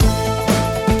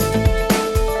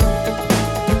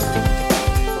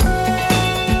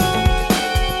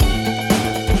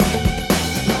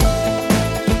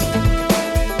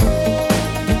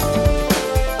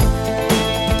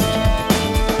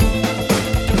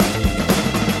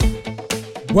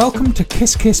Welcome to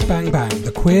Kiss Kiss Bang Bang,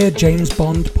 the queer James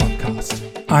Bond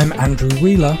podcast. I'm Andrew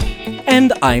Wheeler.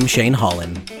 And I'm Shane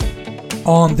Holland.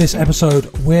 On this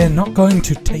episode, we're not going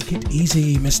to take it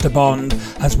easy, Mr. Bond,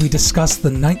 as we discuss the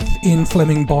 9th Ian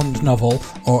Fleming Bond novel,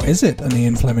 or is it an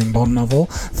Ian Fleming Bond novel,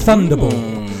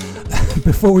 Thunderball.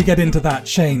 Before we get into that,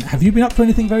 Shane, have you been up to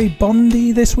anything very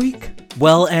Bondy this week?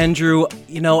 Well, Andrew,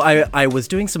 I was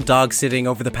doing some dog sitting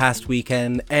over the past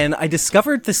weekend, and I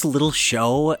discovered this little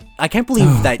show. I can't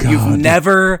believe that God. You've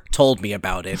never told me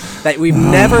about it, that we've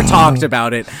never talked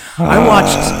about it.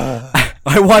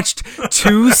 I watched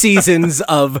 2 seasons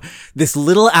of this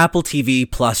little Apple TV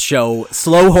Plus show,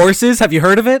 Slow Horses. Have you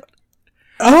heard of it?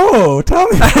 Oh, tell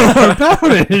me more about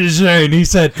it, Shane, he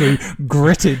said through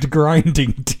gritted,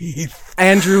 grinding teeth.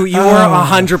 Andrew, you are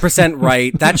 100%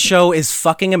 right. That show is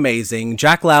fucking amazing.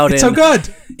 Jack Lowden. It's so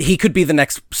good. He could be the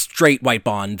next straight white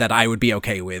Bond that I would be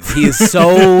okay with. He is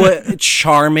so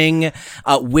charming,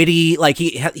 witty. Like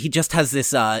he just has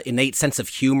this innate sense of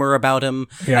humor about him,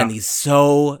 and he's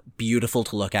so beautiful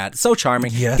to look at. So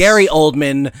charming. Yes. Gary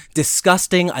Oldman,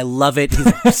 disgusting. I love it.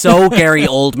 He's so Gary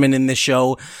Oldman in this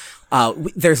show.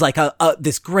 There's like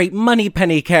this great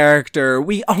Moneypenny character.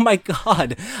 Oh my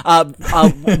God.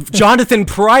 Jonathan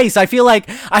Pryce. I feel like,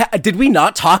 did we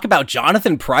not talk about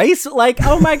Jonathan Pryce? Like,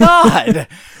 oh my God.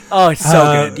 Oh, it's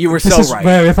so good. You were so this is right.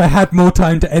 Where if I had more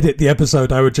time to edit the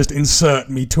episode, I would just insert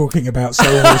me talking about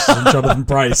Slow Horses and Jonathan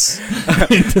Pryce.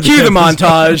 Cue the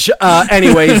montage.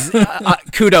 Anyways,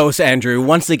 kudos, Andrew.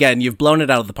 Once again, you've blown it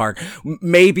out of the park.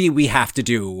 Maybe we have to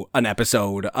do an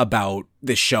episode about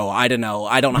this show. I don't know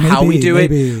how we do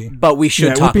it, but we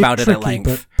should talk about it at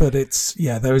length. But it's,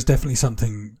 there is definitely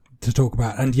something to talk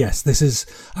about. And yes,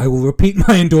 I will repeat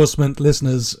my endorsement,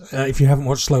 listeners. If you haven't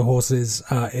watched Slow Horses,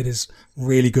 it is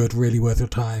really good, really worth your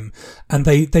time. And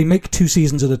they make 2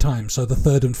 seasons at a time, so the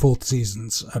 3rd and 4th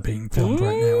seasons are being filmed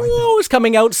right now, I think. Oh, it's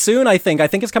coming out soon, I think. I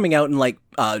think it's coming out in like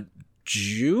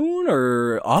June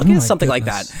or August, something like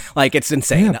that. Like, it's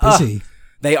insane. They are busy.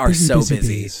 They are so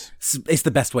busy. It's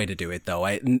the best way to do it, though.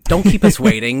 Don't keep us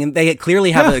waiting. They clearly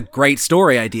have a great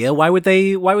story idea. Why would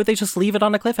they just leave it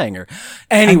on a cliffhanger?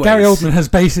 Anyways. And Gary Oldman has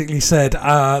basically said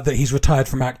that he's retired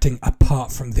from acting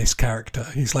apart from this character.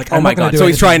 He's like, oh my God. So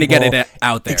he's trying to get it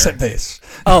out there. Except this.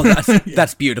 Oh,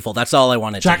 that's beautiful. That's all I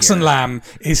wanted Jackson to hear. Lamb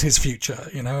is his future,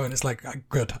 and it's like,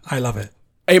 good. I love it.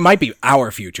 It might be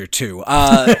our future, too.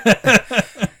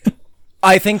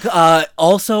 I think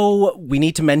also we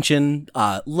need to mention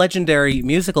legendary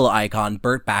musical icon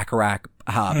Burt Bacharach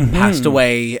passed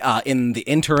away in the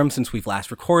interim since we've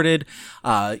last recorded.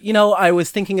 I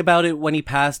was thinking about it when he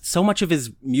passed. So much of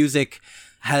his music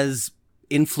has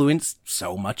influenced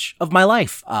so much of my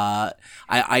life. I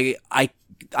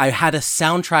had a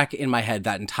soundtrack in my head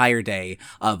that entire day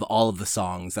of all of the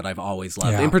songs that I've always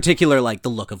loved. Yeah. In particular, like The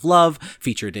Look of Love,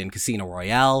 featured in Casino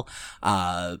Royale.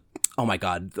 Oh my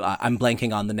God, I'm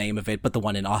blanking on the name of it, but the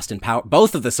one in Austin Powers,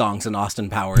 both of the songs in Austin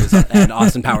Powers and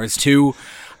Austin Powers 2.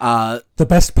 The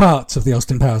best parts of the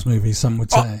Austin Powers movies, some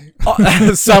would say.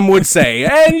 Some would say,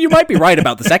 and you might be right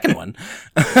about the second one.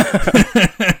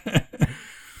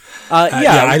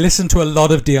 I listened to a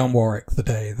lot of Dionne Warwick the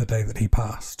day that he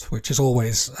passed, which is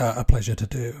always a pleasure to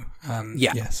do.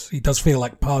 Yes, he does feel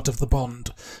like part of the Bond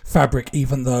fabric,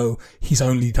 even though he's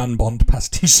only done Bond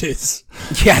pastiches.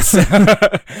 Yes,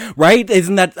 right?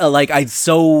 Isn't that I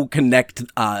so connect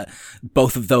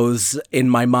both of those in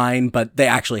my mind, but they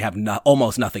actually have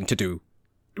almost nothing to do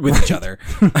with each other.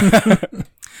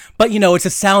 But, it's a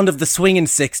sound of the swinging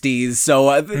 60s, so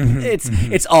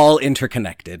it's all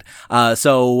interconnected.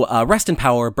 So rest in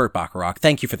power, Burt Bacharach.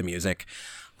 Thank you for the music.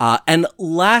 And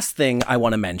last thing I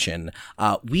want to mention,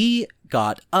 we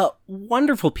got a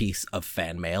wonderful piece of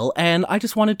fan mail, and I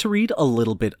just wanted to read a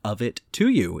little bit of it to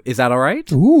you. Is that all right?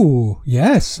 Ooh,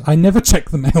 yes. I never check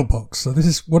the mailbox, so this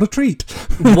is what a treat.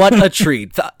 What a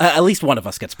treat. At least one of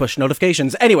us gets push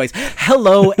notifications. Anyways,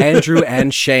 hello, Andrew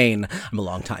and Shane. I'm a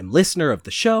longtime listener of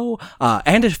the show,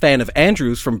 and a fan of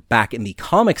Andrew's from back in the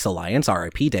Comics Alliance,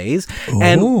 RIP days. Ooh.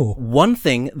 And one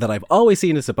thing that I've always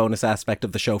seen as a bonus aspect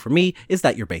of the show for me is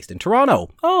that you're based in Toronto.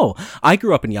 Oh, I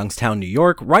grew up in Youngstown, New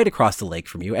York, right across the lake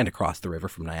from you and across the river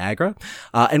from Niagara.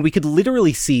 And we could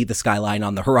literally see the skyline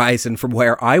on the horizon from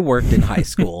where I worked in high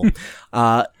school.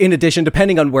 In addition,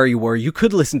 depending on where you were, you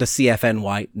could listen to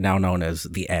CFNY, now known as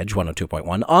The Edge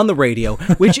 102.1, on the radio,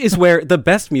 which is where the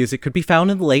best music could be found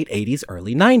in the late 80s,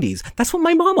 early 90s. That's what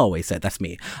my mom always said. That's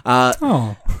me.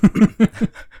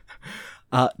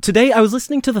 Today I was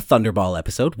listening to the Thunderball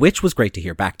episode, which was great to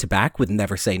hear back to back with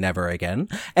Never Say Never Again,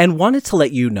 and wanted to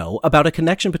let you know about a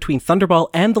connection between Thunderball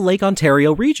and the Lake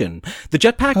Ontario region. The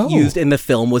jetpack used in the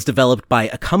film was developed by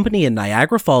a company in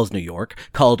Niagara Falls, New York,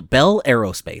 called Bell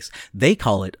Aerospace. They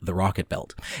call it the Rocket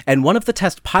Belt. And one of the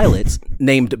test pilots,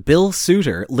 named Bill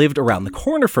Suter, lived around the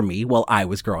corner from me while I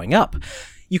was growing up.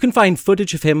 You can find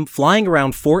footage of him flying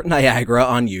around Fort Niagara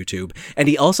on YouTube, and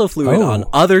he also flew it on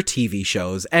other TV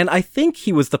shows, and I think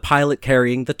he was the pilot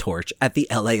carrying the torch at the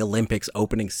LA Olympics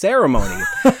opening ceremony.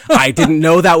 I didn't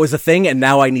know that was a thing, and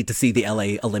now I need to see the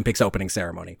LA Olympics opening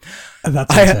ceremony.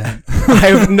 That's insane. I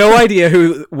have no idea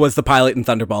who was the pilot in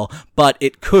Thunderball, but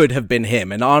it could have been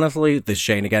him, and honestly, this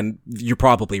Shane again, you're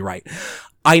probably right.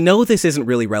 I know this isn't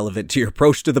really relevant to your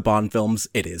approach to the Bond films.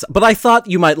 It is. But I thought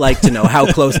you might like to know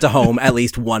how close to home at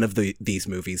least one of these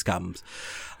movies comes.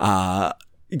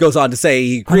 He goes on to say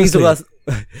he agrees with us.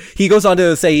 He goes on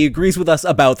to say he agrees with us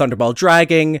about Thunderball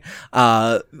dragging,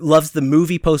 loves the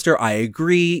movie poster. I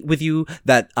agree with you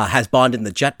that has Bond in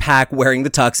the jetpack, wearing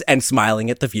the tux, and smiling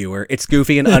at the viewer. It's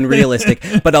goofy and unrealistic,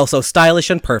 but also stylish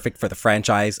and perfect for the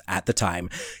franchise at the time.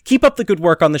 Keep up the good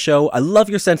work on the show. I love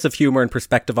your sense of humor and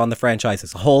perspective on the franchise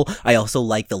as a whole. I also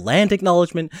like the land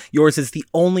acknowledgement. Yours is the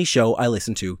only show I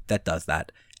listen to that does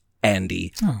that.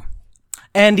 Andy. Oh.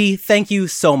 Andy, thank you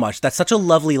so much. That's such a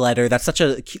lovely letter. That's such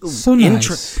a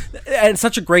nice. And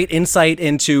such a great insight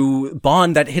into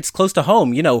Bond that hits close to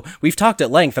home. You know, we've talked at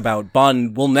length about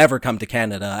Bond will never come to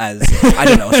Canada as, I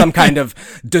don't know, some kind of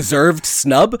deserved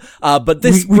snub. But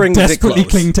this brings it close. We desperately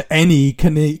cling to any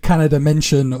Canada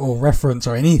mention or reference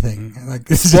or anything.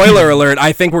 Spoiler alert,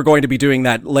 I think we're going to be doing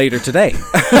that later today.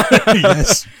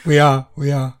 Yes, we are.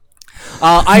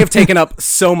 I have taken up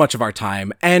so much of our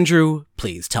time. Andrew,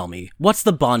 please tell me, what's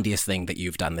the Bondiest thing that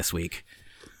you've done this week?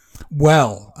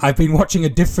 Well, I've been watching a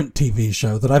different TV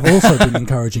show that I've also been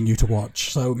encouraging you to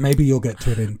watch, so maybe you'll get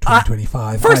to it in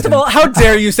 2025. First of all, how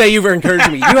dare you say you were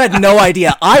encouraging me? You had no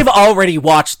idea. I've already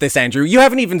watched this, Andrew. You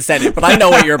haven't even said it, but I know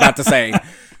what you're about to say.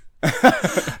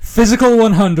 Physical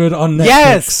 100 on Netflix.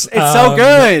 Yes, it's so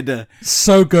good.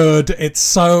 So good.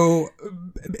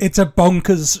 It's a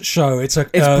bonkers show. It's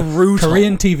brutal.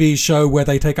 Korean TV show where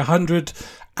they take 100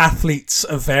 athletes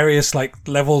of various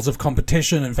levels of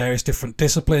competition and various different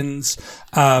disciplines,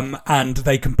 and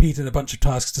they compete in a bunch of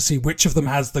tasks to see which of them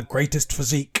has the greatest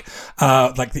physique,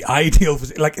 the ideal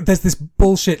physique. There's this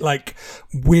bullshit,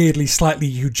 weirdly slightly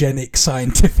eugenic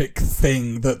scientific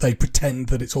thing that they pretend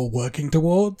that it's all working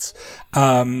towards.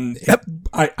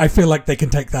 I feel like they can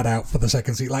take that out for the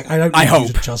second season. I don't need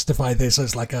you to justify this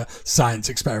as a science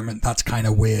experiment. That's kind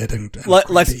of weird and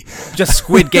let's just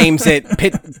Squid Games it,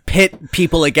 pit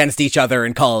people against each other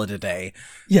and call it a day.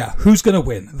 Yeah, who's going to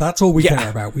win? That's all we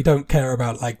care about. We don't care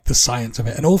about the science of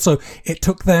it. And also, it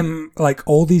took them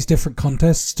all these different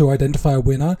contests to identify a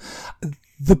winner.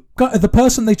 The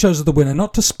person they chose as the winner,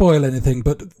 not to spoil anything,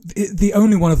 but the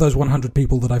only one of those 100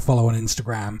 people that I follow on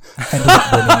Instagram ended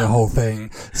up winning the whole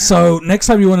thing. So next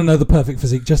time you want to know the perfect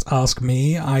physique, just ask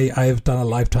me. I have done a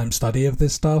lifetime study of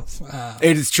this stuff.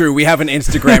 It is true. We have an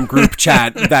Instagram group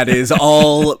chat that is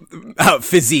all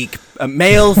physique,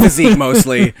 male physique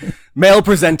mostly. Male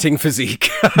presenting physique.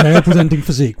 Male presenting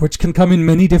physique, which can come in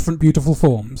many different beautiful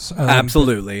forms.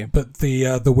 Absolutely. But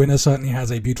the winner certainly has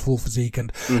a beautiful physique,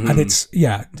 and it's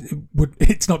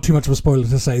not too much of a spoiler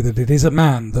to say that it is a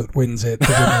man that wins it.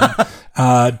 The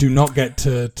women do not get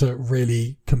to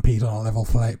really compete on a level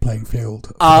playing field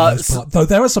for the most part. Though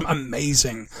there are some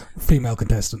amazing female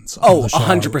contestants on the show.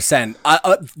 100%.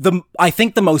 I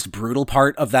think the most brutal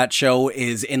part of that show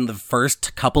is in the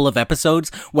first couple of episodes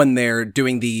when they're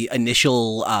doing the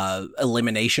initial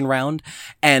elimination round,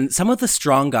 and some of the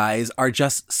strong guys are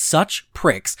just such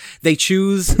pricks. They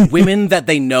choose women that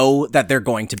they know that they're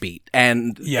going to beat,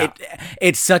 and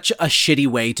it's such a shitty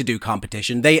way to do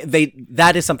competition.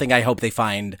 That is something I hope they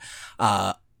find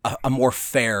a more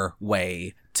fair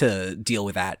way to deal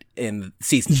with that in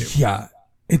season 2. Yeah.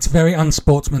 It's very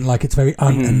unsportsmanlike. It's very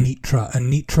un-Anitra.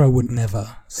 Anitra would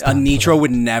never. Anitra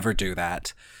would never do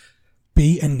that.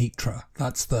 Be Anitra.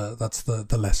 That's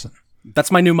the lesson.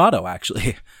 That's my new motto,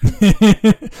 actually.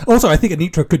 Also, I think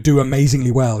Anitra could do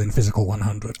amazingly well in Physical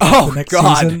 100. Oh, the next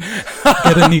God. season,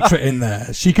 get Anitra in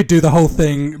there. She could do the whole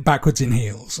thing backwards in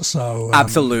heels. So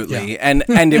absolutely, and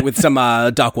end it with some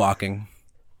duck walking.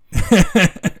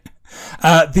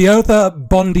 The other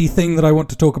Bondy thing that I want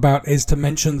to talk about is to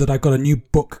mention that I've got a new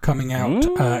book coming out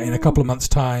in a couple of months'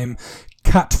 time.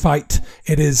 Cat Fight.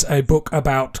 It is a book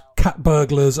about cat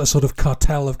burglars, a sort of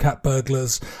cartel of cat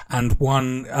burglars, and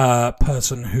one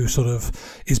person who sort of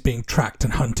is being tracked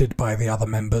and hunted by the other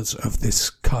members of this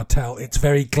cartel. It's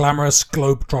very glamorous,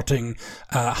 globe-trotting,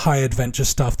 high adventure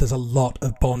stuff. There's a lot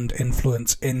of Bond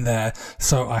influence in there,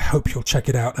 so I hope you'll check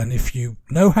it out. And if you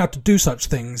know how to do such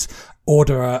things,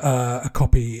 order a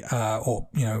copy or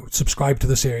subscribe to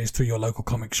the series through your local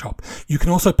comic shop. You can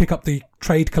also pick up the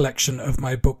trade collection of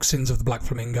my book Sins of the Black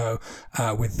Flamingo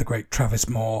with the great Travis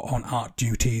Moore on art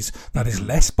duties. That is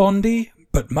less Bondy,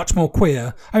 but much more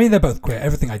queer. I mean, they're both queer.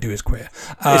 Everything I do is queer.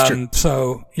 It's true.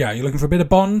 So, yeah, you're looking for a bit of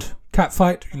Bond,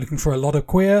 Catfight. You're looking for a lot of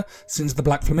queer, Sins of the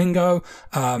Black Flamingo.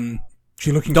 If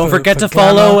you're looking Don't for forget to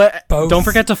glamour, follow. Don't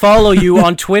forget to follow you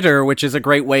on Twitter, which is a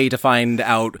great way to find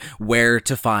out where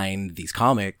to find these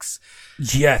comics.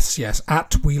 Yes,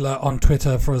 at Wheeler on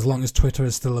Twitter for as long as Twitter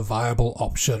is still a viable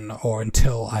option, or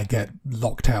until I get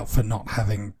locked out for not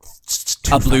having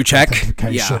a blue check, or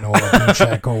a blue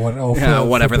check, or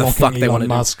whatever the fuck they want to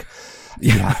Musk.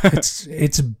 Yeah, it's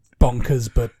bonkers,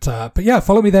 but yeah,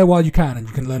 follow me there while you can, and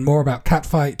you can learn more about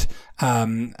Catfight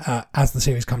as the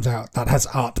series comes out. That has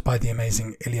art by the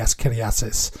amazing Ilias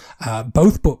Kiriasis.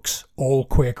 Both books, all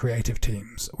queer creative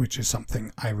teams, which is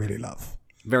something I really love.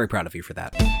 Very proud of you for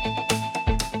that.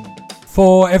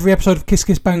 For every episode of Kiss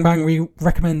Kiss Bang Bang, we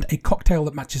recommend a cocktail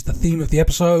that matches the theme of the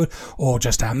episode, or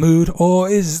just our mood, or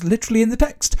is literally in the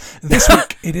text. This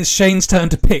week, it is Shane's turn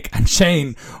to pick. And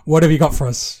Shane, what have you got for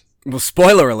us? Well,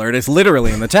 spoiler alert, it's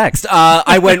literally in the text.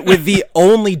 I went with the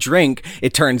only drink,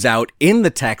 it turns out, in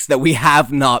the text that we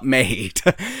have not made.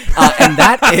 And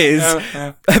that is,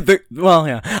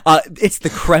 it's the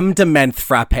creme de menthe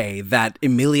frappe that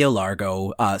Emilio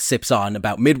Largo sips on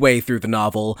about midway through the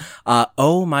novel.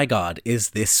 Oh my god, is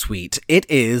this sweet. It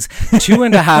is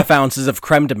 2.5 ounces of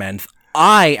creme de menthe.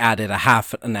 I added a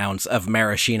half an ounce of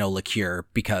maraschino liqueur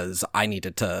because I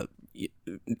needed to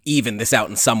even this out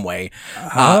in some way.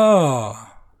 And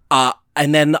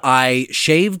then I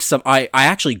shaved some, I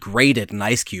actually grated an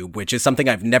ice cube, which is something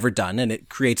I've never done, and it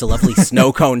creates a lovely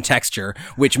snow cone texture,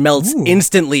 which melts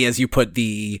instantly as you put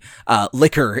the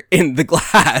liquor in the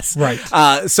glass. Right.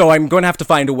 So I'm going to have to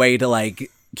find a way to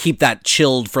keep that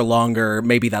chilled for longer.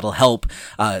 Maybe that'll help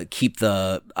keep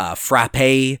the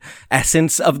frappe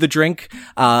essence of the drink.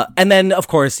 And then, of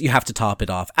course, you have to top it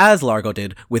off, as Largo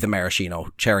did, with a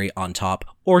maraschino cherry on top,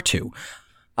 or two.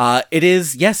 It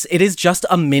is just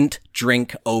a mint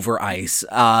drink over ice.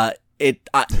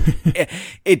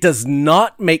 It does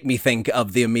not make me think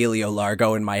of the Emilio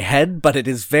Largo in my head, but it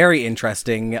is very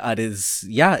interesting. It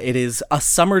is a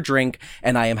summer drink,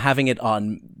 and I am having it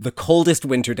on the coldest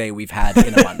winter day we've had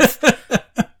in a month.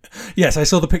 Yes, I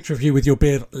saw the picture of you with your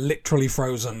beard literally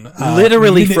frozen.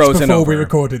 Literally frozen before over. we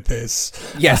recorded this.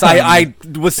 Yes, I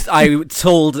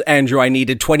told Andrew I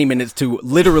needed 20 minutes to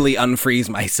literally unfreeze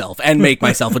myself and make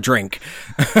myself a drink.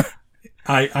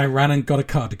 I ran and got a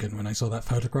cardigan when I saw that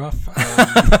photograph.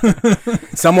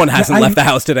 Someone hasn't left the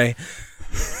house today.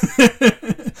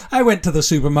 I went to the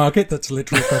supermarket that's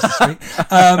literally across the street.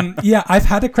 I've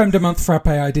had a creme de menthe frappe.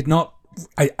 I did not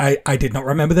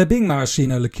remember there being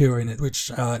maraschino liqueur in it,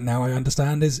 which now I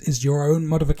understand is your own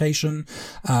modification,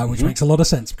 which makes a lot of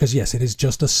sense, because yes, it is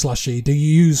just a slushy. Do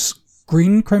you use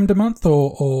green creme de menthe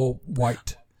or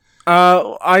white?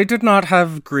 I did not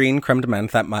have green creme de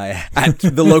menthe at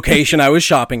the location I was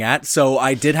shopping at, so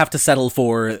I did have to settle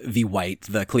for the white,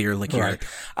 the clear liqueur.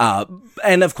 Right.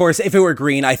 And of course, if it were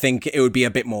green, I think it would be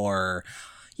a bit more,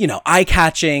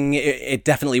 eye-catching. It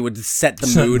definitely would set the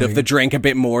mood of the drink a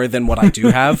bit more than what I do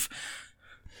have.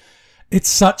 It's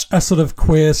such a sort of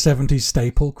queer 70s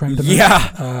staple, creme de menthe.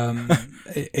 Yeah.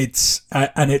 It's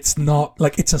not,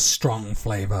 it's a strong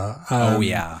flavor.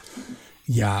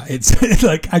 Yeah, it's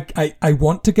I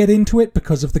want to get into it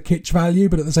because of the kitsch value,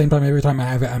 but at the same time, every time I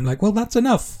have it, I'm like, well, that's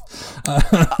enough.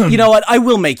 You know what? I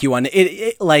will make you one.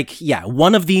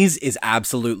 One of these is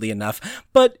absolutely enough,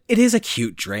 but it is a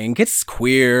cute drink. It's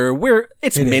queer.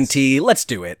 It's minty. Let's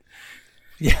do it.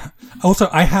 Yeah. Also,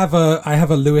 I have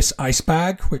a Lewis ice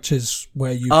bag, which is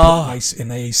where you put ice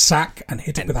in a sack and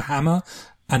hit it with a hammer,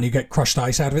 and you get crushed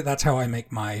ice out of it. That's how I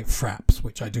make my fraps,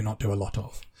 which I do not do a lot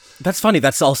of. That's funny.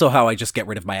 That's also how I just get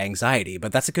rid of my anxiety,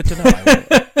 but that's good to know.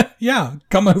 Yeah,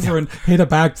 come over and hit a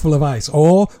bag full of ice,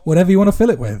 or whatever you want to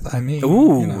fill it with. I mean,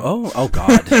 oh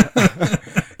God.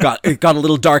 It got a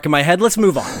little dark in my head. Let's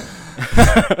move on.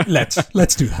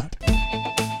 Let's do that.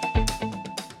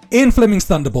 Ian Fleming's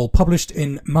Thunderball, published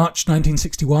in March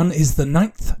 1961, is the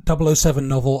 9th 007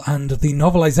 novel and the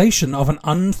novelization of an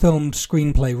unfilmed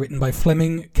screenplay written by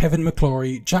Fleming, Kevin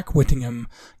McClory, Jack Whittingham,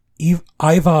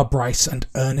 Ivar Bryce and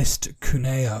Ernest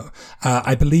Cuneo.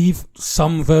 I believe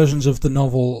some versions of the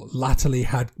novel latterly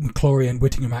had McClory and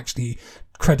Whittingham actually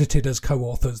credited as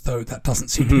co-authors, though that doesn't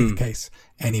seem to be the case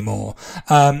anymore.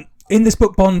 In this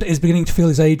book, Bond is beginning to feel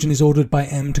his age and is ordered by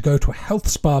M to go to a health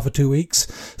spa for 2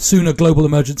 weeks. Soon a global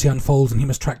emergency unfolds and he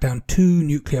must track down 2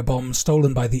 nuclear bombs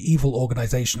stolen by the evil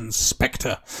organisation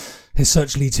Spectre. His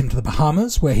search leads him to the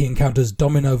Bahamas, where he encounters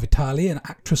Domino Vitali, an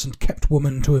actress and kept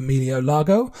woman to Emilio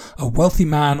Largo, a wealthy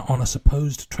man on a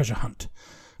supposed treasure hunt.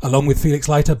 Along with Felix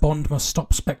Leiter, Bond must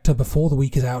stop Spectre before the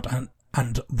week is out,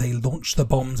 and they launch the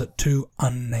bombs at 2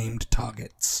 unnamed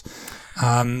targets.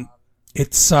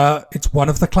 It's one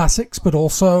of the classics, but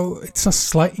also it's a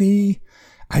slightly,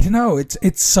 I don't know,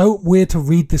 it's so weird to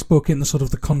read this book in the sort of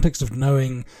the context of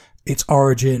knowing its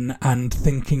origin and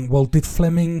thinking, well, did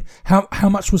Fleming, how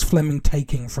much was Fleming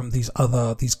taking from these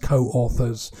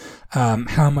co-authors?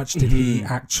 How much did he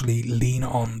actually lean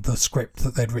on the script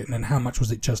that they'd written, and how much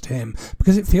was it just him?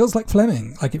 Because it feels like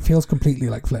Fleming, like it feels completely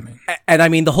like Fleming. And I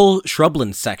mean, the whole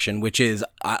Shrubland section, which is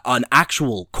an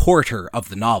actual quarter of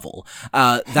the novel,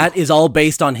 that is all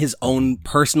based on his own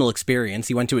personal experience.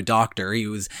 He went to a doctor. He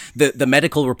was the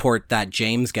medical report that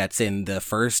James gets in the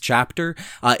first chapter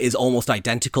is almost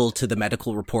identical to the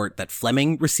medical report that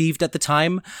Fleming received at the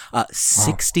time.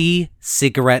 60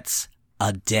 cigarettes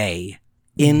a day.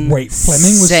 Insane. Wait,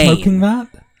 Fleming was smoking that?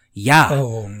 Yeah.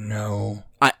 Oh no.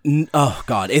 Oh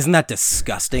God, isn't that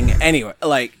disgusting? Anyway,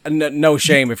 like, no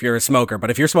shame if you're a smoker, but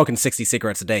if you're smoking 60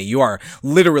 cigarettes a day, you are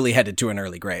literally headed to an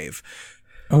early grave.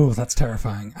 Oh, that's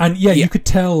terrifying. And yeah, you could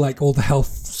tell, like, all the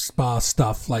health spa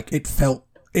stuff, like, it felt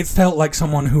like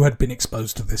someone who had been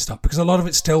exposed to this stuff, because a lot of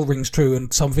it still rings true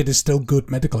and some of it is still good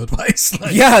medical advice.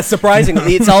 Like, yeah,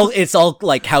 surprisingly. It's all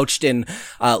like couched in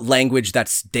language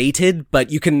that's dated, but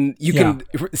you can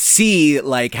see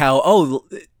like how,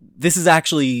 this is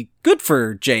actually good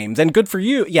for James and good for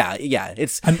you. Yeah.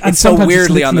 It's so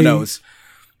weirdly on the nose.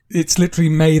 It's literally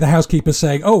May, the housekeeper,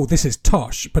 saying, "Oh, this is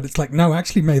tosh," but it's like, no,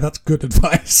 actually, May, that's good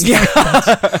advice. Yeah.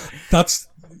 that's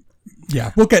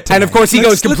yeah, we'll get to it. And of course, he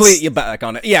goes completely back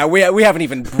on it. Yeah, we haven't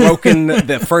even broken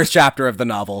the first chapter of the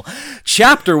novel.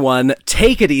 Chapter 1,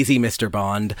 Take It Easy, Mr.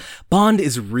 Bond. Bond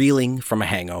is reeling from a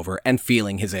hangover and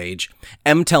feeling his age.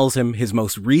 M tells him his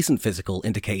most recent physical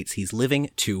indicates he's living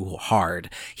too hard.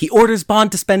 He orders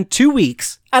Bond to spend 2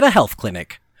 weeks at a health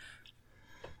clinic.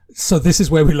 So this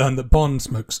is where we learn that Bond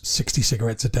smokes 60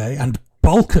 cigarettes a day, and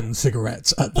Balkan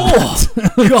cigarettes at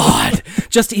that. Oh, God.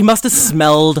 He must have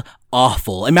smelled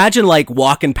awful. Imagine, like,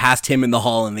 walking past him in the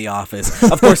hall in the office.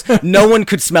 Of course, no one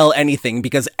could smell anything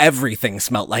because everything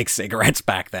smelled like cigarettes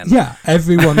back then. Yeah,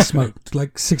 everyone smoked.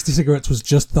 Like, 60 cigarettes was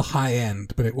just the high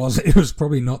end, but it was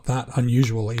probably not that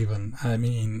unusual even. I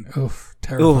mean,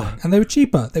 terrifying. And they were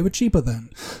cheaper. They were cheaper then.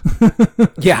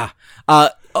 Yeah.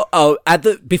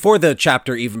 Before the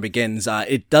chapter even begins,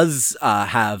 it does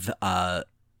have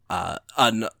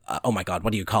oh my God,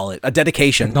 what do you call it? A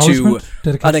dedication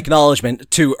an acknowledgement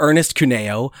to Ernest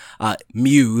Cuneo,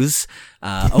 Muse.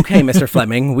 Okay, Mr.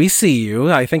 Fleming, we see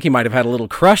you. I think he might have had a little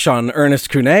crush on Ernest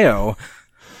Cuneo.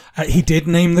 He did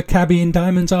name the cabbie in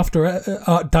Diamonds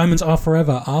Diamonds Are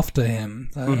Forever after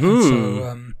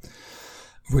him.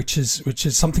 Which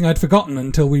is something I'd forgotten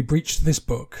until we breached this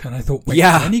book, and I thought, wait,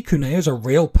 Lenny Cuneo is a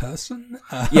real person?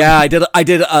 Yeah, I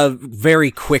did a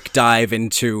very quick dive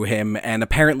into him, and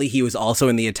apparently he was also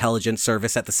in the intelligence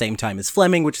service at the same time as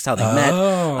Fleming, which is how they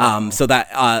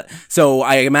met. So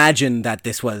I imagine that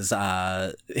this was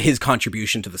his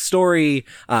contribution to the story,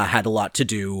 had a lot to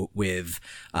do with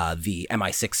the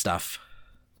MI6 stuff.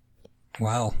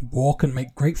 Wow, war can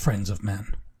make great friends of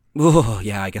men. Oh,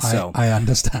 yeah, I guess so. I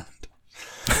understand.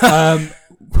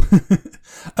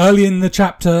 Early in the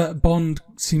chapter, Bond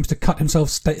seems to cut himself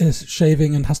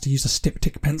shaving and has to use a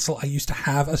styptic pencil. I used to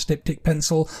have a styptic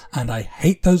pencil, and I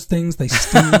hate those things. They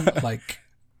sting like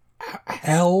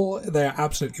hell. They're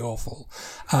absolutely awful.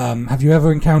 Have you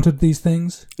ever encountered these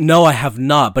things? No, I have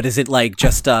not. But is it like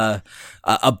just a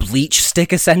bleach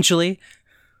stick, essentially?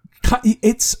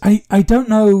 I don't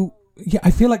know. Yeah,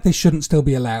 I feel like they shouldn't still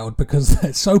be allowed because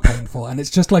they're so painful, and it's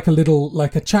just like a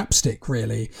chapstick,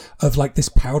 really, of like this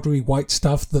powdery white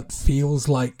stuff that feels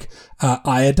like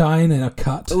iodine in a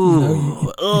cut. Ooh,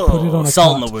 you put it on a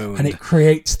salt cut, in the wound, and it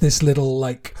creates this little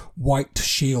like white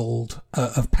shield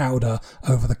of powder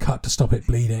over the cut to stop it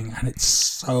bleeding, and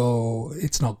it's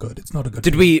not good. It's not a good.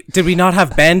 Did we not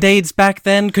have Band-Aids back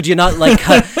then? Could you not like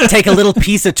take a little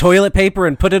piece of toilet paper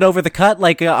and put it over the cut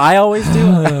like I always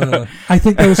do? I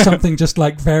think there was something just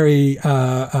like very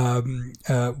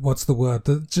what's the word?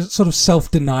 Just sort of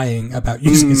self-denying about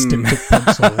using a styptic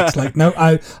pencil. It's like, no,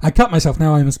 I cut myself.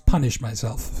 Now I must punish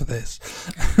myself for this.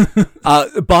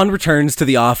 Bond returns to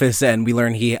the office, and we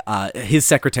learn his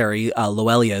secretary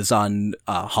Loelia is on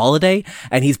holiday,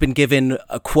 and he's been given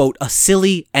a quote, a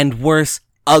silly and worse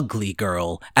ugly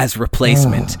girl as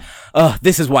replacement.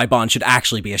 This is why Bond should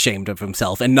actually be ashamed of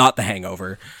himself and not The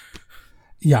Hangover.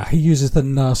 Yeah, he uses the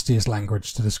nastiest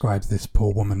language to describe this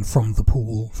poor woman from the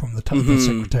pool, from the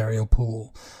secretarial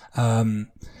pool.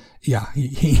 Yeah,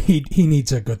 he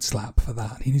needs a good slap for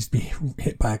that. He needs to be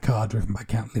hit by a car driven by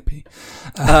Count Lippy.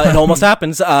 It almost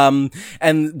happens.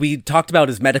 And we talked about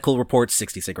his medical reports,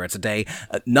 60 cigarettes a day,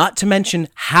 not to mention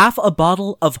half a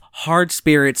bottle of hard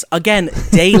spirits, again,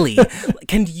 daily.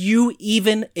 Can you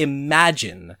even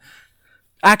imagine?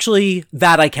 Actually,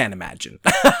 that I can imagine.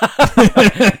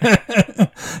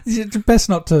 It's best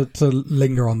not to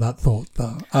linger on that thought,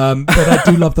 though. But I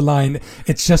do love the line,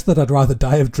 it's just that I'd rather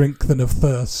die of drink than of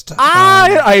thirst.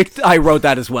 I wrote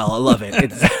that as well. I love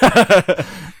it.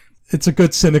 It's a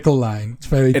good cynical line. It's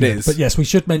very good. It is. But yes, we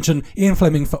should mention Ian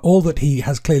Fleming, for all that he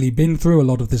has clearly been through a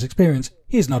lot of this experience,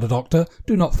 he is not a doctor.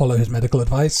 Do not follow his medical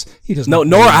advice. He does not.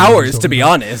 Nor ours, to be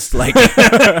honest. Like,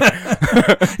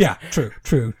 yeah,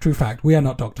 true fact. We are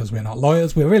not doctors. We're not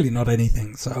lawyers. We're really not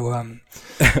anything. So,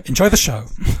 enjoy the show.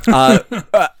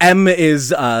 M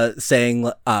is saying,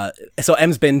 so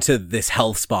M's been to this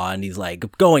health spa and he's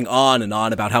like going on and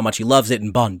on about how much he loves it,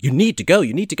 and Bond, you need to go.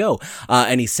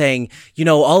 And he's saying,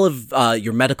 all of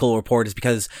your medical report is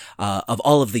because of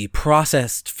all of the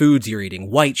processed foods you're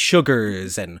eating, white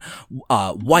sugars and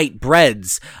white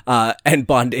breads. And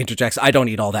Bond interjects, I don't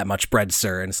eat all that much bread,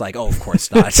 sir. And it's like, oh, of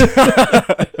course not.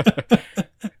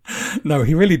 No,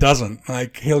 he really doesn't.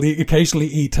 Like, he'll occasionally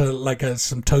eat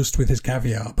some toast with his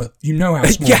caviar, but you know how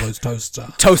small those toasts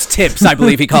are. Toast tips, I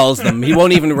believe he calls them. He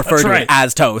won't even refer to it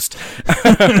as toast.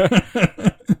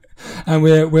 And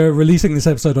we're releasing this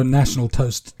episode on National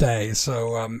Toast Day,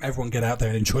 so everyone get out there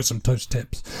and enjoy some toast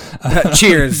tips.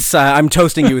 Cheers. I'm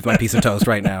toasting you with my piece of toast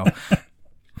right now.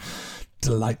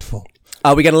 Delightful.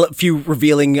 We get a few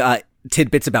revealing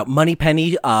tidbits about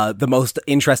Moneypenny. The most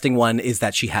interesting one is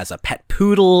that she has a pet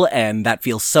poodle, and that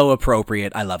feels so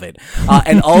appropriate. I love it.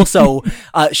 And also,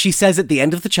 she says at the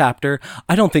end of the chapter,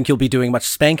 I don't think you'll be doing much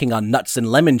spanking on nuts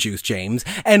and lemon juice, James.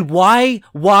 And why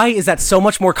is that so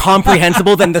much more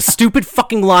comprehensible than the stupid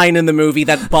fucking line in the movie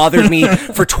that bothered me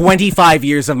for 25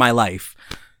 years of my life?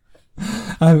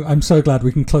 I'm so glad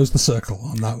we can close the circle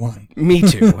on that one. Me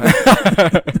too.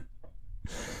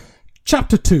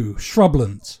 Chapter 2,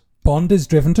 Shrublands. Bond is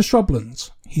driven to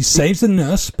Shrublands. He saves the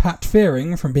nurse, Pat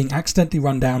Fearing, from being accidentally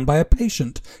run down by a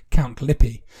patient, Count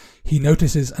Lippy. He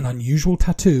notices an unusual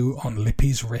tattoo on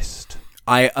Lippy's wrist.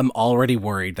 I am already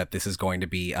worried that this is going to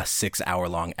be a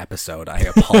 6-hour-long episode. I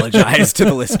apologize to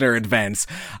the listener in advance.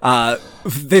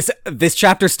 This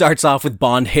chapter starts off with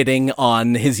Bond hitting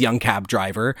on his young cab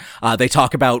driver. They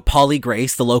talk about Polly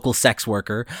Grace, the local sex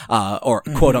worker, or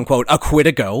quote-unquote, a quid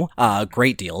ago.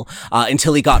 Great deal.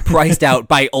 Until he got priced out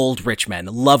by old rich men.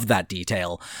 Love that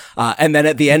detail. And then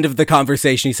at the end of the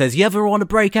conversation, he says, you ever want to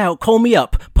break out? Call me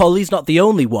up. Polly's not the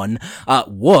only one.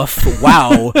 Woof.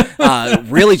 Wow.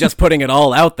 Really just putting it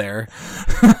all out there.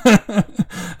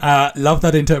 Love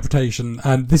that interpretation.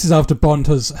 And this is after Bond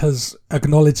has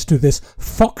acknowledged to this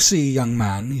foxy young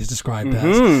man he's described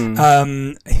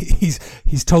as.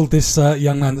 He's told this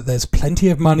young man that there's plenty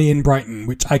of money in Brighton,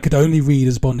 which I could only read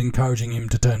as Bond encouraging him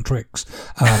to turn tricks.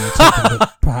 Something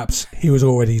that perhaps he was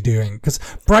already doing, because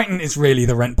Brighton is really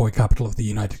the rent boy capital of the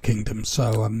United Kingdom.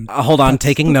 So hold on,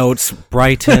 taking notes.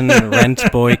 Brighton, rent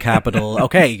boy capital.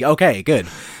 Okay, good.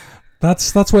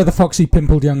 That's where the foxy,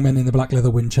 pimpled young men in the black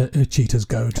leather wind cheaters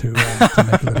go to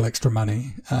make a little extra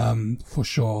money, for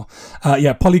sure.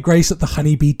 Polly Grace at the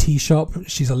Honeybee Tea Shop.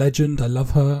 She's a legend. I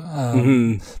love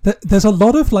her. There's a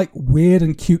lot of weird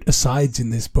and cute asides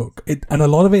in this book, and a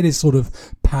lot of it is sort of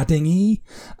padding-y.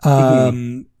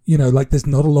 There's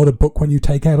not a lot of book when you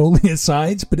take out all the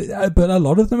asides, but a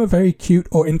lot of them are very cute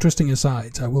or interesting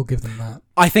asides. I will give them that.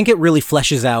 I think it really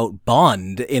fleshes out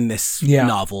Bond in this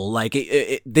novel.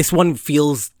 This one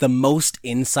feels the most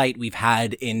insight we've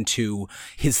had into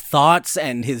his thoughts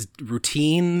and his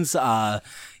routines. I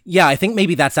think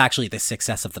maybe that's actually the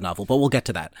success of the novel, but we'll get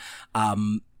to that.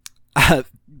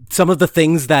 Some of the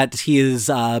things that he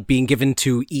is being given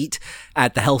to eat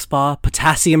at the health spa: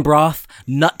 potassium broth,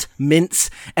 nut mince,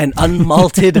 and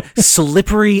unmalted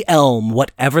slippery elm,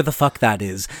 whatever the fuck that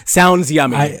is. Sounds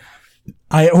yummy.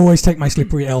 I always take my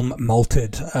slippery elm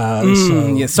malted.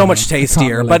 So much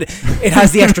tastier, but it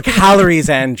has the extra calories,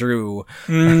 Andrew.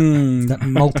 That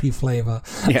malty flavor.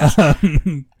 Yeah.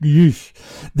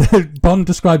 Bond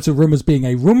describes a room as being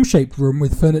a room-shaped room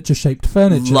with furniture-shaped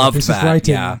furniture. Love this that. Is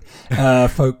writing,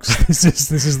 folks.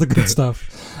 This is the good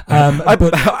stuff.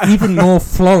 But even more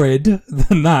florid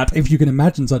than that, if you can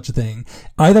imagine such a thing,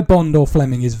 either Bond or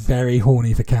Fleming is very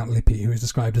horny for Count Lippy, who is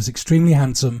described as extremely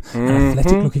handsome, an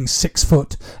athletic-looking 6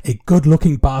 foot, a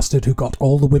good-looking bastard who got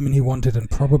all the women he wanted and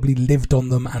probably lived on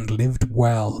them and lived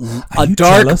well. A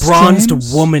dark,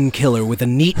 bronzed woman killer with a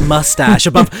neat mustache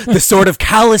above the sort of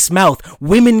callous mouth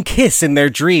women kiss in their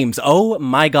dreams. Oh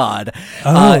my God.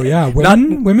 Yeah,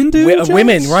 women do?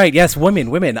 Women, right, yes,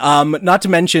 women. Not to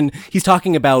mention, he's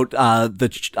talking about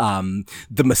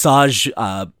the massage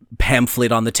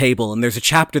pamphlet on the table, and there's a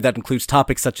chapter that includes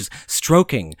topics such as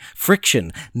stroking,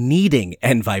 friction, kneading,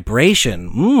 and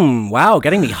vibration. Wow,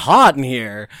 getting me hot in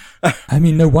here. I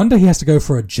mean, no wonder he has to go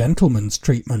for a gentleman's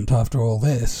treatment after all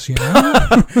this, you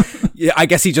know? Yeah, I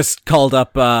guess he just called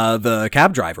up the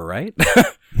cab driver, right?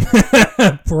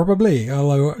 Probably,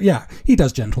 although, yeah, he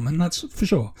does gentleman, that's for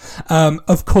sure.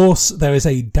 Of course, there is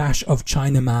a dash of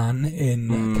Chinaman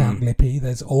in Count Lippy.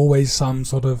 There's always some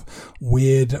sort of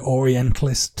weird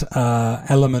Orientalist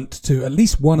element to at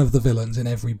least one of the villains in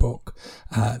every book.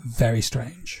 Very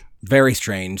strange. Very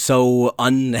strange. So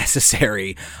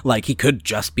unnecessary. Like, he could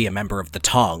just be a member of the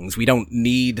Tongs. We don't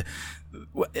need...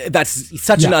 That's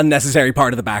such an unnecessary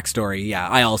part of the backstory. Yeah,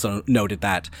 I also noted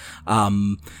that.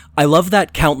 I love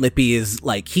that Count Lippy is,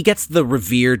 like, he gets the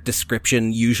revered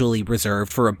description usually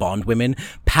reserved for a Bond woman.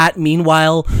 Pat,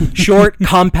 meanwhile, short,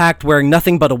 compact, wearing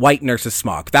nothing but a white nurse's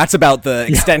smock. That's about the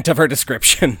extent of her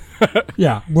description.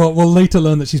 Yeah, well, we'll later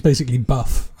learn that she's basically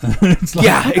buff. It's like,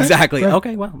 yeah, exactly. Right.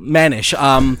 Okay, well, mannish.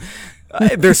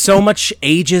 There's so much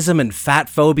ageism and fat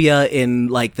phobia in,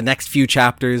 like, the next few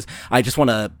chapters. I just want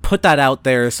to put that out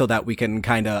there so that we can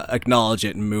kind of acknowledge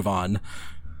it and move on.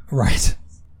 Right.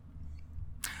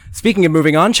 Speaking of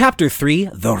moving on, Chapter 3,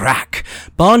 The Rack.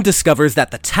 Bond discovers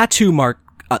that the tattoo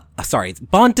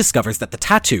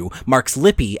marks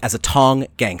Lippy as a Tong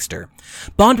gangster.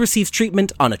 Bond receives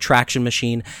treatment on a traction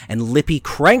machine, and Lippy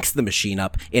cranks the machine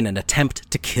up in an attempt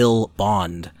to kill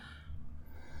Bond.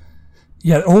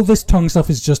 Yeah, all this Tong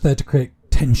stuff is just there to create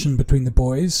tension between the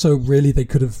boys. So really, they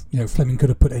could have, Fleming could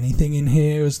have put anything in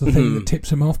here as the thing that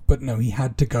tips him off. But no, he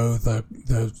had to go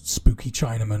the spooky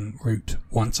Chinaman route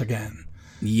once again.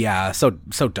 Yeah, so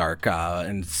dark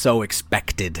and so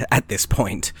expected at this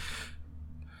point.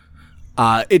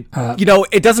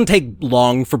 It doesn't take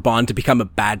long for Bond to become a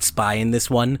bad spy in this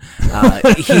one.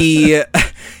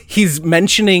 He's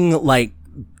mentioning, like,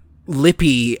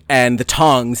 Lippy and the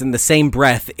Tongs in the same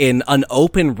breath in an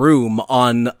open room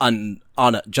on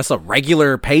just a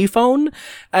regular payphone.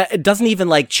 It doesn't even,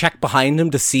 like, check behind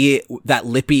him to see that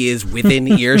Lippy is within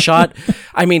earshot.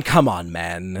 I mean, come on,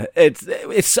 man.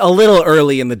 It's a little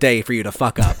early in the day for you to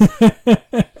fuck up.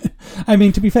 I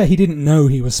mean, to be fair, he didn't know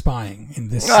he was spying in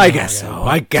this scenario.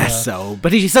 I guess so.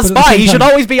 But he's a spy. He should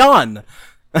always be on.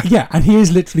 Yeah, and he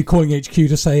is literally calling HQ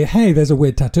to say, hey, there's a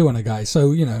weird tattoo on a guy.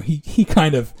 So, he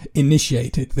kind of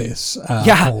initiated this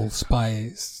whole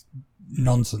spy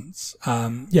nonsense.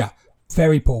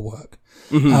 Very poor work.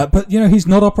 But, he's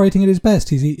not operating at his best.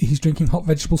 He's drinking hot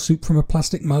vegetable soup from a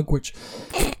plastic mug, which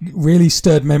really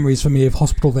stirred memories for me of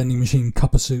hospital vending machine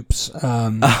cuppa soups.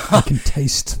 I can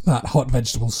taste that hot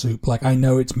vegetable soup. Like, I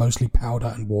know it's mostly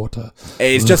powder and water.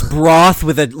 It's just broth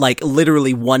with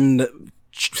literally one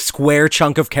square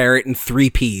chunk of carrot and 3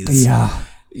 peas.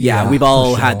 Yeah, we've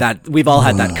all had that. We've all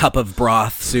had that cup of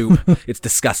broth soup. It's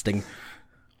disgusting.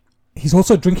 He's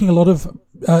also drinking a lot of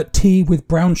tea with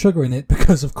brown sugar in it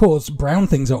because, of course, brown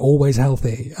things are always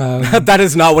healthy. That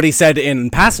is not what he said in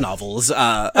past novels.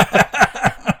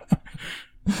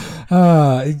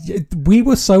 We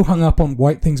were so hung up on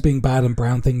white things being bad and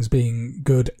brown things being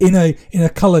good in a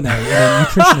culinary, in a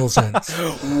nutritional sense.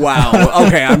 Wow.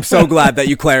 Okay, I'm so glad that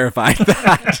you clarified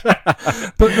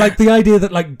that. But, like, the idea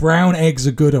that, like, brown eggs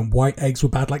are good and white eggs were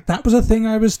bad, like, that was a thing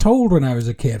I was told when I was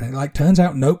a kid. And, like, turns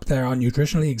out, nope, they are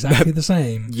nutritionally exactly the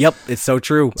same. Yep, it's so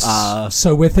true.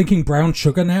 So we're thinking brown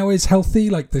sugar now is healthy?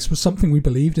 Like, this was something we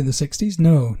believed in the 60s?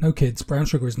 No, kids. Brown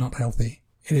sugar is not healthy.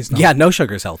 It is not. Yeah, no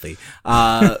sugar's healthy.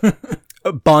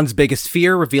 Bond's biggest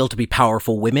fear revealed to be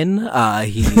powerful women.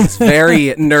 He's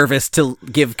very nervous to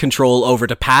give control over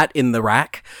to Pat in the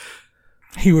rack.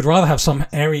 He would rather have some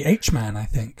airy H-man, I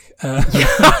think.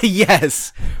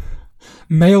 Yes.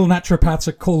 Male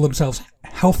naturopaths call themselves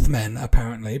health men,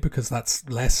 apparently, because that's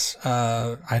less,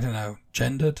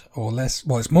 gendered or less.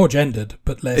 Well, it's more gendered,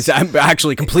 but less. It's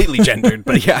actually completely gendered,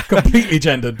 but yeah. Completely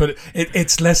gendered, but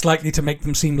it's less likely to make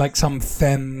them seem like some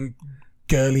femme,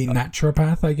 girly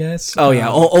naturopath, I guess. Oh,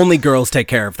 yeah. Only girls take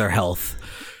care of their health.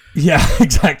 Yeah,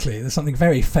 exactly. There's something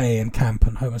very fey and camp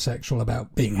and homosexual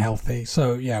about being healthy.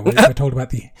 So, yeah, we're told about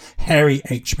the hairy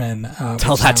H-men.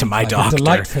 Tell that to my doctor. A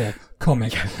delightful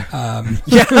comic.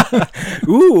 Yeah.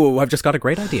 Ooh, I've just got a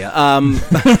great idea.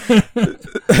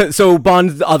 So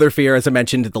Bond's other fear, as I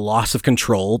mentioned, the loss of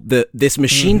control. This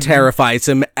machine terrifies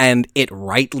him, and it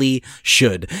rightly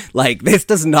should. Like, this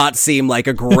does not seem like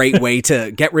a great way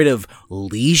to get rid of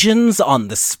lesions on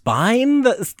the spine.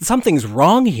 Something's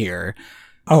wrong here.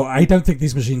 Oh, I don't think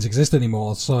these machines exist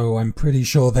anymore, so I'm pretty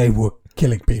sure they were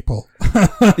killing people.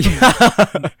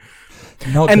 Yeah.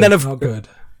 Not good.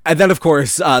 And then, of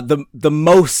course, the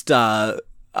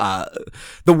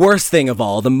worst thing of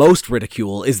all, the most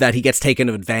ridicule, is that he gets taken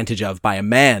advantage of by a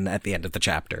man at the end of the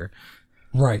chapter.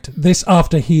 Right. This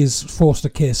after he is forced a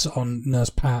kiss on Nurse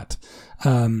Pat,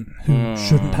 who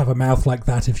shouldn't have a mouth like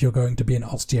that if you're going to be an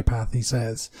osteopath, he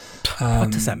says.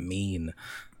 What does that mean?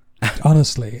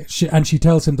 Honestly. She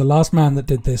tells him the last man that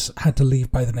did this had to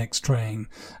leave by the next train.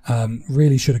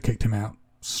 Really should have kicked him out.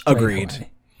 Agreed.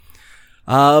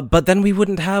 Away. But then we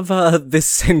wouldn't have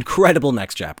this incredible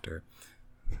next chapter.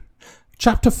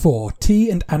 Chapter 4, Tea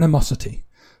and Animosity.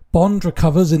 Bond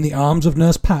recovers in the arms of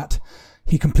Nurse Pat.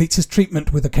 He completes his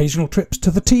treatment with occasional trips to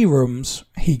the tea rooms.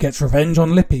 He gets revenge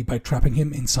on Lippy by trapping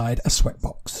him inside a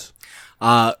sweatbox.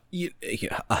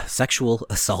 Sexual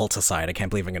assault aside, I can't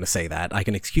believe I'm going to say that. I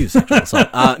can excuse sexual assault.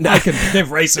 I can forgive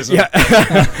racism. Yeah.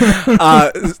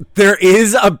 There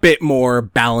is a bit more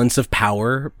balance of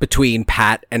power between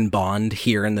Pat and Bond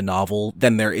here in the novel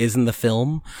than there is in the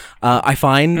film. I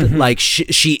find like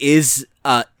she is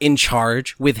in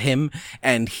charge with him,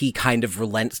 and he kind of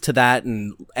relents to that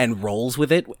and rolls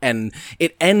with it, and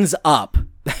it ends up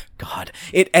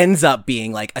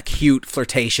being like a cute,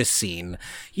 flirtatious scene,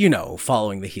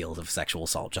 following the heels of sexual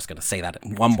assault. Just gonna say that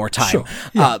one more time. Sure.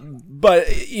 Yeah. But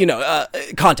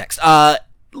context.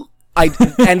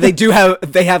 And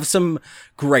they have some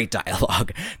great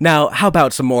dialogue. Now, how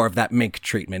about some more of that mink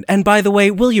treatment? And by the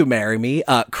way, will you marry me?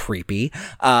 Creepy.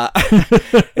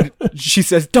 She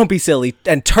says, don't be silly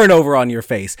and turn over on your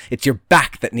face. It's your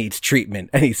back that needs treatment.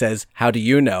 And he says, how do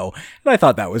you know? And I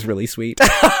thought that was really sweet.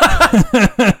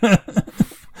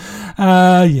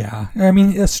 Yeah. I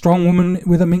mean, a strong woman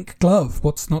with a mink glove.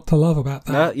 What's not to love about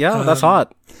that? That's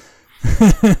hot.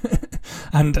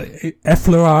 And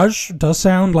effleurage does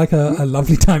sound like a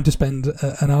lovely time to spend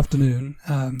an afternoon.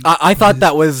 I thought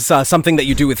that was something that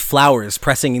you do with flowers,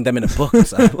 pressing them in a book.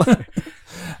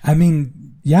 I mean,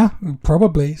 yeah,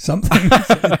 probably something.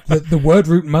 The word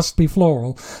root must be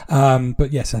floral.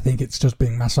 But yes, I think it's just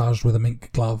being massaged with a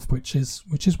mink glove, which is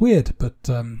weird, but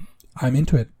I'm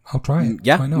into it. I'll try it.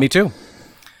 Yeah, me too.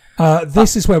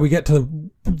 This is where we get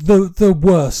to the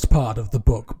worst part of the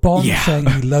book. Bond saying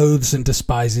he loathes and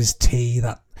despises tea,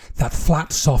 that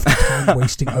flat, soft,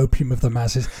 time-wasting opium of the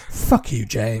masses. Fuck you,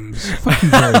 James. Fuck you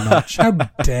very much. How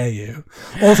dare you?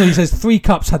 Also, he says 3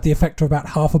 cups had the effect of about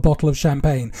half a bottle of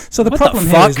champagne. So the problem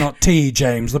here is not tea,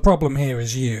 James. The problem here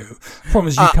is you. The problem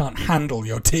is you can't handle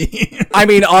your tea. I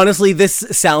mean, honestly, this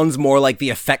sounds more like the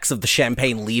effects of the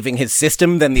champagne leaving his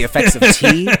system than the effects of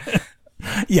tea.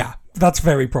 Yeah. That's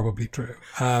very probably true.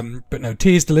 But no,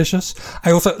 tea is delicious.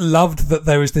 I also loved that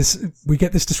there is we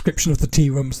get this description of the tea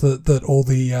rooms that all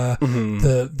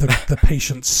the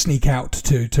patients sneak out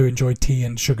to enjoy tea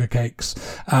and sugar cakes.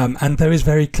 And there is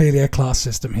very clearly a class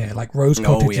system here. Like Rose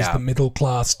Cottage is the middle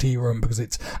class tea room because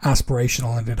it's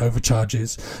aspirational and it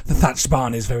overcharges. The Thatched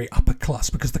Barn is very upper class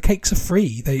because the cakes are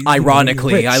free.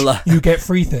 Ironically, you get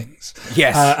free things.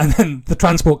 Yes. And then the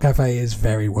Transport Cafe is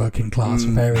very working class,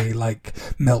 very like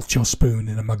melt your spoon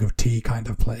in a mug of tea kind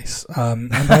of place.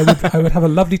 And I would have a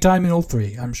lovely time in all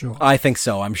 3, I'm sure. I think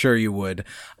so. I'm sure you would.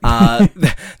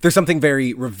 There's something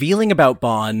very revealing about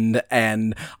Bond,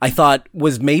 and I thought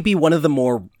was maybe one of the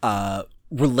more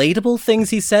relatable things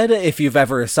he said. If you've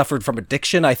ever suffered from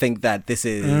addiction, I think that this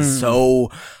is so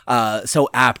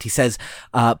apt. He says,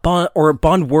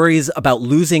 Bond worries about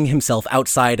losing himself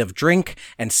outside of drink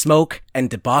and smoke and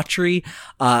debauchery.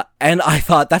 And I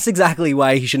thought that's exactly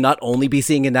why he should not only be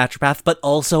seeing a naturopath, but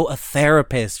also a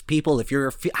therapist. People, if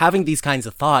you're having these kinds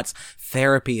of thoughts,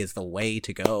 therapy is the way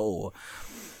to go.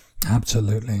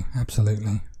 Absolutely.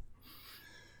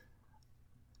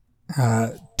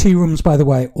 Tea rooms, by the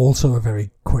way, also a very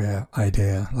queer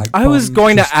idea. Like I was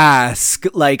going to ask,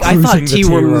 like, I thought tea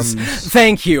rooms.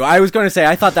 Thank you. I was going to say,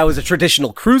 I thought that was a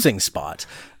traditional cruising spot.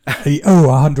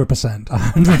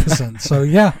 100%. So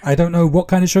yeah, I don't know what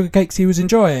kind of sugar cakes he was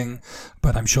enjoying,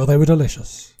 but I'm sure they were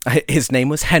delicious. His name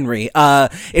was Henry.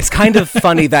 It's kind of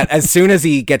funny that as soon as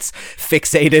he gets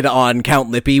fixated on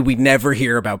Count Lippy, we never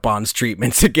hear about Bond's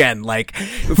treatments again. Like,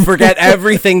 forget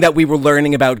everything that we were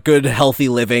learning about good, healthy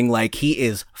living. Like, he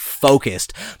is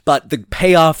focused. But the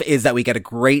payoff is that we get a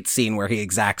great scene where he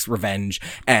exacts revenge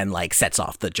and, like, sets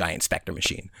off the giant Spectre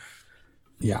machine.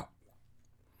 Yeah.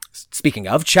 Speaking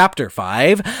of, Chapter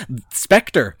 5,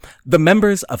 Spectre. The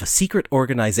members of a secret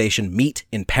organization meet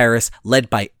in Paris, led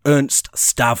by Ernst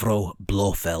Stavro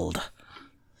Blofeld.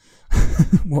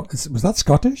 Was that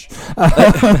Scottish?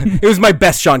 It was my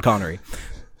best Sean Connery.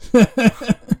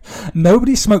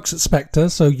 Nobody smokes at Spectre,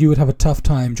 so you would have a tough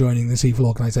time joining this evil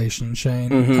organization,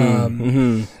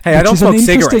 Shane. Hey, I don't smoke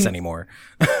cigarettes anymore.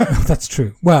 That's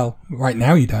true. Well, right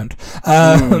now you don't.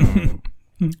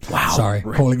 Wow. Sorry,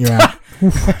 calling you out.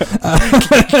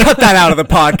 Cut that out of the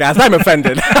podcast. I'm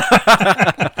offended.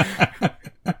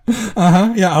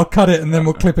 Yeah, I'll cut it and then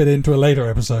we'll clip it into a later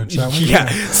episode, shall we? Yeah.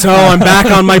 So I'm back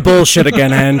on my bullshit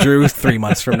again, Andrew, 3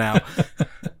 months from now.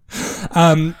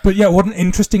 But yeah, what an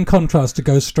interesting contrast to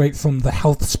go straight from the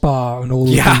health spa and all of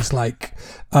these like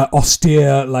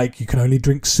austere, like you can only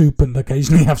drink soup and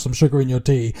occasionally have some sugar in your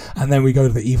tea, and then we go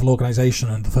to the evil organization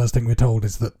and the first thing we're told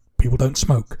is that people don't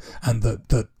smoke and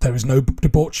that there is no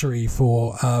debauchery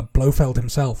for Blofeld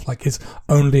himself. Like his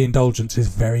only indulgence is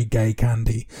very gay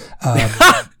candy.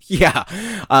 Yeah.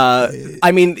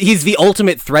 I mean, he's the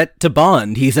ultimate threat to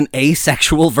Bond. He's an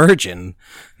asexual virgin.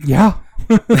 Yeah.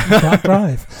 Can't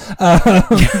drive.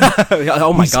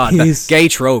 Oh my god, the gay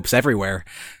tropes everywhere.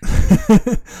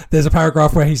 There's a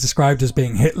paragraph where he's described as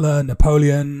being Hitler,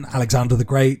 Napoleon, Alexander the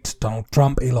Great, Donald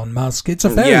Trump, Elon Musk. It's a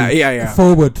very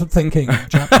forward-thinking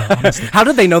chapter, honestly. How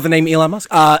did they know the name Elon Musk?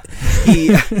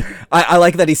 I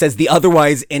like that he says the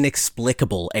otherwise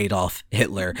inexplicable Adolf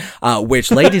Hitler,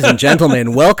 which, ladies and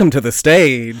gentlemen, welcome to the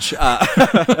stage.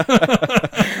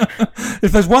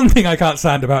 If there's one thing I can't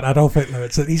stand about Adolf Hitler,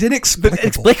 it's that he's inexplicable.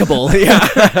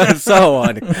 Yeah. So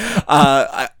on.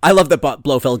 I love that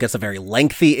Blofeld gets a very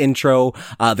lengthy intro.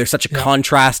 There's such a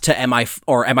contrast to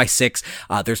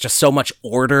MI6. There's just so much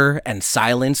order and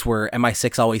silence, where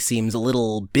MI6 always seems a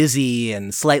little busy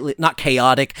and slightly, not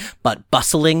chaotic, but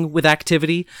bustling with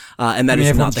activity. And that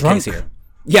is not the case here.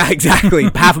 Yeah, exactly.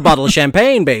 Half a bottle of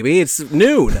champagne, baby. It's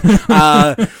noon.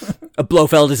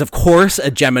 Blofeld is, of course, a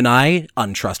Gemini,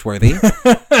 untrustworthy.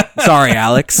 Sorry,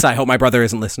 Alex. I hope my brother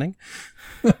isn't listening.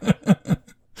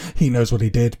 He knows what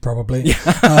he did, probably.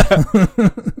 Yeah.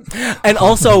 And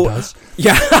also,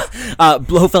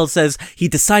 Blofeld says he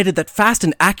decided that fast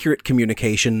and accurate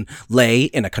communication lay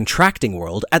in a contracting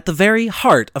world at the very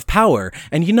heart of power.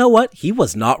 And you know what? He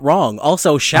was not wrong.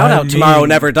 Also, shout out Tomorrow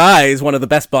Never Dies, one of the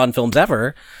best Bond films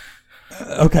ever.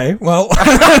 Okay, well,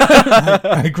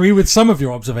 I agree with some of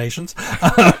your observations.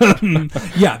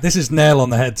 Yeah, this is nail on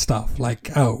the head stuff.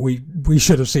 Like, we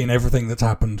should have seen everything that's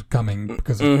happened coming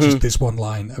because of just this one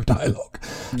line of dialogue.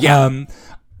 Yeah.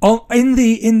 In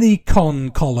the con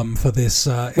column for this,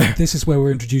 this is where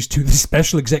we're introduced to the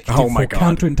special executive for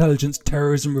counterintelligence,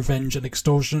 terrorism, revenge, and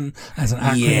extortion as an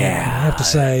acronym. Yeah. And I have to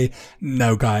say,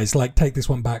 no, guys, like take this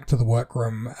one back to the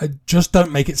workroom. Just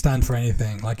don't make it stand for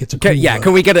anything. Like it's a cool word.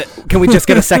 Can we just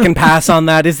get a second pass on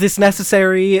that? Is this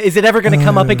necessary? Is it ever going to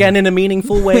come up again in a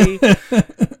meaningful way?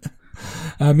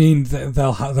 I mean,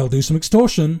 they'll do some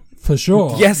extortion for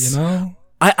sure. Yes. You know.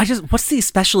 I just, what's the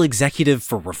special executive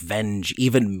for revenge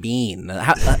even mean?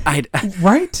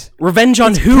 Right? Revenge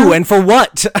on who and for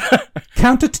what?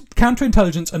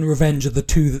 Counterintelligence and revenge are the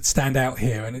two that stand out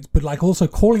here, but like also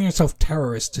calling yourself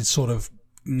terrorist is sort of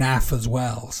naff as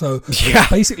well. So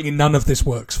basically none of this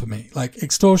works for me. Like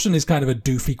extortion is kind of a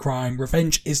doofy crime.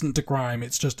 Revenge isn't a crime.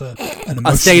 It's just an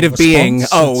emotional state of being.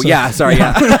 Oh, sorry.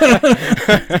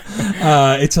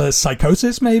 It's a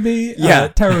psychosis, maybe.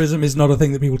 Terrorism is not a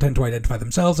thing that people tend to identify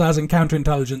themselves as, and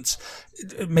counterintelligence,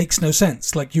 it makes no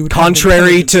sense. Like you would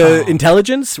contrary to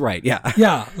intelligence, right? Yeah.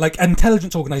 Yeah, like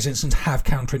intelligence organizations have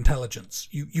counterintelligence.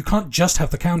 You can't just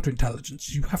have the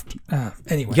counterintelligence. You have to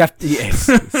anyway. You have to,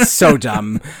 it's so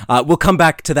dumb. We'll come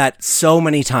back to that so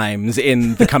many times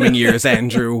in the coming years,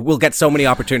 Andrew. We'll get so many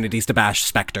opportunities to bash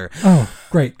Spectre. Oh,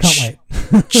 great. Can't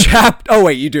wait. Oh,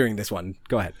 wait, you're doing this one.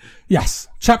 Go ahead. Yes.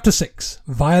 Chapter 6,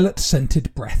 Violet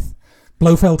Scented Breath.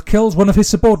 Blofeld kills one of his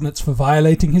subordinates for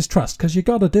violating his trust, because you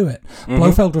gotta do it.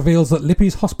 Blofeld reveals that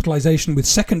Lippy's hospitalization with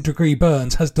second-degree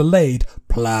burns has delayed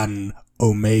Plan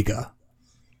Omega.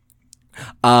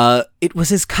 It was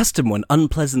his custom when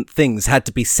unpleasant things had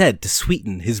to be said to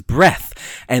sweeten his breath,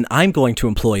 and I'm going to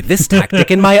employ this tactic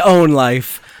in my own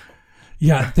life.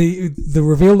 Yeah, the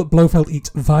reveal that Blofeld eats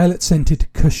violet-scented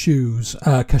cashews,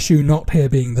 cashew not here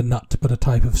being the nut, but a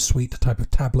type of sweet, a type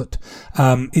of tablet.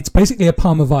 It's basically a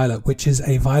Parma Violet, which is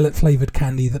a violet-flavoured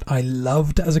candy that I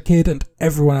loved as a kid, and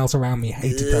everyone else around me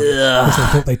hated them because they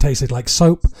thought they tasted like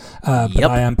soap. But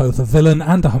I am both a villain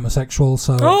and a homosexual,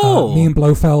 so me and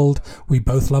Blofeld, we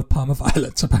both love Parma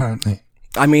Violets, apparently.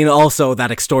 I mean, also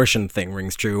that extortion thing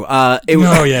rings true. Yeah. And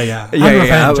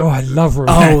revenge. Oh, I love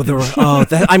revenge.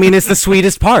 I mean, it's the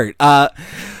sweetest part.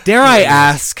 Dare I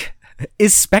ask,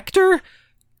 is Spectre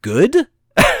good?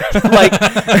 Like,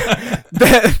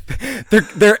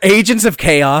 they're agents of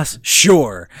chaos,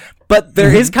 sure. But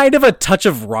there is kind of a touch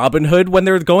of Robin Hood when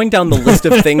they're going down the list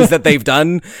of things that they've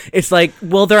done. It's like,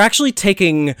 well, they're actually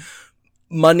taking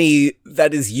money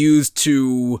that is used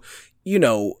to, you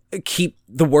know, keep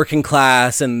the working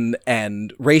class and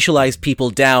racialized people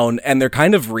down, and they're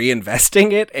kind of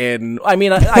reinvesting it in, I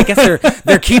mean, I guess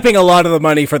they're keeping a lot of the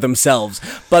money for themselves,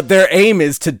 but their aim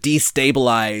is to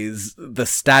destabilize the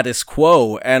status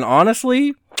quo. And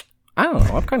honestly, I don't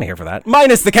know, I'm kind of here for that.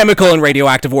 Minus the chemical and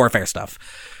radioactive warfare stuff.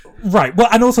 Right. Well,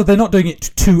 and also they're not doing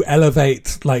it to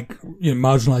elevate, like, you know,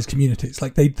 marginalized communities.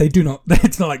 Like they do not.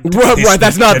 It's not like right.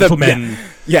 That's not gentlemen.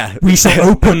 Yeah. We shall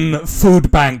open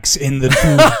food banks in the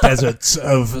food deserts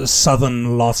of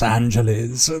southern Los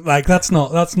Angeles. Like that's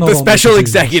not. The special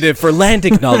executive for land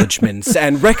acknowledgements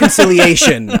and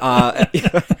reconciliation.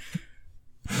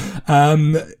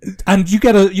 And you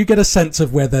get a sense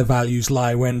of where their values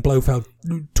lie when Blofeld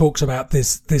talks about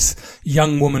this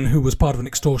young woman who was part of an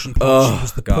extortion plot. She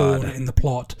was the pawn in the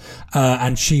plot,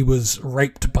 and she was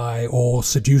raped by or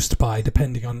seduced by,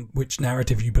 depending on which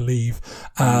narrative you believe,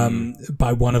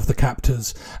 by one of the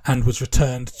captors, and was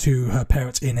returned to her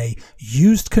parents in a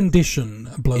used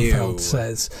condition, Blofeld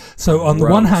says. So on the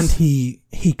one hand,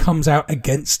 he comes out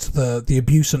against the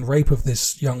abuse and rape of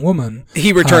this young woman.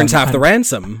 He returns half the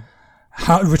ransom.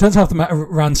 Returns half the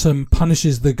ransom,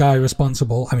 punishes the guy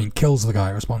responsible. I mean, kills the guy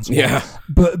responsible. Yeah.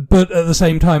 But at the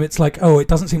same time, it's like, it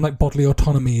doesn't seem like bodily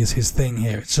autonomy is his thing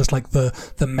here. It's just like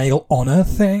the male honor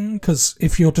thing. Because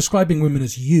if you're describing women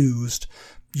as used,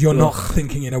 you're not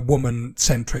thinking in a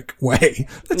woman-centric way.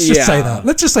 Let's just say that.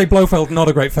 Let's just say Blofeld not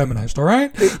a great feminist, all right?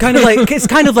 It's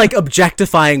kind of like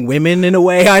objectifying women in a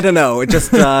way. I don't know. It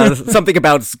just something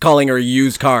about calling her a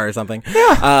used car or something.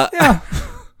 Yeah.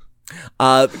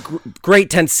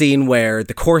 Great tense scene where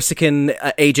the Corsican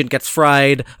agent gets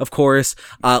fried, of course.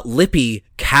 Lippy,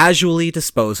 casually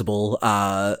disposable,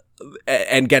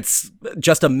 and gets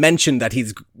just a mention that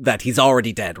he's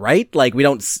already dead, right? Like we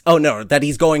don't. Oh no, that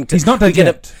he's going to. He's not dead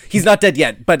yet. He's not dead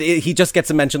yet, but he just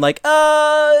gets a mention like,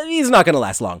 he's not going to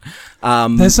last long.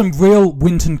 There's some real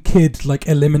Winton Kid like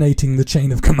eliminating the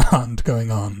chain of command going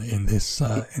on in this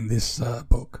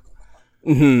book.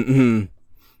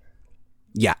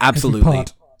 Yeah, absolutely.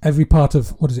 Every part of,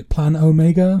 what is it, Plan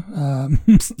Omega?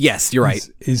 Yes, you're right.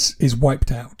 Is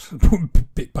wiped out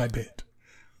bit by bit.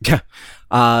 Yeah.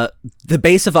 The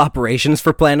base of operations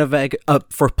for Plan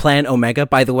Omega,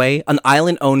 by the way, an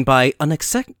island owned by an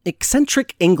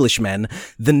eccentric Englishman,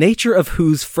 the nature of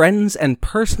whose friends and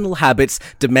personal habits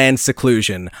demand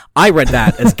seclusion. I read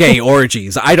that as gay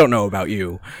orgies. I don't know about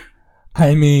you.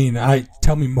 I mean,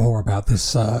 tell me more about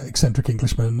this eccentric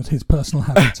Englishman and his personal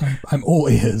habits. I'm all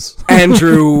ears.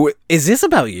 Andrew, is this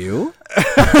about you?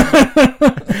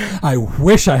 I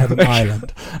wish I had an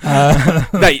island.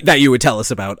 That you would tell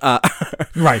us about.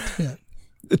 Right. Yeah.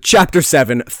 Chapter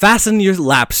 7, fasten your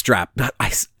lap strap.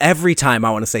 Every time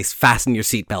I want to say fasten your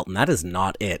seatbelt, and that is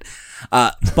not it.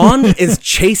 Bond is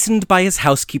chastened by his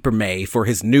housekeeper May for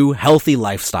his new healthy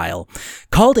lifestyle.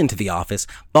 Called into the office,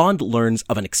 Bond learns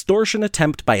of an extortion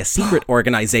attempt by a secret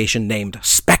organization named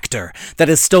Spectre that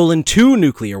has stolen 2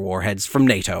 nuclear warheads from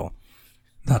NATO.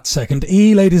 That second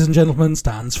E, ladies and gentlemen,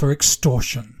 stands for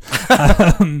extortion.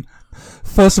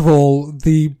 First of all,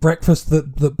 the breakfast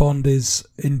that Bond is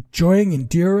enduring,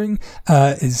 includes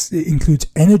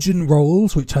Energen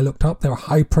rolls, which I looked up. They're a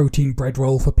high-protein bread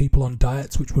roll for people on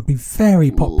diets, which would be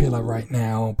very popular right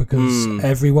now because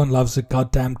everyone loves a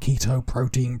goddamn keto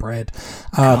protein bread.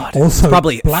 Also, it's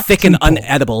probably thick and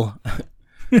unedible.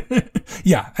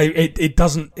 Yeah,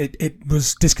 it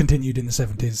was discontinued in the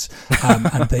 70s,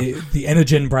 and the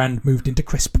Energen brand moved into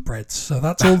crisp breads. So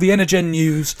that's all the Energen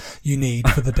news you need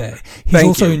for the day. He's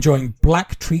also enjoying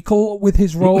black treacle with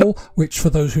his roll, which for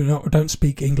those who don't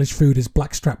speak English food is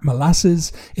blackstrap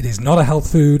molasses. It is not a health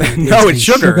food. No, it's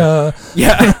sugar.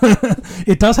 Yeah.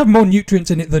 It does have more nutrients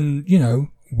in it than,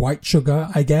 white sugar,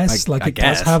 I guess. It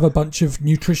does have a bunch of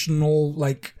nutritional,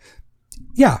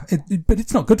 yeah, but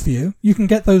it's not good for you. You can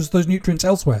get those nutrients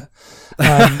elsewhere.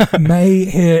 May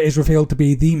here is revealed to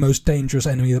be the most dangerous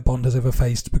enemy that Bond has ever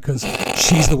faced because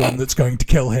she's the one that's going to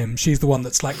kill him. She's the one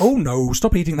that's like, oh no,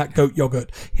 stop eating that goat yogurt.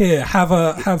 Here, have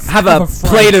a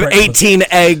plate of 18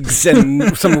 eggs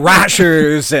and some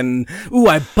rashers and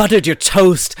I buttered your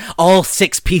toast, all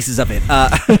 6 pieces of it.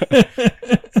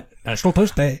 National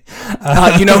Toast Day.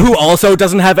 You know who also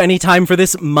doesn't have any time for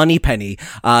this? Moneypenny.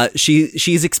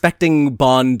 She's expecting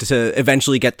Bond to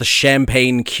eventually get the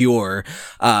champagne cure,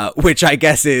 which I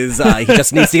guess is he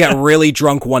just needs to get really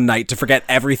drunk one night to forget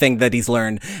everything that he's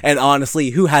learned. And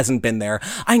honestly, who hasn't been there?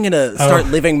 I'm gonna start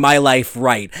living my life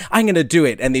right. I'm gonna do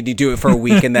it, and then you do it for a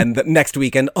week, and then the next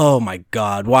weekend, oh my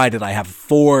god, why did I have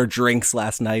 4 drinks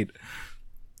last night?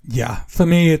 Yeah, for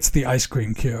me, it's the ice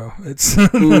cream cure. It's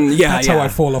that's how I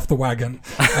fall off the wagon.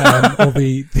 Or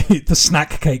the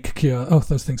snack cake cure. Oh,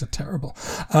 those things are terrible.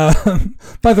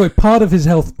 By the way, part of his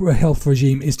health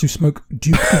regime is to smoke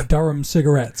Duke of Durham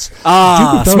cigarettes. Duke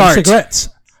of Durham smart. cigarettes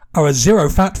are a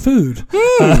zero-fat food.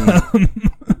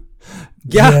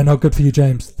 Yeah, not good for you,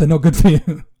 James. They're not good for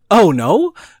you. Oh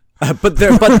no. But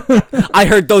I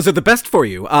heard those are the best for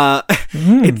you.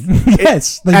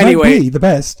 Yes, they might be the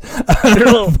best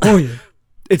for you.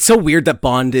 It's so weird that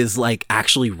Bond is like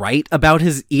actually right about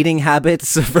his eating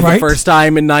habits for the first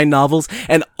time in 9 novels,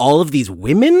 and all of these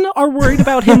women are worried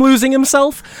about him losing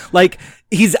himself. Like,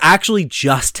 he's actually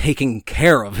just taking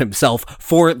care of himself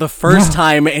for the first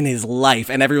time in his life,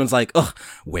 and everyone's like, ugh,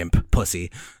 wimp,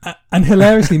 pussy. And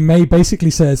hilariously, May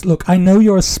basically says, look, I know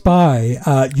you're a spy.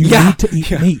 You need to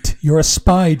eat meat. You're a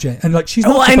spy, Jane. And like, she's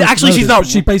not. Well, and actually, she's not.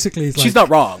 She basically is like, she's not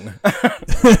wrong.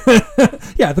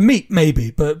 Yeah, the meat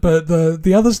maybe, but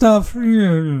the other stuff,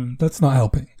 that's not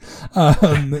helping.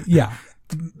 Yeah.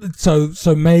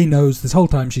 So May knows this whole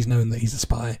time she's known that he's a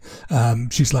spy.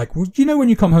 She's like, well, you know when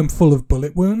you come home full of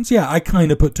bullet wounds? Yeah, I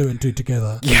kind of put 2 and 2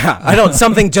 together. Yeah,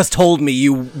 something just told me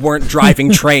you weren't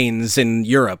driving trains in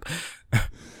Europe.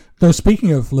 Though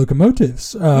speaking of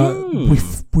locomotives,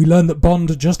 we learn that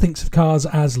Bond just thinks of cars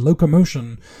as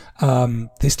locomotion.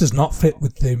 This does not fit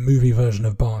with the movie version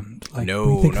of Bond. Like,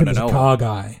 we think of him as a car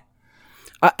guy.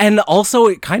 And also,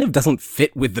 it kind of doesn't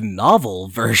fit with the novel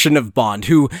version of Bond,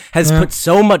 who has put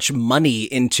so much money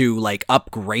into, like,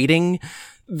 upgrading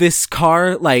this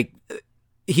car. Like,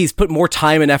 he's put more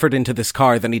time and effort into this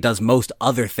car than he does most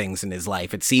other things in his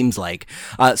life, it seems like.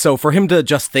 So for him to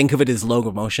just think of it as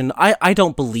locomotion, I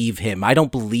don't believe him. I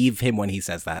don't believe him when he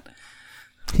says that.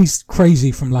 He's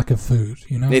crazy from lack of food,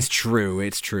 you know? It's true.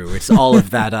 It's all of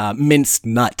that minced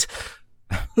nut.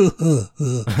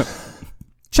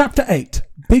 Chapter 8.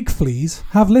 Big fleas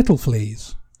have little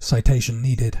fleas. Citation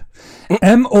needed.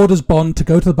 M orders Bond to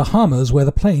go to the Bahamas where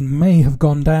the plane may have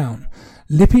gone down.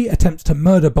 Lippy attempts to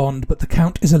murder Bond, but the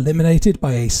Count is eliminated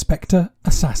by a Spectre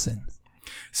assassin.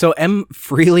 So M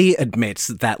freely admits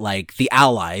that, like, the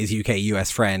allies, UK,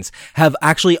 US, France, have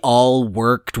actually all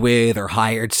worked with or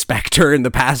hired Spectre in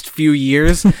the past few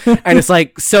years. And it's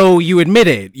like, so you admit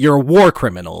it, you're a war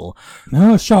criminal.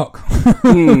 No, shock.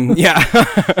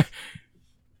 Yeah.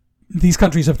 These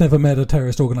countries have never met a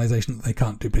terrorist organization that they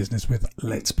can't do business with,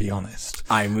 let's be honest.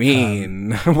 I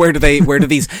mean, where do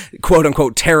these quote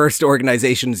unquote terrorist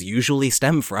organizations usually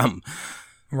stem from?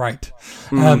 Right.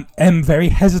 M very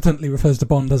hesitantly refers to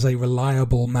Bond as a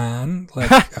reliable man. Like,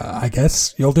 I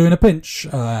guess you'll do in a pinch.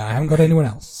 I haven't got anyone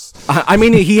else. I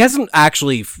mean, he hasn't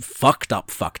actually fucked up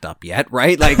yet,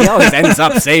 right? Like, he always ends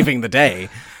up saving the day.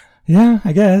 Yeah,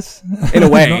 I guess. In a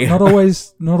way. not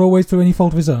always through any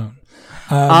fault of his own.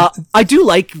 I do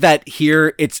like that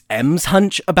here it's M's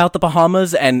hunch about the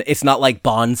Bahamas, and it's not like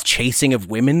Bond's chasing of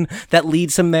women that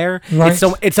leads him there. Right.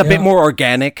 It's a bit more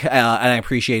organic, and I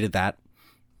appreciated that.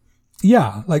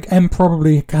 Yeah, like M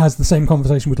probably has the same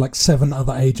conversation with like 7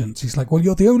 other agents. He's like, well,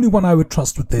 you're the only one I would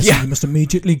trust with this. Yeah. You must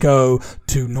immediately go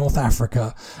to North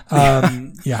Africa.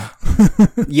 Yeah.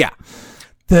 Yeah.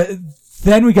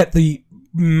 Then we get the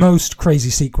most crazy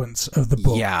sequence of the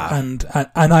book. Yeah. And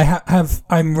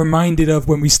I'm reminded of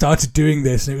when we started doing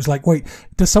this, and it was like, wait,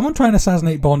 does someone try and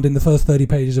assassinate Bond in the first 30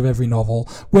 pages of every novel?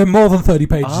 We're more than 30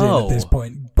 pages in at this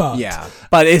point, but yeah,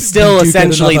 but it's still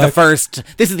essentially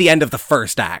this is the end of the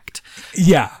first act.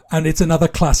 Yeah, and it's another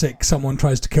classic, someone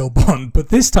tries to kill Bond, but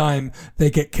this time they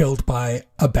get killed by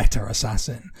a better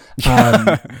assassin.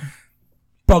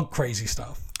 Bug crazy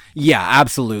stuff. Yeah,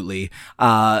 absolutely.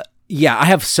 Yeah, I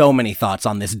have so many thoughts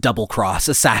on this double-cross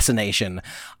assassination.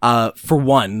 For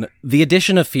one, the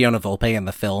addition of Fiona Volpe in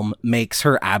the film makes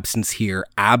her absence here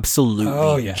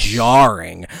absolutely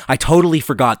jarring. I totally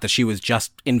forgot that she was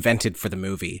just invented for the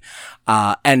movie.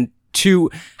 And 2,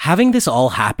 having this all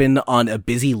happen on a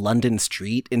busy London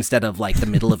street instead of, like, the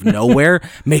middle of nowhere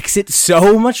makes it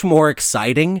so much more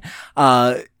exciting.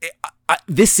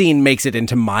 This scene makes it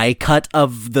into my cut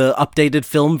of the updated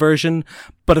film version,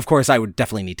 but of course I would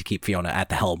definitely need to keep Fiona at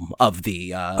the helm of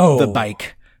the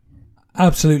bike.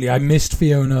 Absolutely. I missed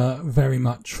Fiona very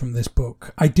much from this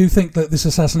book. I do think that this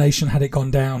assassination, had it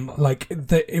gone down, like,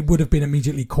 it would have been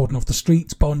immediately cordoned off the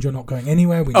streets. Bond, you're not going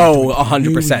anywhere. We need 100%.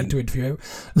 We need to interview you.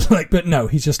 Like, but no,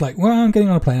 he's just like, well, I'm getting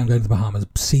on a plane. I'm going to the Bahamas.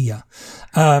 See ya.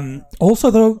 Also,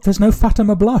 though, there's no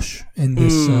Fatima Blush in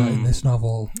this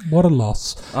novel. What a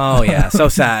loss. Oh, yeah. So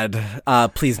sad.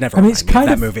 Please never remind me of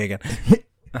that movie again.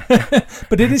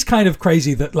 But it is kind of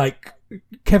crazy that, like,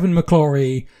 Kevin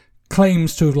McClory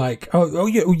claims to have, like,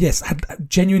 yes,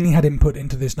 genuinely had input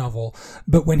into this novel,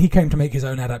 but when he came to make his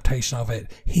own adaptation of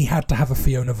it, he had to have a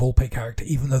Fiona Volpe character,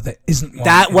 even though there isn't one.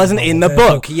 That wasn't in the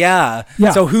book, yeah.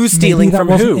 So who's stealing from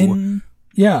who?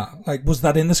 Like, was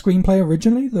that in the screenplay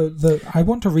originally? I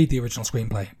want to read the original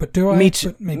screenplay, but do I? Me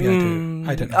too. But maybe I do.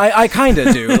 I don't know. I kind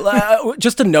of do,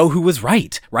 just to know who was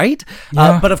right?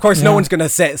 Yeah, but of course, no one's going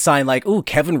to sign like, "Ooh,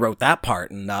 Kevin wrote that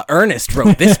part and Ernest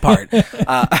wrote this part."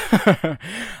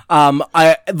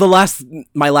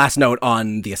 My last note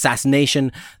on the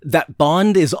assassination, that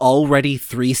Bond is already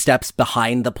 3 steps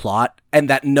behind the plot, and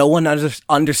that no one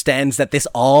understands that this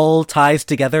all ties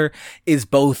together, is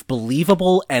both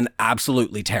believable and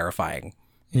absolutely terrifying.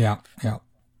 Yeah.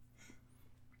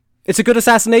 It's a good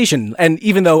assassination, and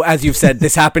even though, as you've said,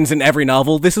 this happens in every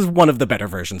novel, this is one of the better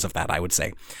versions of that, I would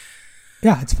say.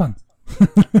 Yeah, it's fun.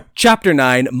 Chapter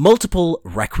 9, Multiple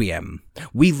Requiem.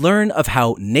 We learn of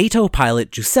how NATO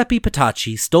pilot Giuseppe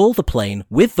Petacci stole the plane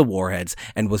with the warheads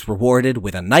and was rewarded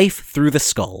with a knife through the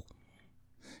skull.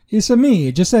 It's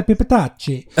me, Giuseppe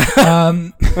Petacci.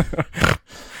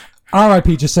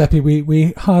 R.I.P. Giuseppe,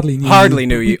 we hardly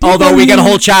knew you. Although we get a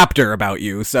whole chapter about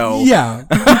you, so... Yeah,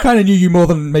 we kind of knew you more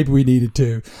than maybe we needed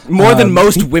to. More than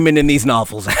most women in these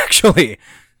novels, actually.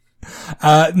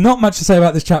 Not much to say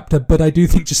about this chapter, but I do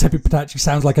think Giuseppe Petacci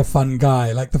sounds like a fun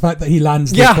guy. Like the fact that he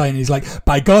lands the plane, he's like,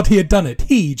 by God, he had done it.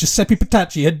 He, Giuseppe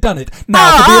Petacci, had done it.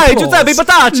 Now for the applause. Giuseppe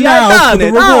Petacci, I've done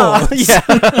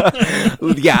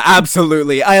it. Yeah,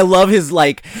 absolutely. I love his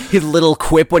little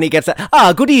quip when he gets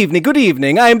that. Good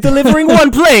evening. I am delivering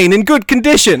one plane in good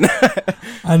condition.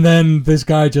 And then this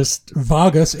guy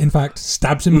Vargas, in fact,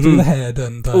 stabs him through the head.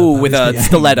 And with a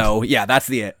stiletto. Yeah,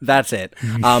 that's it.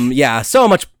 Yeah, so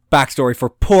much backstory for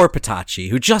poor Petacci,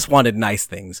 who just wanted nice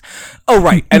things. Oh,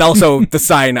 right. And also the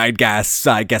cyanide gas,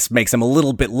 I guess, makes him a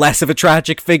little bit less of a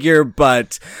tragic figure,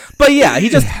 but yeah, he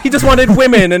just wanted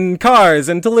women and cars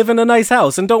and to live in a nice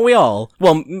house, and don't we all?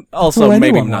 Well, also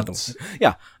maybe not them.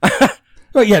 Yeah.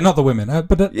 Well, yeah, not the women,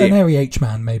 but an airy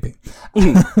H-man, maybe.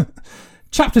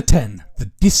 Chapter 10,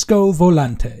 The Disco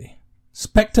Volante.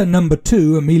 Spectre number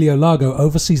 2, Emilio Largo,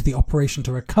 oversees the operation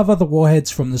to recover the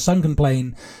warheads from the sunken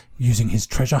plane using his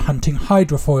treasure-hunting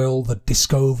hydrofoil, the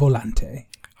Disco Volante.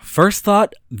 First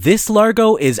thought, this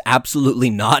Largo is absolutely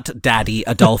not Daddy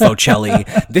Adolfo Celli.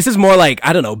 This is more like,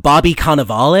 I don't know, Bobby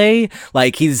Cannavale.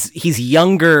 Like, he's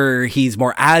younger, he's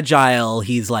more agile,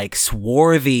 he's like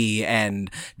swarthy and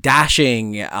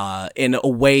dashing in a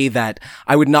way that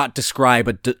I would not describe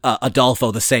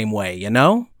Adolfo the same way, you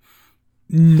know?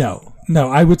 No,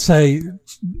 I would say,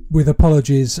 with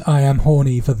apologies, I am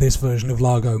horny for this version of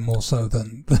Largo more so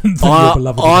than your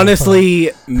beloved.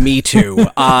 Honestly, me too.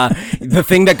 The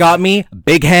thing that got me,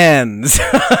 big hands.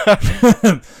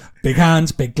 Big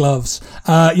hands, big gloves.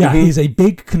 He's a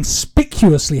big,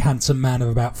 conspicuously handsome man of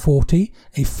about 40,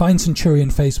 a fine centurion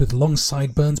face with long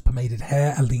sideburns, pomaded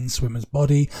hair, a lean swimmer's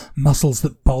body, muscles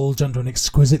that bulge under an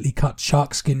exquisitely cut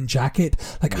sharkskin jacket.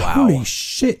 Like, holy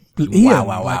shit. Ian,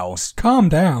 wow. Calm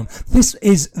down. This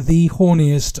is the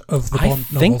horniest of the Bond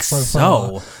novels so far. I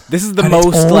think so. This is the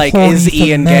most, like, is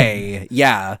Ian gay?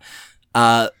 Yeah.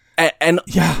 And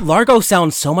Largo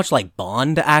sounds so much like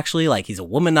Bond, actually. Like, he's a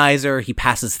womanizer. He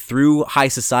passes through high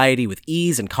society with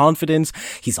ease and confidence.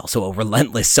 He's also a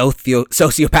relentless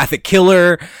sociopathic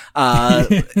killer.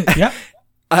 Yeah.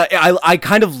 I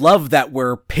kind of love that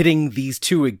we're pitting these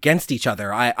two against each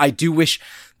other. I do wish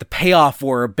the payoff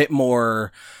were a bit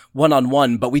more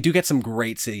one-on-one, but we do get some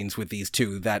great scenes with these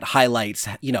two that highlights,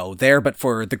 there but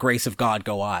for the grace of God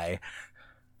go I.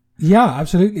 Yeah,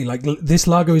 absolutely. Like, this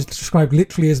Largo is described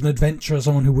literally as an adventurer,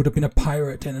 someone who would have been a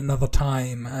pirate in another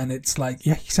time. And it's like,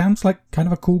 he sounds like kind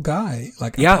of a cool guy.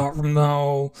 Like, apart from the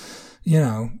whole,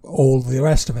 all the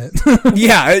rest of it.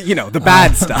 The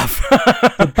bad stuff.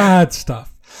 The bad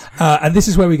stuff. And this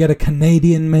is where we get a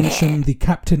Canadian mention. The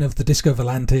captain of the Disco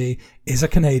Volante is a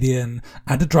Canadian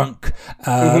and a drunk.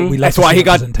 We That's why he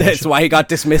got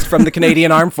dismissed from the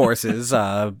Canadian Armed Forces.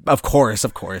 Of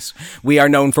course. We are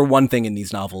known for one thing in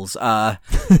these novels.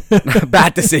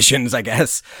 Bad decisions, I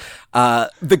guess.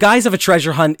 The guise of a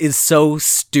treasure hunt is so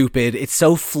stupid. It's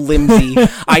so flimsy.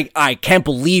 I can't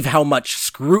believe how much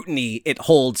scrutiny it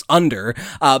holds under.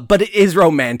 But it is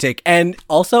romantic. And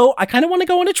also, I kind of want to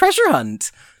go on a treasure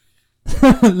hunt.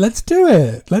 Let's do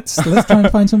it. Let's try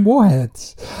and find some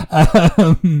warheads.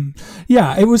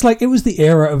 Yeah, it was the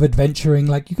era of adventuring.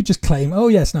 Like, you could just claim, oh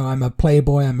yes, no, I'm a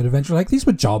playboy, I'm an adventurer. Like, these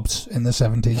were jobs in the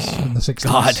 70s and the 60s.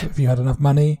 God. If you had enough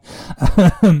money.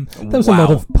 There was a lot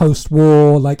of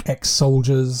post-war, like,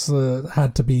 ex-soldiers. We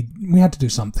had to do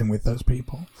something with those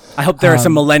people. I hope there are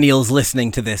some millennials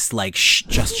listening to this, like,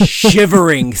 just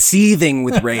shivering, seething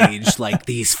with rage, like,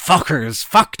 these fuckers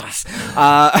fucked us.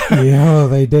 Yeah,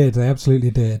 they did. They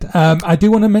absolutely did. I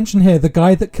do want to mention here, the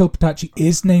guy that killed Petachi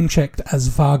is name-checked as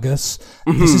Vargas.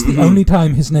 This is the only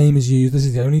time his name is used. This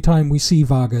is the only time we see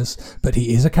Vargas, but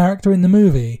he is a character in the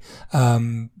movie.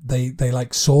 They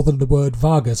like, saw the word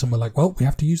Vargas and were like, well, we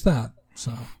have to use that,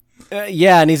 so...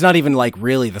 Yeah, and he's not even, like,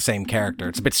 really the same character.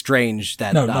 It's a bit strange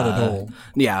that... No, not at all.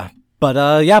 Yeah.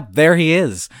 But, yeah, there he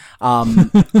is.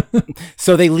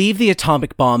 So they leave the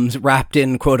atomic bombs wrapped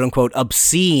in, quote-unquote,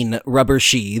 obscene rubber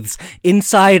sheaths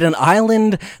inside an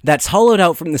island that's hollowed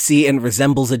out from the sea and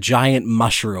resembles a giant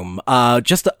mushroom.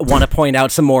 Just want to point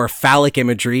out some more phallic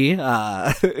imagery,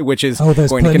 which is going to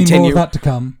continue. There's plenty more of that to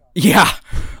come. Yeah.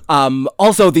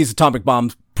 Also, these atomic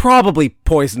bombs probably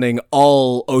poisoning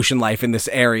all ocean life in this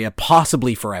area,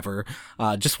 possibly forever.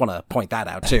 Just want to point that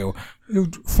out, too.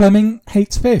 Fleming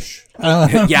hates fish.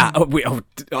 Yeah,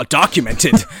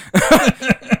 documented.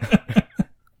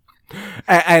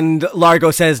 And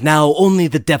Largo says, now only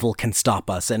the devil can stop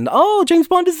us. And, James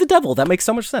Bond is the devil. That makes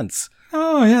so much sense.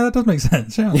 Oh, yeah, that does make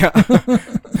sense. Yeah.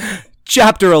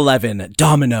 Chapter 11,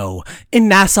 Domino. In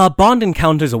Nassau, Bond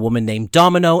encounters a woman named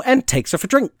Domino and takes her for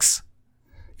drinks.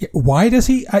 Why does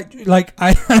he...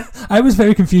 I was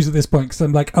very confused at this point, because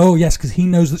I'm like, oh, yes, because he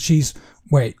knows that she's...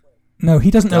 Wait, no,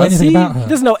 he doesn't know anything about her. He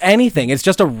doesn't know anything. It's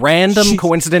just a random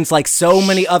coincidence like so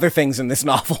many other things in this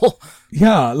novel.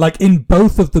 Yeah, like in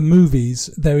both of the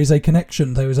movies, there is a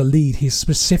connection, there is a lead. He's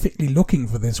specifically looking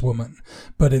for this woman.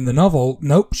 But in the novel,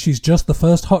 nope, she's just the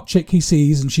first hot chick he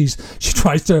sees, and she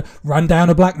tries to run down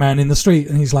a black man in the street,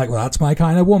 and he's like, well, that's my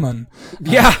kind of woman.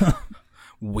 Yeah.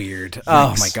 Weird.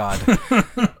 Oh my god.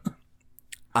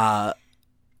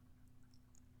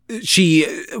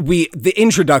 The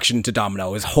introduction to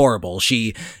Domino is horrible.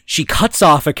 She cuts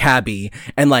off a cabbie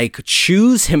and like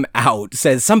chews him out,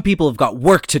 says some people have got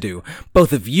work to do.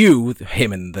 Both of you,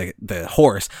 him and the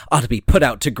horse, ought to be put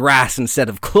out to grass instead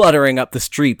of cluttering up the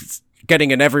streets, getting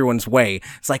in everyone's way.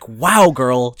 It's like, wow,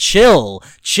 girl, chill.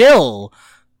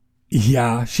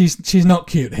 Yeah, she's not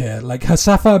cute here. Like, her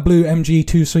sapphire blue MG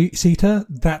 2-seater,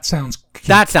 that sounds cute.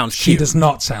 That sounds cute. She does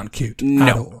not sound cute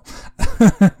at all.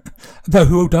 No. Though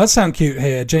who does sound cute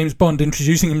here? James Bond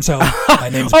introducing himself. My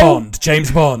name's Bond,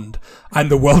 James Bond. I'm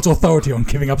the world's authority on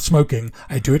giving up smoking.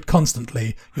 I do it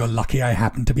constantly. You're lucky I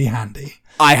happen to be handy.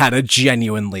 I had a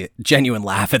genuine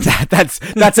laugh at that.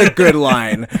 That's a good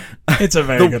line. It's a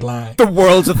very good line. The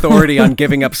world's authority on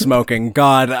giving up smoking.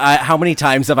 God, how many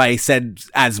times have I said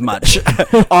as much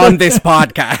on this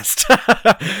podcast?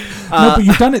 No, but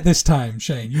you've done it this time,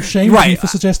 Shane. You shamed me for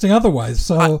suggesting otherwise.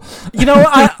 So,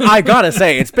 I gotta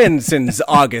say, it's been since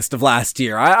August of last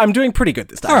year. I'm doing pretty good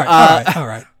this time. All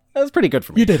right. That was pretty good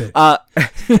for me. You did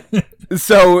it.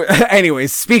 So,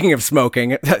 anyways, speaking of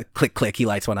smoking, click, click, he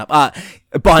lights one up.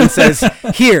 Bond says,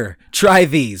 here, try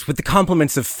these with the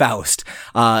compliments of Faust.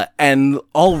 And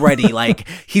already, like,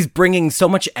 he's bringing so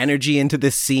much energy into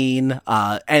this scene.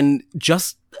 And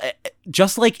just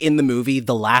like in the movie,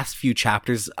 the last few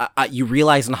chapters, you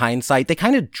realize in hindsight, they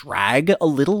kind of drag a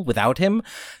little without him.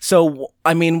 So,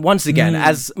 I mean, once again,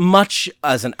 as much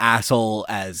as an asshole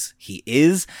as he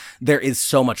is, there is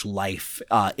so much life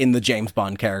in the James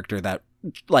Bond character that,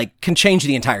 like, can change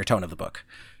the entire tone of the book.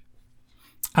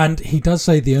 And he does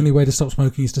say the only way to stop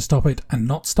smoking is to stop it and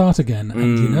not start again.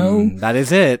 And that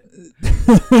is it.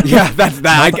 Yeah, that's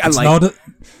that.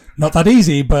 Not that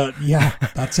easy, but yeah,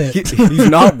 that's it. He's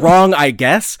not wrong, I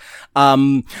guess.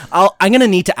 I'm gonna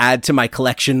need to add to my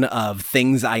collection of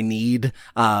things I need.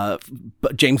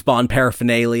 James Bond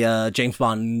paraphernalia, James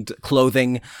Bond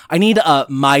clothing. I need a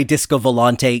My Disco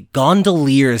Volante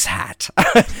gondolier's hat.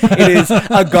 It is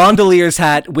a gondolier's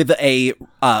hat with a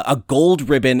gold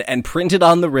ribbon, and printed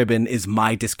on the ribbon is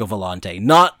My Disco Volante,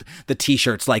 not the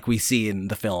t-shirts like we see in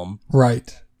the film.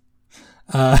 Right.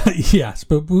 Yes,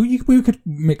 but we could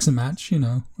mix and match,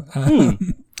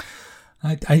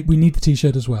 We need the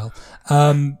t-shirt as well.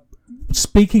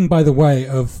 Speaking, by the way,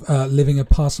 of living a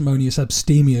parsimonious,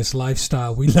 abstemious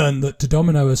lifestyle, we learn that to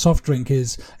Domino, a soft drink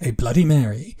is a Bloody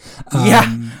Mary.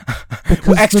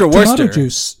 Because extra the tomato Worcester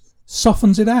juice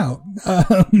softens it out.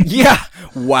 Yeah.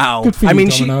 Wow. Good for you,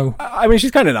 Domino.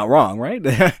 She's kind of not wrong, right?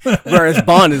 Whereas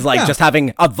Bond is like just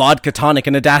having a vodka tonic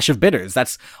and a dash of bitters.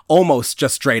 That's almost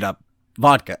just straight up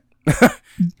vodka.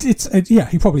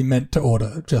 He probably meant to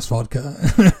order just vodka.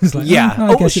 It's like,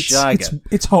 I guess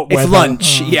it's hot weather. It's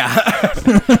lunch.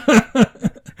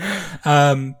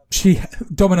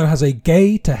 Domino has a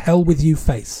gay to hell with you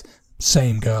face.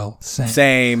 Same girl.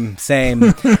 Same.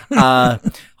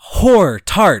 Whore,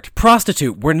 tart,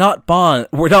 prostitute were not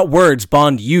words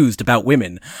Bond used about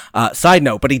women. Side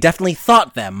note, but he definitely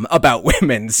thought them about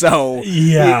women, so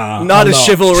not as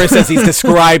chivalrous as he's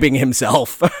describing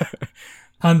himself.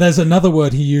 And there's another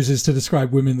word he uses to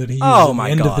describe women that he uses at the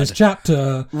end of this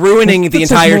chapter. Ruining the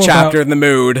entire chapter in the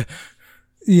mood.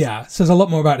 Yeah, says a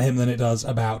lot more about him than it does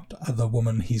about the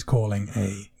woman he's calling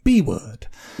a B-word.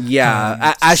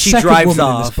 Yeah, as she drives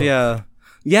off.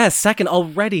 Yeah, second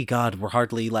already. God, we're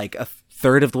hardly like a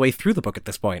third of the way through the book at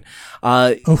this point.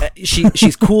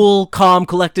 She's cool, calm,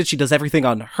 collected. She does everything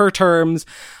on her terms.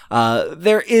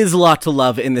 There is a lot to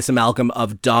love in this amalgam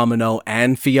of Domino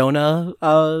and Fiona.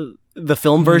 The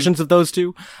film versions of those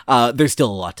two, there's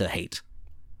still a lot to hate.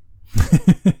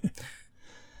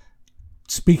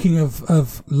 Speaking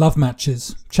of love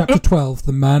matches, Chapter 12,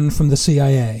 The Man from the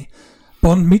CIA.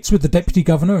 Bond meets with the Deputy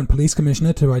Governor and Police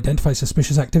Commissioner to identify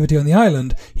suspicious activity on the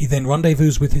island. He then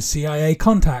rendezvous with his CIA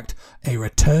contact. A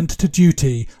return to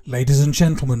duty. Ladies and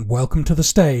gentlemen, welcome to the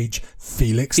stage,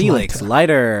 Felix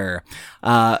Leiter.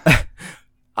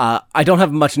 I don't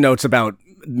have much notes about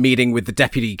meeting with the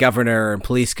Deputy Governor and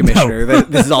Police Commissioner. No.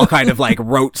 This is all kind of like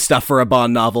rote stuff for a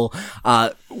Bond novel.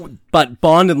 But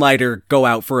Bond and Leiter go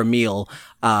out for a meal,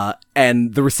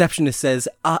 and the receptionist says,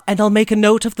 and I'll make a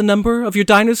note of the number of your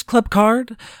Diners Club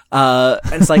card. And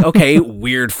it's like, okay,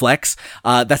 weird flex.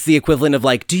 That's the equivalent of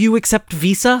like, do you accept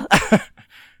Visa?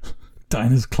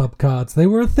 Diners Club cards. They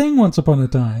were a thing once upon a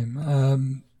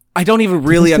time. I don't even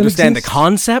really understand the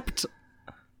concept.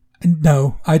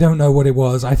 No, I don't know what it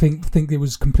was. I think it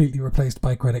was completely replaced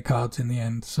by credit cards in the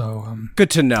end. So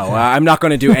good to know. Yeah. I'm not going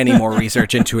to do any more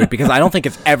research into it because I don't think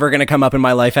it's ever going to come up in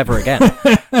my life ever again.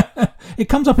 It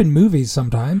comes up in movies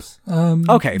sometimes.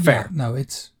 Okay, fair. Yeah, no,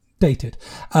 it's dated.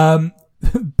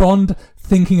 Bond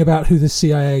thinking about who the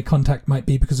CIA contact might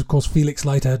be because, of course, Felix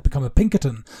Leiter had become a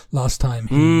Pinkerton last time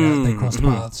they crossed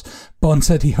paths. Bond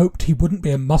said he hoped he wouldn't be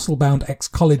a muscle-bound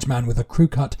ex-college man with a crew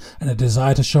cut and a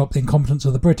desire to show up the incompetence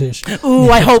of the British. Ooh,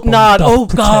 I hope not. Oh,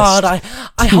 God,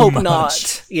 I hope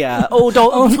not. Yeah. Oh,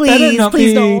 don't, please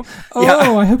don't. Oh, yeah.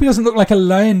 I hope he doesn't look like a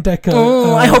Leyendecker.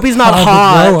 Oh, I hope he's not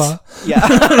hot. Yeah.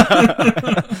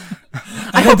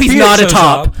 I hope he's not a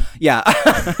top. Yeah.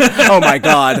 Oh my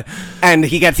God. And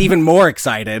he gets even more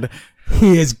excited.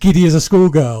 He is giddy as a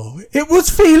schoolgirl. It was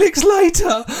Felix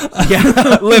Leiter.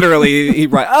 Yeah, literally.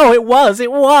 Oh, it was.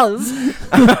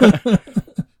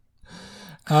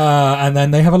 And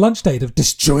then they have a lunch date of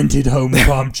disjointed home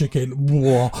farm chicken.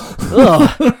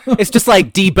 It's just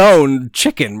like deboned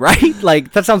chicken, right?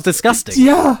 Like, that sounds disgusting.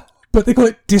 Yeah. But they call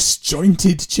it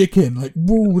disjointed chicken. Like,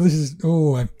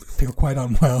 I feel quite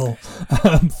unwell.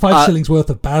 5 shillings worth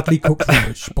of badly cooked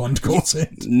fish, Bond calls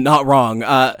it. Not wrong.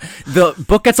 The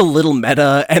book gets a little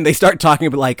meta, and they start talking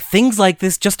about, like, things like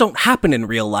this just don't happen in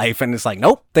real life. And it's like,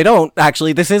 nope, they don't.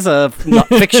 Actually, this is a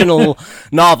fictional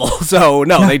novel. So,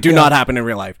 no, they do not happen in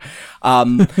real life.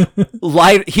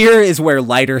 Here is where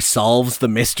Leiter solves the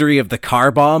mystery of the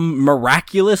car bomb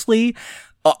miraculously.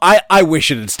 I wish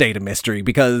it had stayed a mystery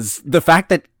because the fact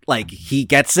that like he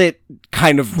gets it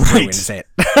kind of ruins it.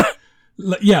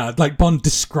 Yeah, like Bond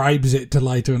describes it to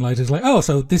Leiter and Leiter's like, oh,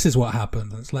 so this is what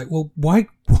happened. And it's like, well, why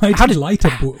did Leiter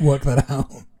work that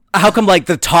out? How come like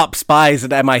the top spies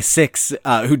at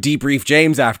MI6 who debriefed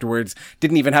James afterwards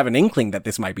didn't even have an inkling that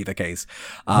this might be the case?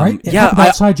 Right? It happened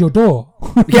outside your door.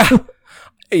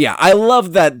 Yeah, I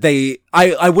love that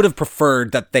I would have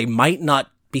preferred that they might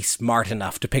not be smart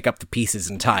enough to pick up the pieces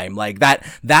in time. Like that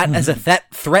as a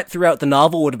threat throughout the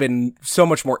novel would have been so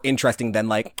much more interesting than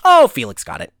like, oh, Felix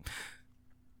got it.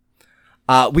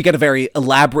 We get a very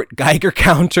elaborate Geiger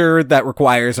counter that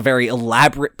requires a very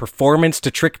elaborate performance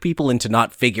to trick people into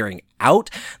not figuring out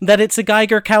that it's a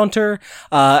Geiger counter.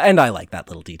 And I like that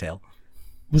little detail.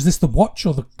 Was this the watch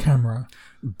or the camera?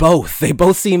 Both. They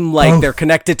both seem like they're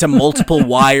connected to multiple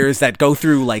wires that go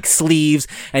through like sleeves,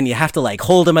 and you have to like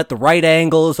hold them at the right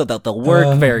angle so that they'll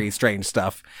work. Very strange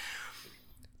stuff.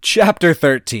 Chapter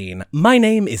 13. My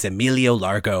name is Emilio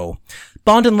Largo.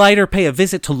 Bond and Leiter pay a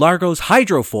visit to Largo's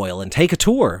hydrofoil and take a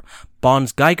tour.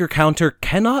 Bond's Geiger counter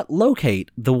cannot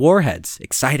locate the warheads.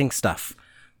 Exciting stuff.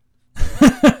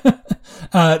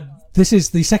 This is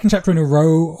the second chapter in a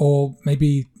row, or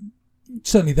maybe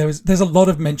certainly there's a lot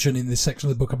of mention in this section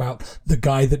of the book about the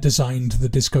guy that designed the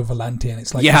Disco Volante, and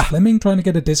it's like, is Fleming trying to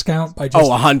get a discount by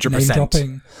just 100%. name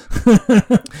dropping?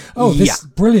 This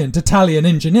brilliant Italian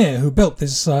engineer who built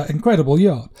this incredible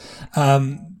yacht.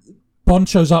 Bond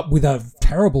shows up with a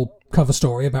terrible cover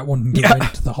story about wanting to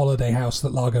rent the holiday house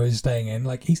that Largo is staying in.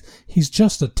 Like, he's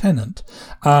just a tenant.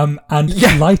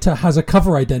 Leiter has a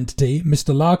cover identity,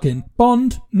 Mr. Larkin.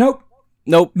 Bond, nope,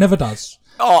 never does.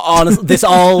 Oh, honestly, this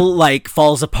all like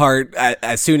falls apart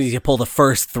as soon as you pull the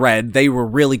first thread. They were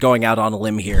really going out on a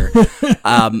limb here.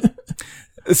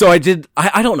 So I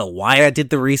don't know why I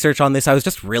did the research on this. I was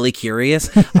just really curious.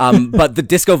 But the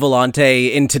Disco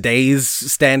Volante in today's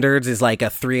standards is like a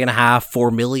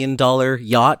 $3.5-4 million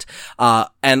yacht.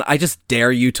 And I just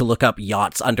dare you to look up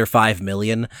yachts under 5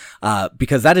 million,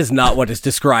 because that is not what is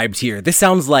described here. This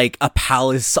sounds like a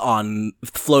palace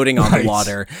floating on the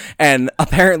water. And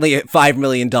apparently at $5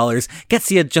 million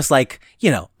gets you just like,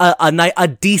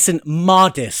 a decent,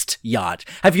 modest yacht.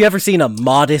 Have you ever seen a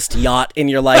modest yacht in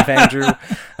your life, Andrew?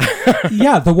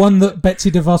 Yeah, the one that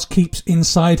Betsy DeVos keeps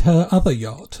inside her other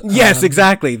yacht. Yes,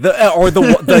 exactly.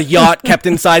 The yacht kept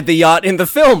inside the yacht in the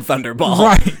film Thunderball.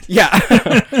 Right. Yeah.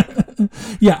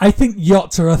 Yeah, I think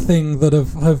yachts are a thing that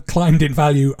have climbed in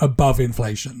value above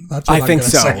inflation. That's what I think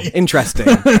so. Say. Interesting.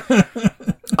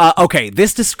 Okay,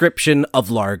 this description of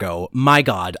Largo, my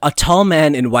God, a tall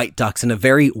man in white ducks and a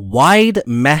very wide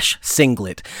mesh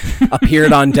singlet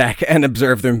appeared on deck and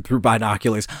observed them through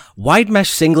binoculars. Wide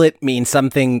mesh singlet means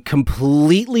something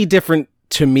completely different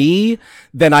to me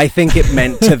than I think it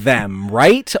meant to them,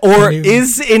 right? Or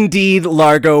is indeed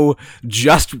Largo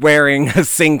just wearing a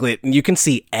singlet and you can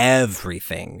see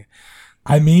everything?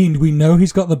 I mean, we know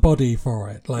he's got the body for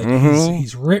it. Like,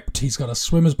 he's ripped, he's got a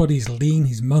swimmer's body, he's lean,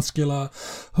 he's muscular.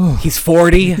 Oh, he's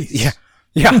 40. Please.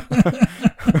 Yeah.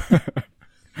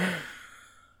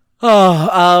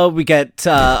 We get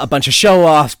a bunch of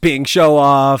show-offs being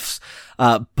show-offs.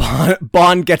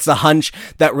 Bond gets a hunch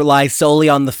that relies solely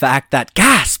on the fact that,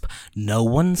 gasp, no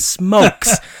one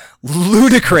smokes.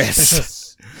 Ludicrous.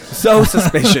 So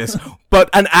suspicious, but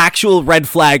an actual red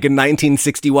flag in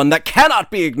 1961 that cannot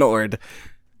be ignored.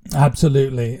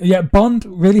 Absolutely. Yeah, Bond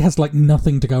really has like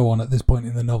nothing to go on at this point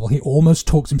in the novel. He almost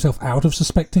talks himself out of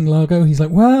suspecting Largo. He's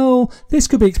like, well, this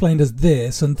could be explained as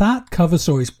this, and that cover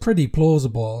story is pretty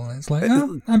plausible. And it's like,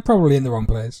 I'm probably in the wrong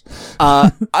place.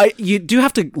 You do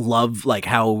have to love like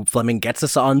how Fleming gets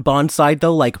us on Bond's side,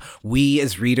 though. Like, we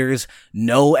as readers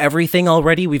know everything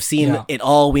already. We've seen it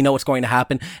all. We know what's going to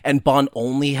happen. And Bond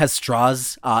only has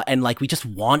straws. And like, we just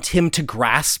want him to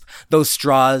grasp those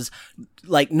straws.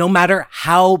 Like, no matter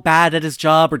how bad at his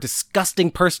job or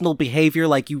disgusting personal behavior,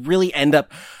 like, you really end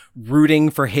up rooting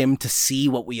for him to see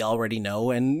what we already know.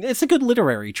 And it's a good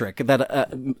literary trick that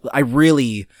I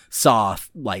really saw,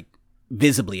 like,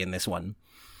 visibly in this one.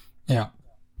 Yeah.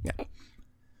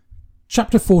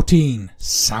 Chapter 14,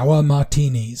 Sour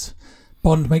Martinis.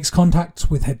 Bond makes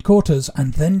contact with headquarters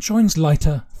and then joins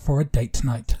Leiter for a date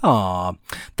night. Aw,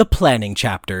 the planning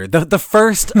chapter. The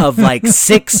first of like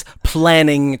 6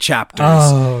 planning chapters.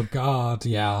 Oh, God,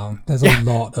 yeah. There's a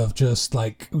lot of just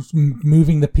like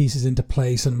moving the pieces into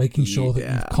place and making sure that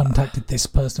you've contacted this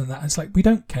person and that. It's like, we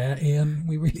don't care, Ian.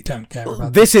 We really don't care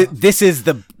about this. This is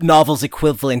the novel's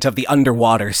equivalent of the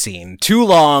underwater scene. Too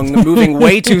long, moving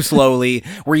way too slowly.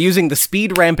 We're using the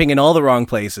speed ramping in all the wrong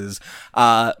places.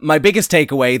 My biggest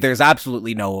takeaway, there's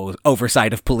absolutely no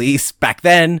oversight of police back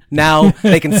then. Now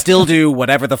they can still do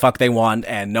whatever the fuck they want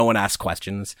and no one asks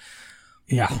questions.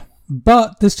 Yeah.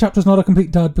 But this chapter's not a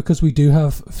complete dud because we do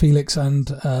have Felix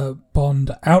and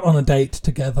Bond out on a date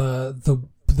together.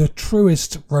 The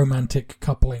truest romantic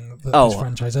coupling that this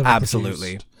franchise ever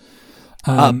absolutely.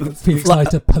 Produced. Felix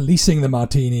Leiter policing the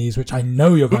martinis, which I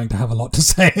know you're going to have a lot to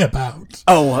say about.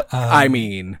 I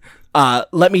mean...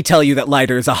 let me tell you that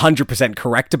Leiter is 100%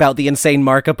 correct about the insane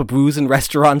markup of booze in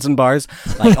restaurants and bars.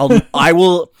 Like, I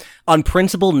will, on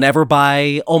principle,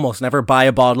 almost never buy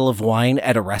a bottle of wine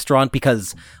at a restaurant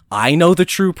because I know the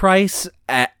true price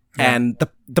and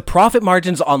the profit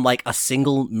margins on like a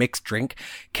single mixed drink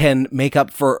can make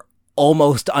up for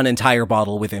almost an entire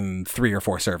bottle within 3 or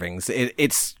 4 servings.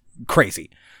 It's crazy.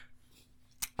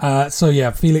 So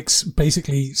yeah, Felix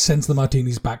basically sends the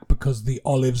martinis back because the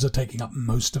olives are taking up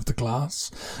most of the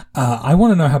glass. I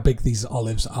want to know how big these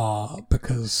olives are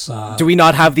because do we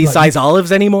not have these size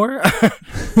olives anymore?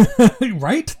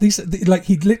 right?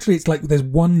 It's like there's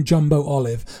one jumbo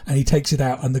olive and he takes it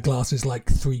out and the glass is like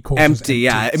 3/4 empty.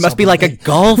 Yeah, it must be like a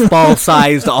golf ball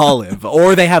sized olive,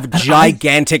 or they have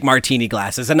gigantic martini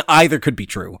glasses, and either could be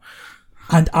true.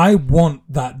 And I want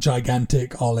that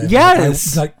gigantic olive.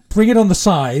 Yes. Like bring it on the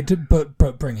side, but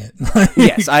bring it.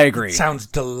 Yes, I agree. Sounds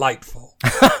delightful.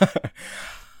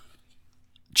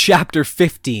 Chapter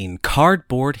 15,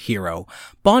 Cardboard Hero.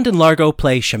 Bond and Largo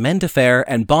play chemin de fer,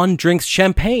 and Bond drinks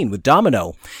champagne with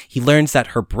Domino. He learns that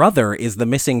her brother is the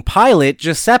missing pilot,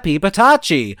 Giuseppe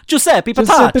Patacci. Giuseppe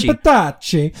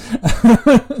Patacci.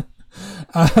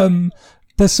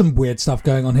 There's some weird stuff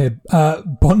going on here.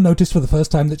 Bond noticed for the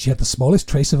first time that she had the smallest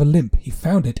trace of a limp. He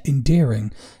found it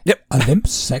endearing. Yep. A limp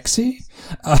sexy?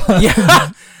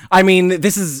 Yeah. I mean,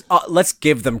 this is, let's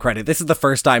give them credit. This is the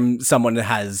first time someone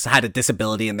has had a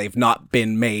disability and they've not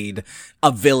been made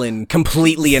a villain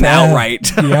completely and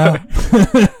outright. Yeah.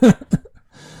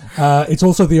 It's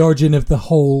also the origin of the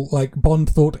whole, like, Bond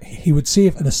thought he would see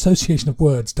if an association of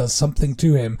words does something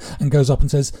to him and goes up and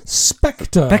says,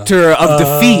 Spectre. Spectre of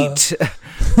defeat.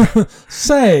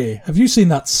 Say, have you seen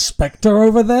that spectre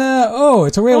over there? Oh,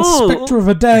 it's a real spectre of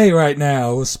a day right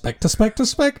now. Spectre, spectre,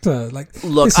 spectre. Like,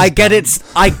 look, I get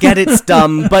it's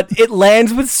dumb, but it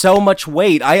lands with so much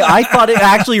weight. I thought it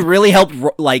actually really helped,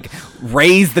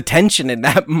 raise the tension in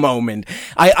that moment.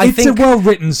 I think it's a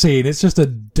well-written scene. It's just a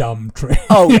dumb trick.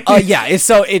 Yeah.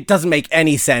 It doesn't make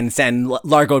any sense. And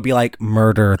Largo would be like,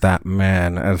 murder that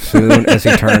man as soon as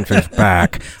he turns his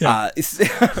back. Yeah.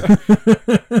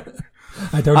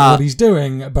 I don't know what he's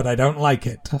doing, but I don't like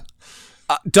it.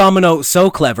 Domino, so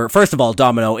clever. First of all,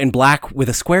 Domino in black with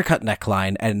a square-cut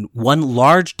neckline and one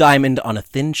large diamond on a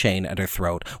thin chain at her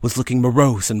throat, was looking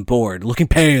morose and bored, looking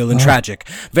pale and tragic.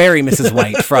 Very Mrs.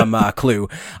 White from Clue.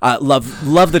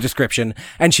 Love the description.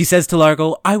 And she says to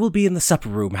Largo, I will be in the supper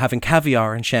room having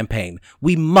caviar and champagne.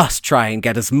 We must try and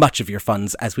get as much of your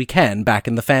funds as we can back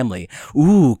in the family.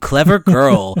 Ooh, clever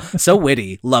girl. So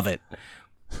witty. Love it.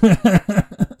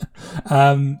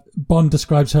 Bond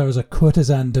describes her as a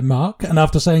courtesan de marque, and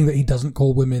after saying that he doesn't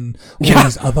call women all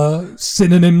these other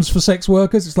synonyms for sex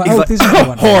workers, it's like, this is the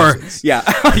one. Whore. Yeah.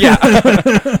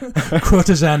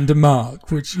 Courtesan de marque,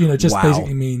 which, just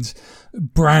basically means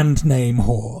brand name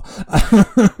whore.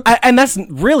 And that's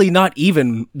really not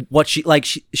even what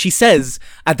she says,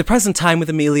 at the present time with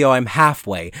Emilio, I'm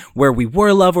halfway. Where we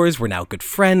were lovers, we're now good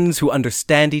friends who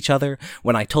understand each other.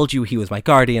 When I told you he was my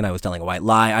guardian, I was telling a white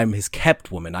lie. I'm his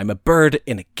kept woman. I'm a bird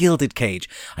in a gilded cage.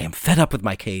 I am fed up with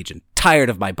my cage and tired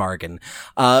of my bargain.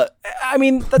 I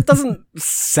mean, that doesn't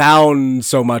sound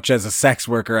so much as a sex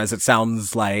worker as it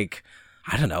sounds like,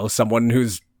 I don't know, someone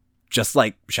who's just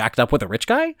shacked up with a rich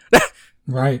guy.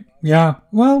 Right. Yeah.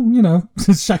 Well,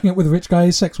 shacking up with a rich guy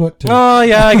is sex work too. Oh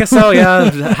yeah, I guess so.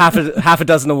 Yeah, half a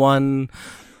dozen to one.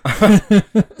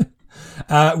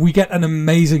 We get an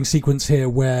amazing sequence here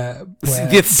where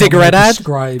the cigarette ad,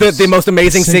 the most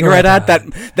amazing cigarette ad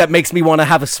that makes me want to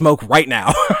have a smoke right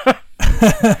now.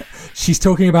 She's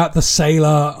talking about the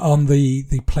sailor on the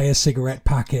player cigarette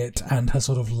packet and her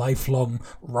sort of lifelong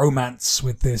romance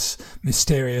with this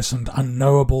mysterious and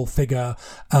unknowable figure.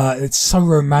 It's so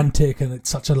romantic, and it's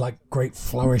such a great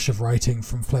flourish of writing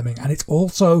from Fleming, and it's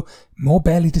also more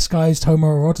barely disguised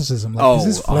homoeroticism.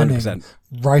 This is Fleming 100%.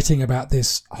 writing about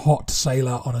this hot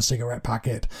sailor on a cigarette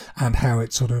packet and how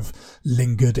it sort of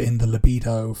lingered in the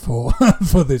libido for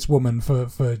for this woman for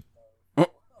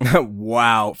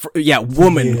wow.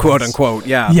 Woman, years. quote unquote.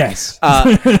 Yeah. Yes.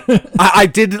 I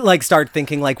did start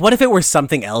thinking what if it were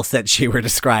something else that she were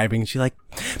describing? She's like,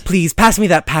 please pass me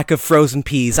that pack of frozen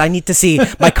peas. I need to see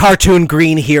my cartoon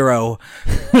green hero.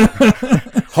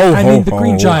 The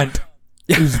Green Giant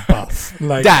is buff.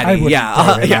 Daddy, I wouldn't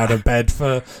throw him out of bed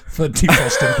for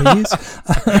defrosting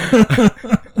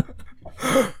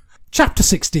peas. Chapter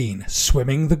 16,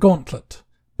 Swimming the Gauntlet.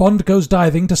 Bond goes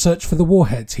diving to search for the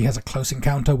warheads. He has a close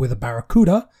encounter with a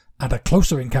barracuda and a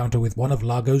closer encounter with one of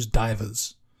Largo's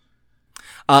divers.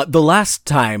 The last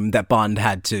time that Bond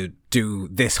had to do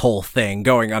this whole thing,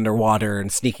 going underwater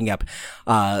and sneaking up,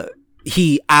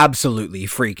 he absolutely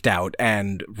freaked out.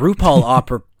 And RuPaul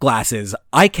Opera glasses,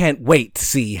 I can't wait to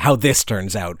see how this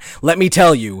turns out. Let me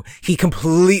tell you, he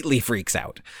completely freaks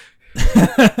out.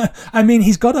 I mean,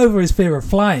 he's got over his fear of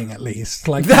flying, at least.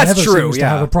 That's he never true. Seems to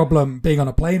have a problem being on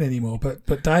a plane anymore.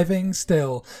 But diving,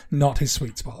 still not his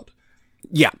sweet spot.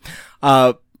 Yeah.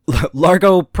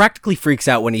 Largo practically freaks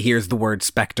out when he hears the word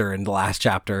Spectre in the last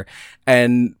chapter,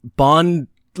 and Bond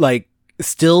like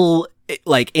still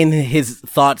like in his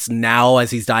thoughts now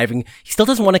as he's diving, he still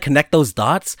doesn't want to connect those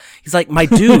dots. He's like, my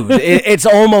dude, it's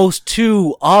almost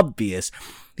too obvious.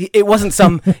 It wasn't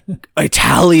some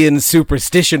Italian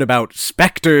superstition about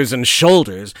specters and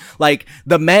shoulders. Like,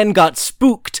 the man got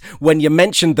spooked when you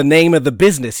mentioned the name of the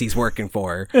business he's working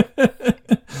for.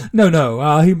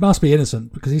 No, he must be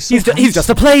innocent because he's just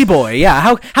a playboy. Yeah,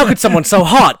 how could someone so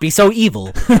hot be so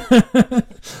evil?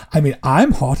 I mean,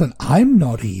 I'm hot and I'm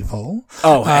not evil.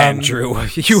 Oh, Andrew,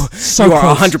 you are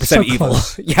 100% evil.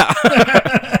 Close. Yeah.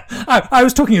 I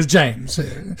was talking as James.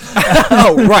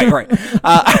 Oh, right.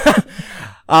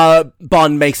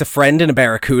 Bond makes a friend in a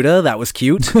barracuda. That was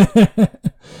cute.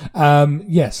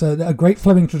 Yes, a great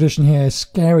Fleming tradition here.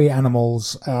 Scary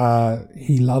animals.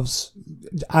 He loves,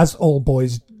 as all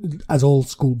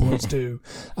schoolboys do,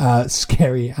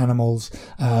 scary animals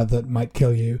that might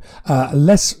kill you.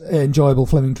 Less enjoyable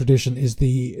Fleming tradition is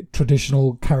the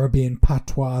traditional Caribbean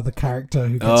patois. The character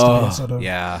who gets to be sort of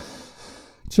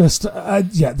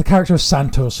the character of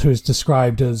Santos, who is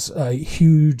described as a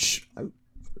huge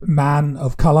man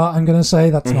of color. I'm going to say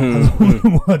that's not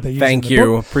the word they use. Thank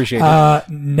you, appreciate it.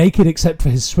 Naked except for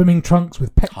his swimming trunks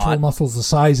with pectoral muscles the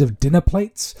size of dinner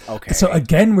plates. Okay. So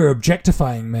again, we're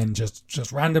objectifying men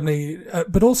just randomly,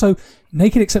 but also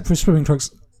naked except for his swimming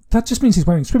trunks. That just means he's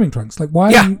wearing swimming trunks. Like,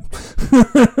 why? Yeah.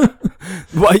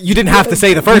 Well, you didn't have to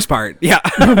say the first part. Yeah.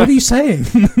 What are you saying?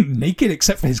 Naked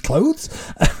except for his clothes?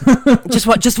 just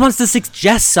wants to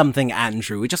suggest something,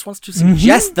 Andrew. He just wants to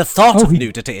suggest the thought of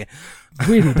nudity.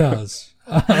 Really does.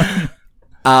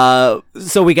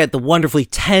 So we get the wonderfully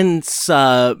tense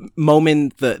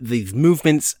moment, these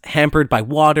movements hampered by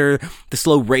water, the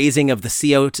slow raising of the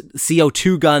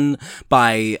CO2 gun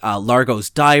by Largo's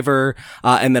diver,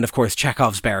 and then of course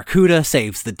Chekhov's barracuda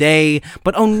saves the day.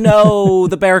 But oh no,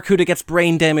 the barracuda gets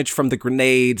brain damage from the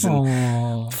grenades.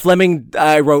 And Fleming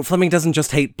doesn't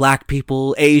just hate black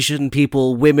people, Asian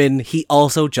people, women. He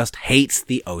also just hates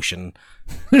the ocean.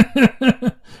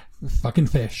 Fucking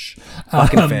fish.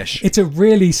 Fish. It's a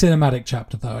really cinematic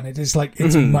chapter though, and it is like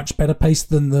it's much better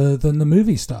paced than the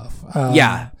movie stuff.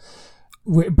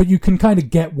 But you can kind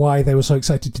of get why they were so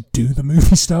excited to do the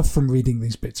movie stuff from reading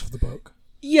these bits of the book.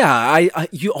 Yeah,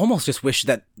 you almost just wish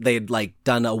that they'd like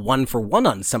done a 1-for-1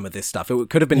 on some of this stuff. It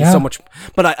could have been so much,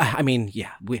 but I mean,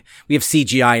 yeah, we have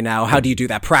CGI now. How do you do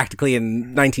that practically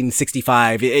in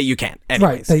 1965? You can't.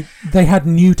 Anyways. Right. They had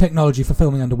new technology for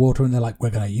filming underwater, and they're like, we're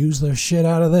going to use the shit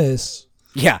out of this.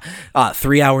 Yeah.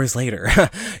 3 hours later.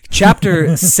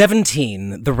 Chapter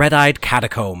 17, The Red-Eyed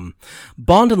Catacomb.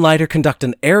 Bond and Leiter conduct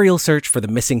an aerial search for the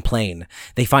missing plane.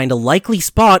 They find a likely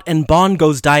spot and Bond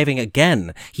goes diving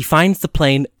again. He finds the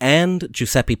plane and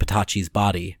Giuseppe Petacci's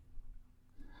body.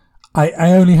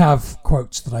 I only have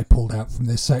quotes that I pulled out from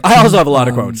this section. I also have a lot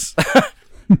of quotes.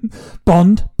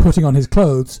 Bond, putting on his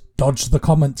clothes, dodged the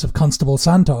comments of Constable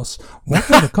Santos. What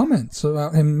were the comments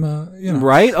about him,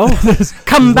 Right? Oh,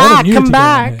 come back.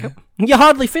 You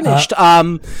hardly finished.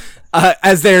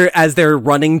 As they're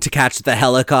running to catch the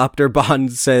helicopter,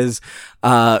 Bond says,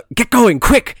 get going,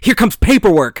 quick, here comes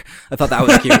paperwork. I thought that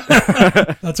was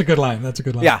cute. That's a good line.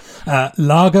 Yeah.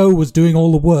 Largo was doing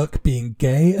all the work, being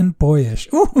gay and boyish.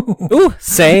 Ooh,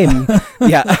 same.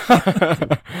 Yeah.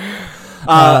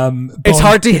 It's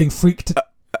hard to getting freaked.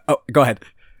 Go ahead.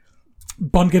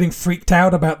 Bond getting freaked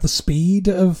out about the speed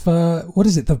of what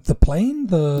is it? The plane?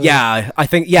 Yeah, I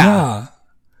think yeah.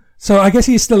 So I guess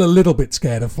he's still a little bit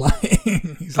scared of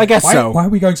flying. Like, I guess so. Why are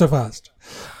we going so fast?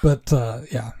 But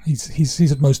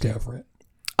he's mostly over it.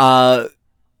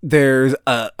 There's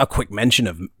a quick mention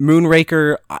of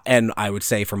Moonraker, and I would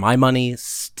say, for my money,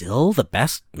 still the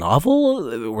best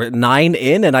novel. We're 9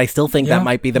 in, and I still think that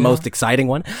might be the most exciting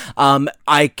one.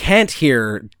 I can't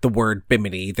hear the word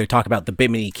Bimini. They talk about the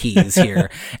Bimini keys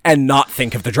here, and not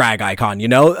think of the drag icon. You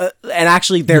know, and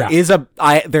actually, there is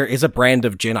a brand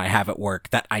of gin I have at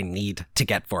work that I need to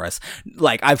get for us.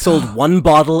 Like, I've sold 1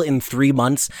 bottle in 3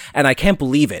 months, and I can't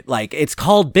believe it. Like, it's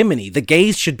called Bimini. The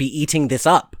gays should be eating this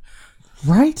up.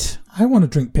 Right? I want to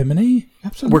drink Bimini.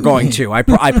 Absolutely. We're going to. I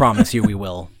promise you we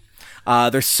will.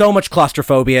 There's so much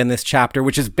claustrophobia in this chapter,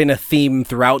 which has been a theme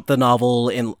throughout the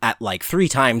novel at like 3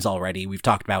 times already. We've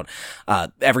talked about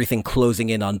everything closing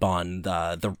in on Bond,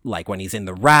 like when he's in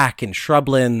the rack in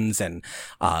Shrublands, and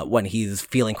when he's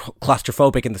feeling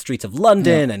claustrophobic in the streets of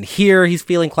London, and here he's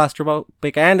feeling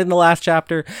claustrophobic, and in the last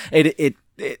chapter,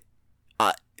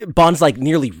 Bond's like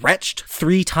nearly retched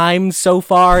 3 times so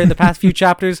far in the past few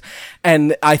chapters,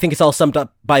 and I think it's all summed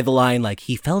up by the line like,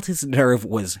 he felt his nerve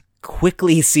was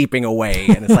quickly seeping away.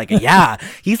 And it's like, yeah,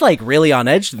 he's like really on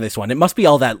edge in this one. It must be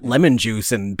all that lemon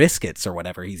juice and biscuits or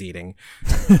whatever he's eating.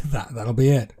 That'll be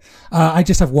it. I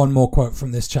just have one more quote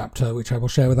from this chapter, which I will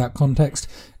share without context.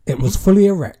 It was fully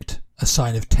erect, a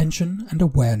sign of tension and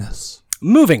awareness.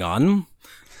 Moving on.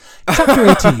 Chapter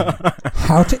 18,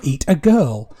 How to Eat a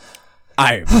Girl.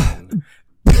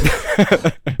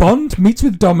 Bond meets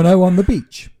with Domino on the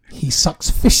beach. He sucks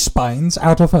fish spines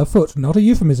out of her foot, not a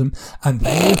euphemism, and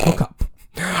they hook up.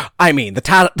 I mean, the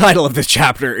title of this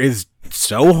chapter is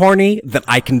so horny that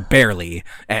I can barely,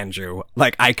 Andrew.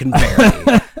 Like, I can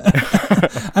barely.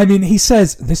 I mean, he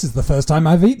says, this is the first time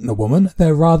I've eaten a woman.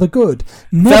 They're rather good.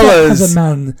 Never Fellas. has a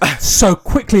man so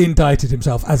quickly indicted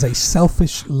himself as a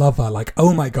selfish lover. Like,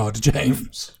 oh my God,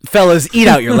 James. Fellas, eat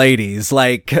out your ladies.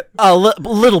 Like, a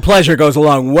little pleasure goes a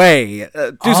long way.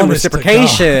 Do some Honest to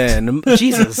reciprocation.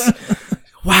 Jesus.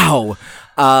 Wow.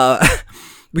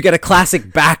 We get a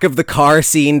classic back of the car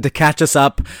scene to catch us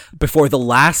up before the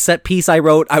last set piece I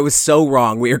wrote. I was so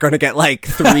wrong. We are going to get like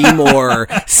 3 more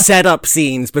setup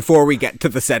scenes before we get to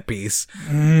the set piece.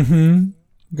 Mm-hmm.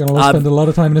 Gonna spend a lot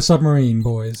of time in a submarine,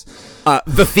 boys.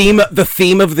 The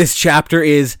theme of this chapter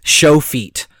is show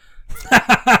feet.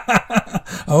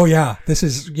 Oh yeah,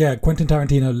 Quentin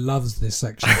Tarantino loves this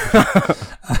section.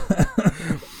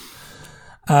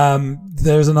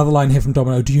 There's another line here from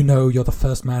Domino. Do you know you're the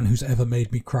first man who's ever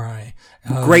made me cry?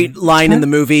 Great line in the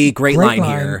movie. Great line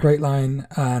here. Great line.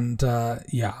 And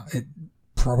it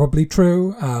probably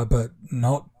true, but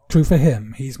not true for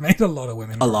him. He's made a lot of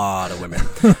women. A lot of women.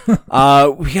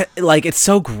 It's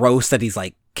so gross that he's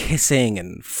like kissing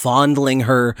and fondling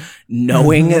her,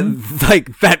 knowing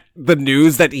like that the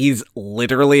news that he's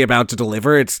literally about to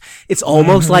deliver. It's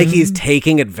almost like he's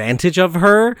taking advantage of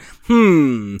her.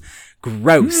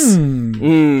 Gross.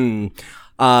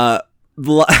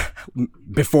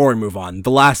 Before we move on, the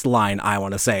last line I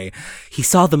want to say, he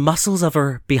saw the muscles of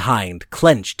her behind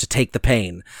clench to take the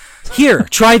pain. Here,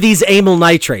 try these amyl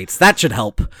nitrates. That should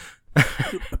help.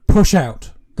 Push out.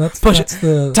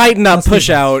 Tighten up, push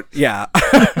out. Yeah.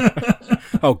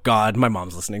 Oh God, my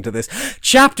mom's listening to this.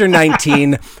 Chapter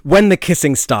 19, When the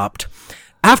Kissing Stopped.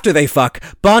 After they fuck,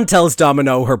 Bond tells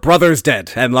Domino her brother's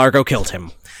dead and Largo killed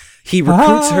him. He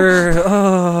recruits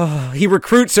her. He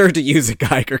recruits her to use a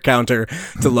Geiger counter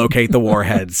to locate the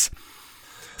warheads.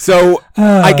 So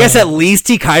I guess at least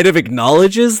he kind of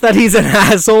acknowledges that he's an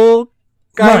asshole.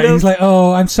 Right, he's like,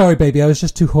 "Oh, I'm sorry, baby. I was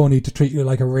just too horny to treat you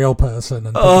like a real person."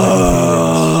 And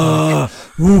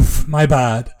oof, my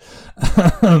bad.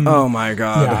 Oh my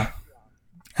God. Yeah.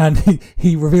 And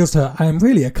he reveals to her, "I am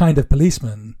really a kind of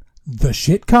policeman." The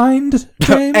shit kind,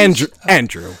 James?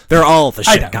 Andrew. They're all the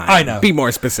shit kind. I know. Be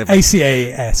more specific.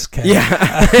 ACASK. Yeah.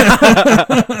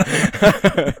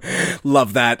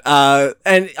 Love that.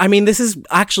 And I mean, this is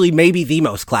actually maybe the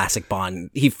most classic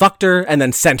Bond. He fucked her and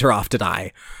then sent her off to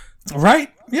die.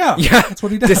 Right? Yeah. That's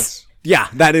what he does.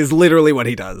 That is literally what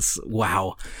he does.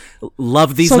 Wow.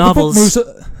 Love these novels.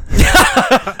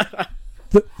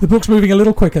 The book's moving a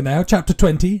little quicker now. Chapter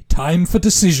 20, Time for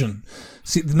Decision.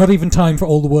 See, not even time for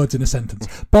all the words in a sentence.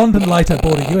 Bond and Leiter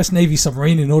board a U.S. Navy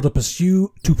submarine in order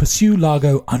to pursue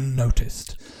Largo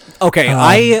unnoticed. Okay,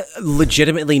 I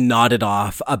legitimately nodded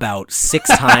off about 6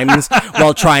 times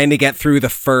while trying to get through the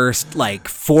first,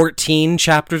 14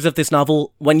 chapters of this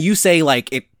novel. When you say,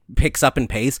 it picks up in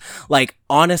pace,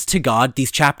 honest to God, these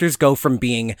chapters go from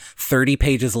being 30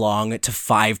 pages long to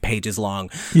 5 pages long.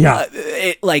 Yeah.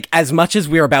 As much as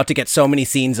we're about to get so many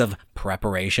scenes of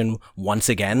preparation once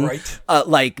again, right.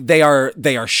 They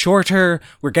are shorter,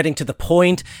 we're getting to the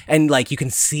point, and you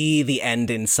can see the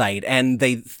end in sight, and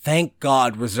they, thank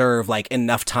God, reserve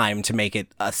enough time to make it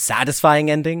a satisfying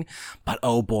ending. But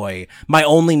oh boy, my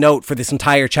only note for this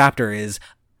entire chapter is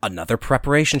another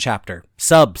preparation chapter.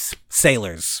 Subs,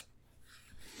 sailors.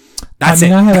 That's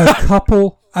it. I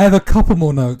have a couple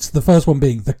more notes. The first one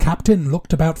being, the captain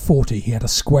looked about 40. He had a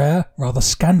square, rather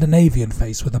Scandinavian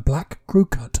face with a black crew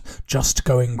cut, just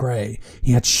going grey.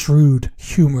 He had shrewd,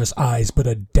 humorous eyes, but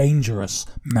a dangerous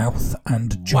mouth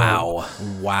and jaw.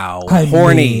 Wow.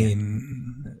 Horny.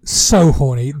 So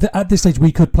horny. At this stage,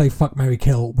 we could play Fuck, Marry,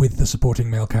 Kill with the supporting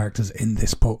male characters in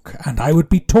this book, and I would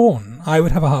be torn. I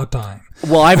would have a hard time.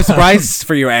 Well, I have a surprise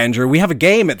for you, Andrew. We have a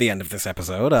game at the end of this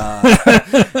episode.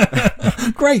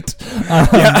 Great. We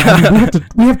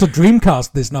have to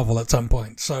Dreamcast this novel at some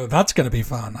point, so that's going to be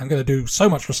fun. I'm going to do so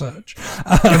much research.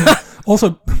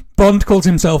 Also, Bond calls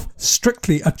himself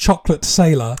strictly a chocolate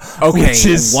sailor. Okay, which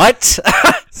is what?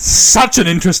 Such an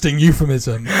interesting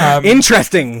euphemism.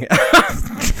 Interesting.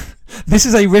 This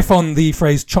is a riff on the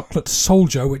phrase chocolate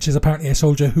soldier, which is apparently a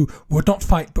soldier who would not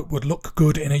fight but would look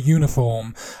good in a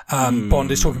uniform.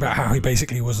 Bond is talking about how he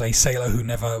basically was a sailor who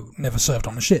never served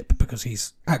on a ship because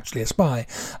he's actually a spy.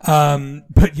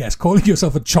 But yes, calling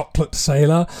yourself a chocolate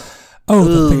sailor. Oh,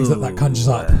 the things that conjures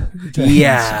up. James.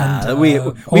 Yeah, and, we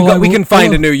can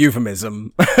find a new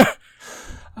euphemism.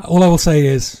 All I will say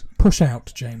is, push out,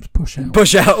 James, push out.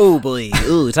 Push out. Oh, boy.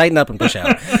 Ooh, tighten up and push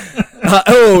out.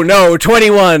 Oh, no,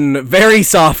 21. Very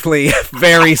softly,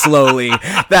 very slowly.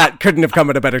 That couldn't have come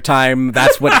at a better time.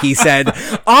 That's what he said.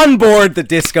 On board the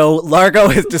Disco, Largo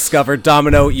has discovered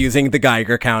Domino using the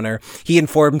Geiger counter. He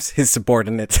informs his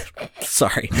subordinates.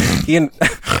 Sorry.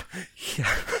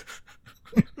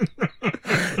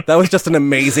 That was just an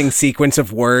amazing sequence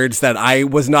of words that I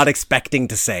was not expecting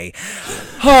to say.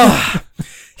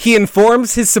 He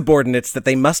informs his subordinates that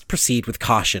they must proceed with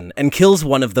caution and kills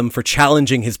one of them for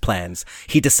challenging his plans.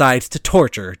 He decides to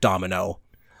torture Domino.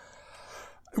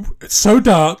 It's so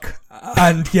dark,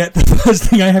 and yet the first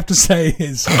thing I have to say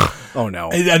is... Oh no.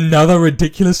 Another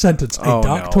ridiculous sentence. A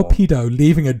dark torpedo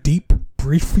leaving a deep,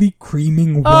 briefly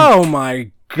creaming wake. Oh my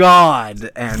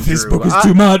God, Andrew. This book is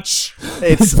too much.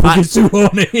 This book is too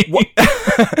horny.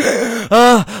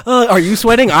 Are you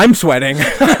sweating? I'm sweating.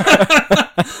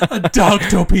 A dark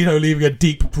torpedo leaving a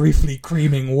deep, briefly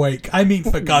creaming wake. I mean,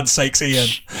 for God's sakes, Ian.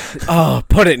 Oh,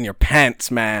 put it in your pants,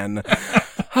 man.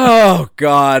 Oh,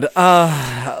 God.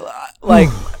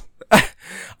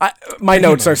 My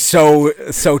notes are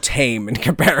so tame in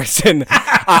comparison.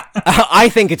 I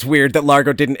think it's weird that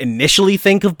Largo didn't initially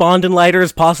think of Bond and Leiter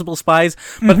as possible spies,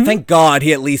 but thank God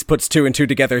he at least puts two and two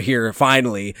together here,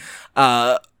 finally.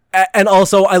 And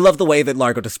also, I love the way that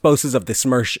Largo disposes of the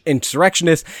Smersh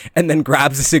insurrectionist and then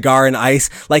grabs a cigar and ice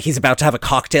like he's about to have a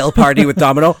cocktail party with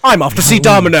Domino. I'm off to see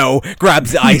Domino!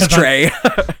 Grabs the ice tray.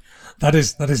 That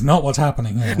is not what's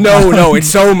happening here. No, it's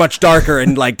so much darker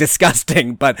and, like,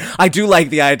 disgusting, but I do like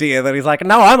the idea that he's like,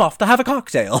 no, I'm off to have a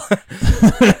cocktail.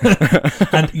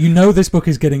 And you know this book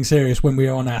is getting serious when we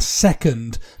are on our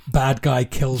second bad guy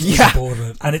kills the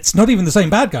subordinate. And it's not even the same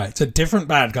bad guy. It's a different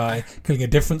bad guy killing a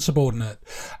different subordinate.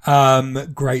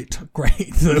 Great.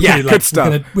 Yeah, good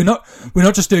stuff. We're not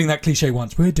just doing that cliche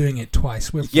once. We're doing it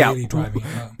twice. We're really driving it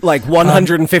home. Like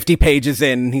 150 pages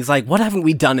in, he's like, what haven't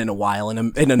we done in a while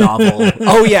in a novel?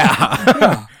 Oh,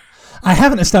 yeah. I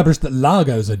haven't established that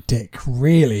Largo's a dick,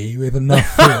 really, with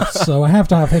enough force, so I have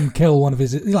to have him kill one of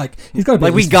his... Like, he's got to be...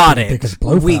 Like, we got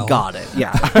it.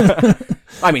 Yeah.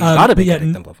 I mean, he's got to be dick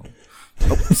than Blofeld.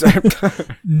 Oh, sorry.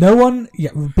 No one... Yeah,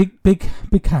 big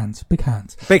hands. Big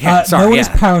hands, sorry. No one is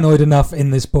paranoid enough in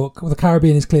this book. The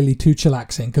Caribbean is clearly too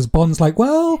chillaxing, because Bond's like,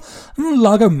 well,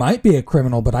 Largo might be a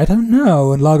criminal, but I don't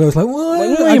know. And Largo's like, well,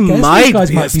 I guess these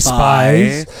guys might be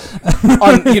spies.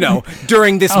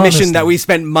 During this mission that we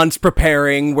spent months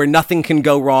preparing, where nothing can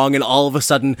go wrong, and all of a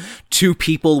sudden, two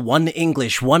people, one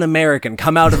English, one American,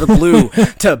 come out of the blue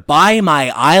to buy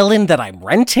my island that I'm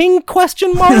renting? ?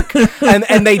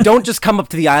 And they don't just come up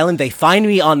to the island, they find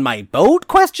me on my boat? ?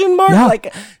 Yeah.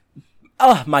 Like,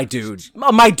 my dudes,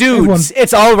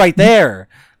 it's all right there.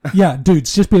 Yeah,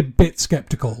 dudes, just be a bit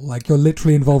skeptical. Like, you're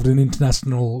literally involved in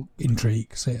international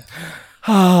intrigue. So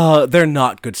yeah. They're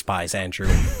not good spies, Andrew.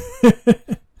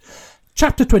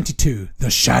 Chapter 22, The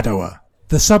Shadower.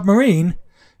 The submarine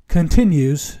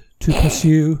continues to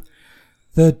pursue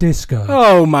the Disco.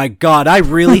 Oh my God, I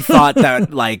really thought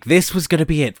that, like, this was gonna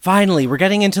be it. Finally, we're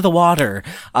getting into the water.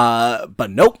 But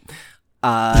nope.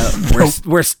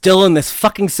 We're still in this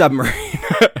fucking submarine.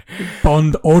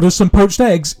 Bond orders some poached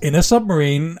eggs in a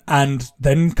submarine and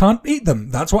then can't eat them.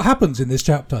 That's what happens in this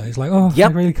chapter. He's like, I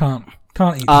really can't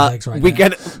eat these eggs right now.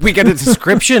 We get a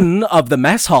description of the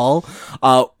mess hall,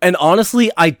 and honestly,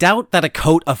 I doubt that a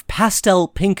coat of pastel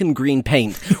pink and green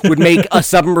paint would make a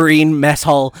submarine mess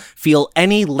hall feel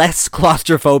any less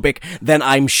claustrophobic than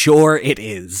I'm sure it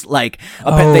is. Like,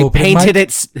 they painted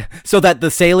it so that the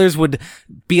sailors would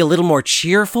be a little more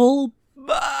cheerful.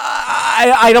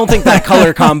 I don't think that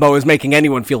color combo is making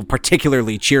anyone feel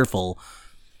particularly cheerful.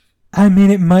 I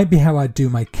mean, it might be how I do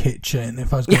my kitchen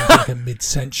if I was going to like a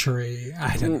mid-century,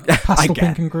 I don't know, pastel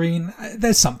pink and green.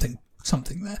 There's something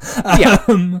there.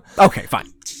 Yeah. Okay,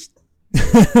 fine.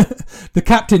 The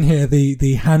captain here,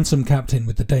 the handsome captain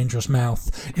with the dangerous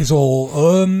mouth, is all,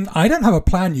 I don't have a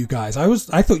plan, you guys.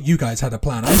 I thought you guys had a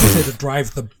plan. I'm just here to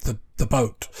drive the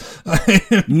boat.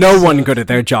 No one good at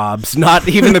their jobs. Not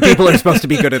even the people who are supposed to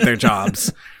be good at their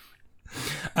jobs.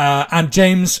 And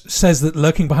James says that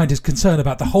lurking behind his concern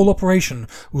about the whole operation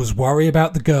was worry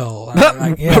about the girl.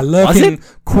 Lurking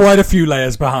quite a few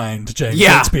layers behind, James,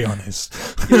 let's be honest.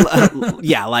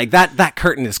 Like that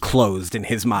curtain is closed in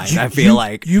his mind, I feel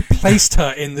like. You placed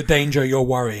her in the danger you're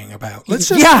worrying about. Let's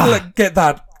just get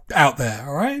that out there,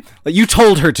 all right? You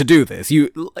told her to do this. You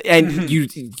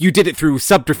did it through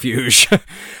subterfuge.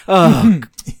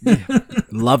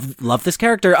 Love this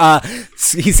character.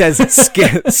 He says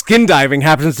skin diving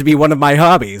happens to be one of my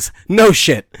hobbies. No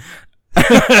shit.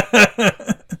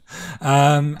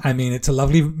 I mean, it's a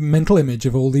lovely mental image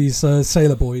of all these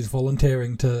sailor boys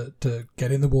volunteering to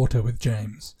get in the water with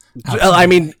James. Absolutely. I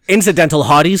mean, incidental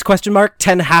hotties,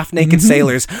 10 half-naked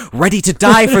sailors ready to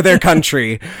die for their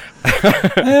country.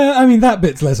 I mean, that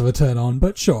bit's less of a turn on,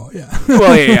 but sure, yeah.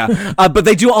 Well, yeah. But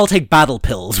they do all take battle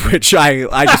pills, which I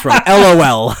just wrote,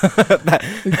 LOL.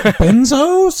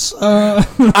 Benzos?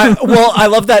 I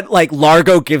love that, like,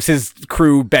 Largo gives his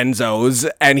crew benzos,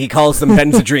 and he calls them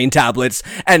Benzedrine tablets,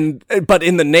 but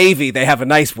in the Navy, they have a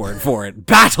nice word for it.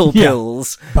 Battle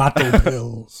pills. Battle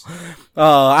pills.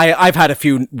 I've had a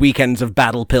few weekends of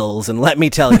battle pills, and let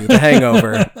me tell you, the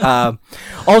hangover.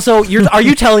 Also, are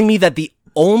you telling me that the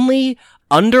only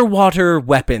underwater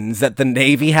weapons that the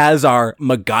Navy has are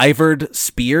MacGyvered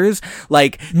spears?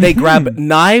 Like, they grab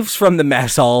knives from the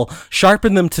mess hall,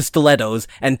 sharpen them to stilettos,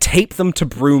 and tape them to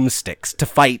broomsticks to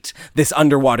fight this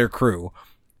underwater crew.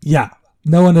 Yeah.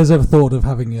 No one has ever thought of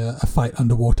having a fight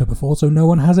underwater before, so no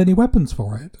one has any weapons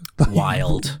for it.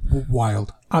 Wild.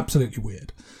 Wild. Absolutely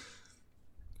weird.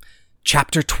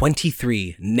 Chapter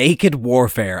 23, Naked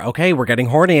Warfare. Okay, we're getting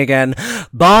horny again.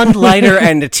 Bond, Leiter,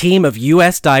 and a team of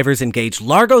U.S. divers engage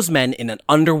Largo's men in an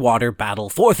underwater battle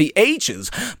for the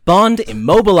ages. Bond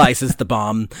immobilizes the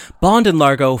bomb. Bond and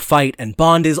Largo fight, and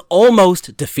Bond is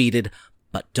almost defeated,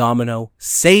 but Domino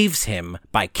saves him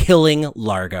by killing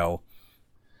Largo.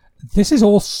 This is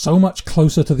all so much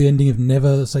closer to the ending of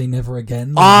Never Say Never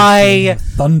Again.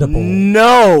 Thunderball.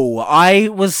 No, I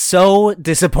was so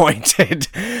disappointed.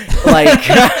 Like,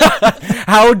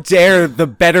 how dare the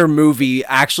better movie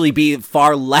actually be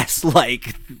far less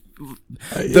like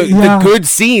the good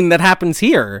scene that happens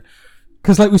here?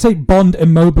 Because, like we say, Bond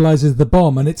immobilizes the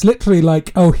bomb, and it's literally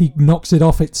like, oh, he knocks it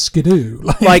off its skidoo.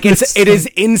 Like it is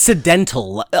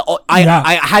incidental.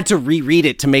 I had to reread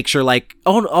it to make sure, like,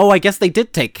 I guess they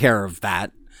did take care of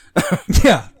that.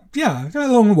 yeah,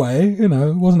 along the way, it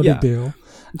wasn't a big deal.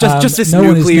 Just this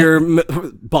nuclear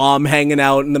bomb hanging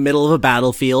out in the middle of a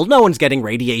battlefield. No one's getting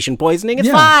radiation poisoning. It's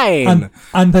fine.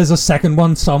 And there's a second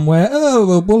one somewhere.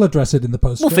 Oh, we'll address it in the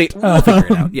post. We'll figure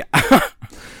it out. Yeah.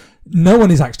 No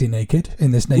one is actually naked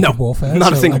in this naked warfare.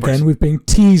 Not a single person. Again, we've been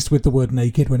teased with the word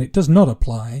naked when it does not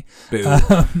apply.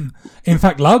 In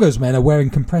fact, Largo's men are wearing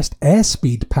compressed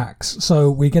airspeed packs,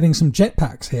 so we're getting some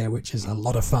jetpacks here, which is a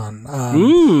lot of fun.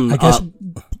 I guess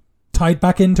tied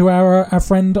back into our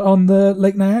friend on the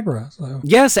Lake Niagara. So,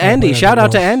 yes, Andy. Shout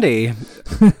out to Andy.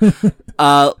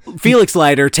 Felix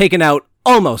Leiter taken out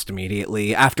almost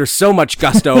immediately after so much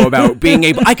gusto about being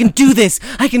able, I can do this,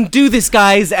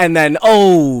 guys, and then,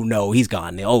 oh no, he's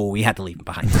gone. Oh, we had to leave him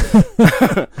behind.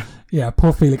 Yeah,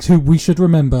 poor Felix, who we should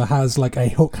remember has like a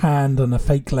hook hand and a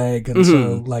fake leg, and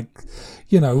so like,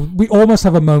 we almost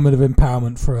have a moment of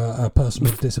empowerment for a person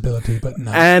with disability, but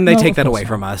no. And they take that away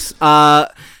from us.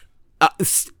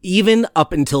 Even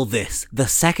up until the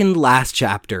second last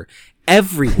chapter,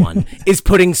 everyone is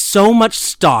putting so much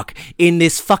stock in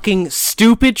this fucking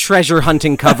stupid treasure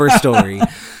hunting cover story.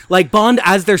 Like, Bond,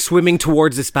 as they're swimming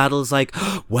towards this battle, is like,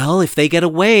 well, if they get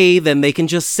away, then they can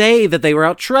just say that they were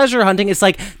out treasure hunting. It's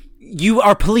like, you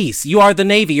are police. You are the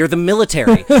Navy. You're the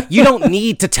military. You don't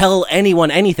need to tell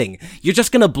anyone anything. You're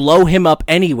just going to blow him up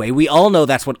anyway. We all know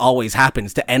that's what always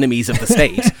happens to enemies of the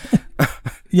state.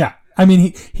 Yeah. I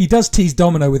mean, he does tease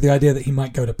Domino with the idea that he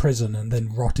might go to prison and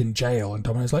then rot in jail. And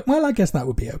Domino's like, well, I guess that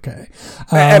would be okay.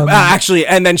 Actually,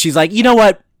 and then she's like, you know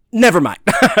what? Never mind.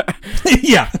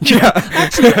 Yeah.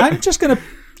 Actually, I'm just going to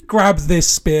grab this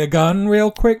spear gun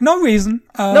real quick. No reason.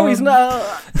 Oh,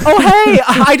 hey,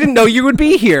 I didn't know you would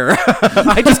be here.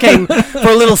 I just came for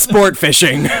a little sport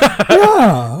fishing.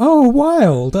 Yeah. Oh,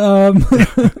 wild.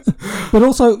 But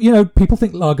also, people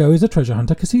think Largo is a treasure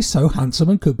hunter because he's so handsome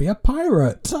and could be a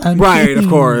pirate. Right, of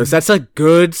course. That's a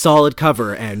good, solid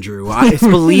cover, Andrew. It's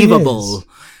believable.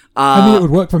 I mean, it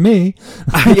would work for me.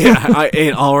 Yeah,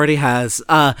 it already has.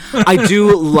 I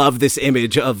do love this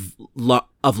image of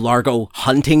Largo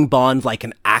hunting Bond like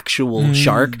an actual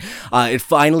shark.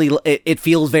 It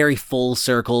feels very full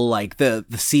circle. Like the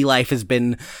sea life has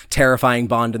been terrifying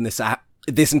Bond in this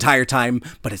this entire time,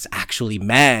 but it's actually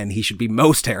man he should be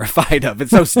most terrified of.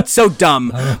 It's so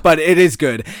dumb, but it is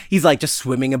good. He's like just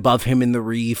swimming above him in the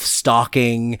reef,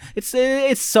 stalking.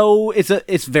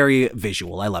 It's very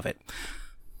visual. I love it.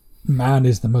 Man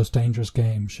is the most dangerous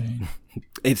game, Shane.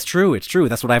 It's true.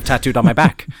 That's what I have tattooed on my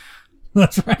back.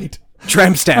 That's right.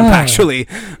 Tramp stamp, actually.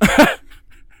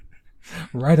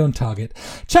 Right on target.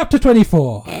 Chapter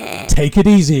 24. Take it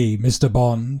easy, Mr.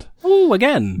 Bond. Ooh,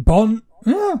 again. Bond.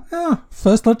 Yeah.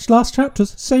 First, last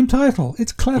chapters, same title.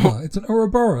 It's clever. It's an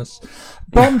Ouroboros.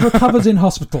 Bond recovers in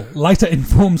hospital. Leiter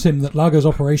informs him that Largo's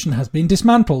operation has been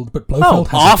dismantled, but Blofeld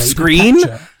has off screen?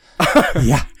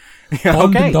 Yeah.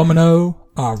 Bond and Domino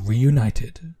are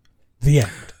reunited. The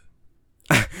end.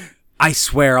 I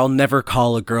swear I'll never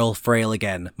call a girl frail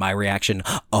again. My reaction,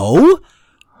 oh?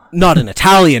 Not an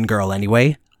Italian girl,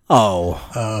 anyway. Oh.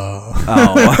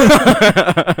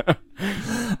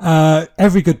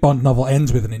 Every good Bond novel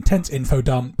ends with an intense info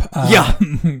dump.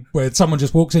 Where someone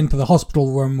just walks into the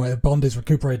hospital room where Bond is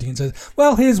recuperating and says,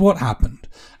 well, here's what happened.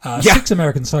 6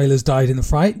 American sailors died in the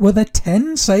fight. Were there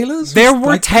 10 sailors? There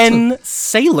were 10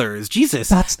 sailors. Jesus.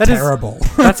 That's terrible.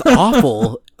 That's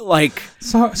awful. Like,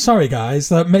 sorry guys,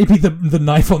 maybe the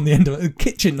knife on the end of a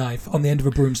kitchen knife on the end of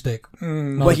a broomstick.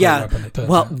 We'll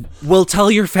tell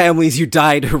your families you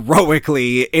died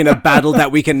heroically in a battle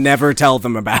that we can never tell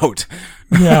them about.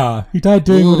 Yeah, he died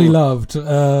doing what he loved.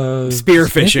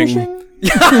 Spearfishing.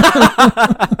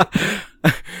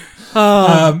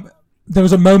 There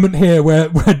was a moment here where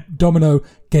Domino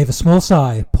gave a small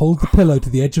sigh, pulled the pillow to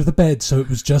the edge of the bed so it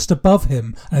was just above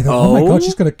him, and I thought, oh my god,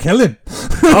 she's going to kill him.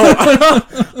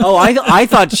 I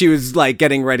thought she was like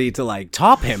getting ready to like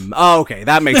top him. Oh, okay,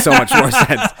 that makes so much more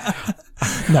sense.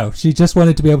 No, she just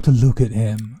wanted to be able to look at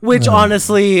him. Which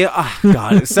honestly,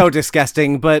 God, it's so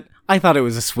disgusting, but I thought it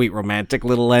was a sweet romantic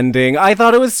little ending. I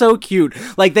thought it was so cute.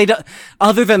 Like,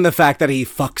 other than the fact that he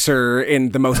fucks her in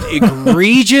the most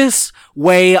egregious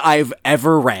way I've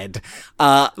ever read.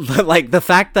 Like the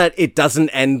fact that it doesn't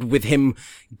end with him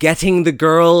getting the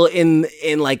girl in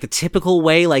like the typical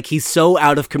way, like he's so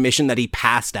out of commission that he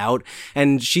passed out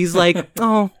and she's like,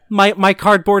 oh, my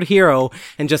cardboard hero,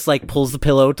 and just like pulls the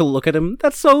pillow to look at him.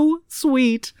 That's so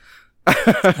sweet.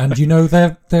 And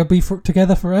they'll be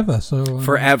together forever. So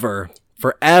forever,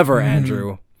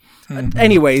 Andrew.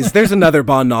 Anyways, there's another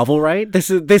Bond novel, right?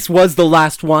 This was the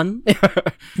last one.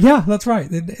 Yeah, that's right.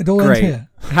 It all ends here.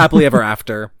 Happily ever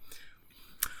after.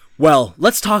 Well,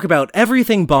 let's talk about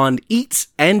everything Bond eats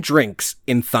and drinks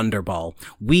in Thunderball.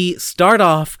 We start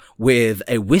off with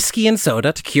a whiskey and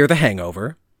soda to cure the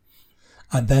hangover.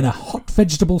 And then a hot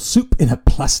vegetable soup in a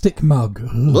plastic mug.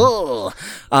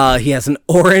 He has an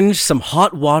orange, some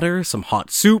hot water, some hot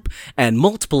soup, and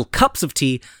multiple cups of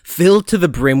tea filled to the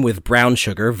brim with brown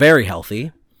sugar. Very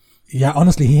healthy. Yeah,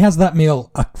 honestly, he has that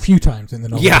meal a few times in the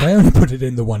novel. I only put it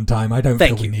in the one time. I don't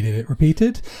feel we needed it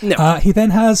repeated. No. He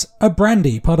then has a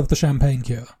brandy, part of the champagne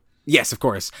cure. Yes, of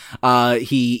course.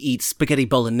 He eats spaghetti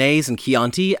bolognese and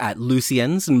Chianti at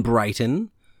Lucien's in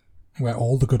Brighton, where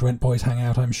all the good rent boys hang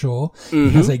out, I'm sure. Mm-hmm.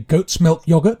 He has a goat's milk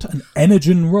yogurt, an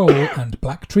Energen roll, and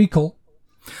black treacle.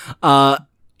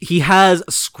 He has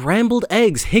scrambled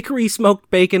eggs, hickory smoked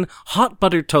bacon, hot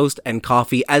buttered toast, and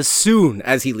coffee as soon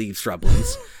as he leaves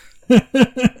Shrublands.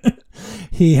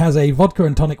 He has a vodka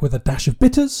and tonic with a dash of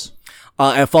bitters.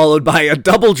 Followed by a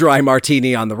double dry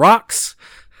martini on the rocks.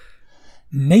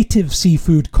 Native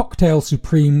seafood cocktail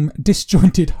supreme,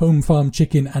 disjointed home farm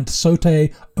chicken, and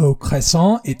sauté au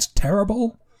crescent. It's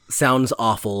terrible. Sounds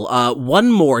awful. One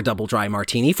more double dry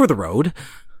martini for the road.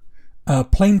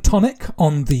 Plain tonic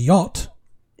on the yacht.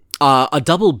 A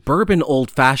double bourbon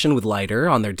old fashioned with lighter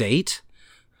on their date.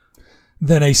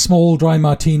 Then a small dry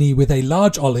martini with a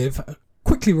large olive,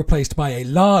 quickly replaced by a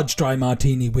large dry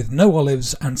martini with no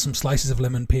olives and some slices of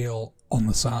lemon peel on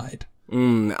the side.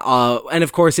 And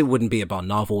of course it wouldn't be a Bond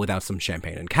novel without some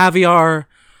champagne and caviar.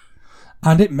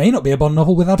 And it may not be a Bond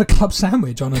novel without a club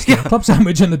sandwich, honestly. A club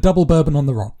sandwich and a double bourbon on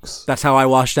the rocks. That's how I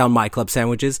wash down my club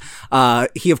sandwiches.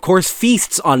 He, of course,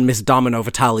 feasts on Miss Domino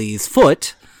Vitale's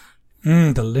foot.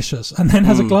 Delicious. And then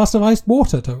has a glass of iced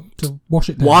water to wash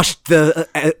it down. Wash the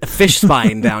fish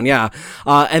spine down, yeah.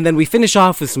 And then we finish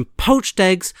off with some poached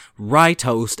eggs, rye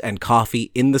toast, and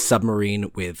coffee in the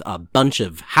submarine with a bunch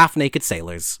of half-naked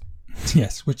sailors.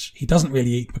 Yes, which he doesn't really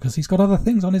eat because he's got other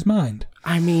things on his mind.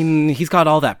 I mean, he's got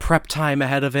all that prep time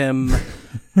ahead of him.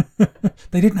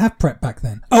 They didn't have prep back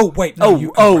then. Oh, wait. No,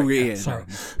 yeah. Sorry.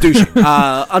 Douching.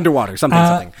 Underwater,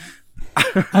 something.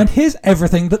 And here's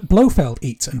everything that Blofeld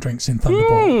eats and drinks in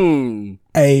Thunderball.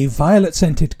 A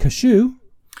violet-scented cashew.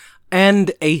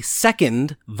 And a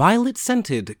second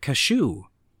violet-scented cashew.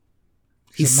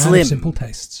 He's a man slim. of simple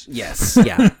tastes. Yes,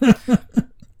 yeah.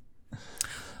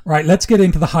 Right, let's get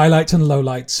into the highlights and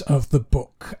lowlights of the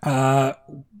book.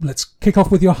 Let's kick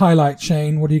off with your highlight,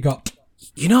 Shane. What do you got?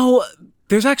 You know,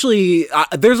 there's actually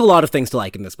there's a lot of things to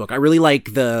like in this book. I really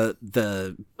like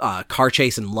the car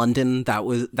chase in London.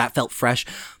 That felt fresh.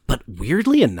 But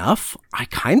weirdly enough, I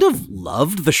kind of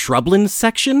loved the shrubland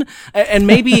section. And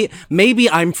maybe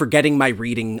I'm forgetting my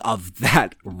reading of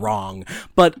that wrong.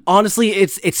 But honestly,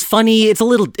 it's funny.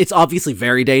 It's obviously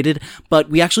very dated, but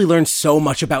we actually learned so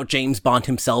much about James Bond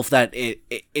himself that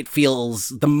it feels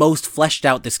the most fleshed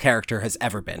out this character has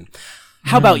ever been.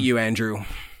 How about you, Andrew?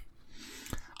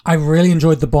 I really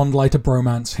enjoyed the Bond-Lighter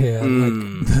bromance here.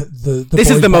 Like This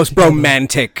is boys the most back together.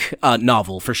 romantic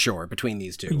novel for sure between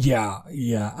these two. Yeah.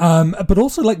 But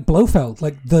also like Blofeld,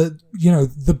 like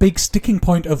the big sticking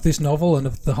point of this novel and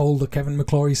of the Kevin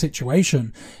McClory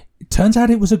situation. It turns out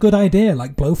it was a good idea.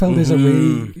 Like Blofeld is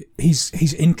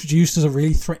he's introduced as a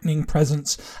really threatening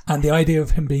presence, and the idea of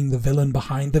him being the villain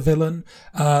behind the villain,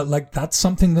 like that's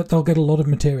something that they'll get a lot of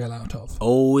material out of.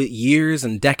 Oh, years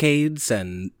and decades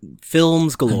and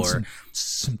films galore. And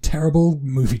some terrible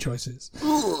movie choices.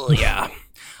 Yeah.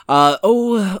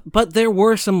 But there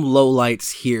were some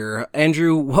lowlights here.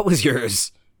 Andrew, what was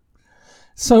yours?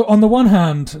 So, on the one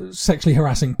hand, sexually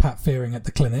harassing Pat Fearing at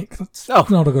the clinic. That's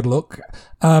not a good look.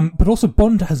 But also,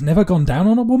 Bond has never gone down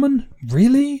on a woman?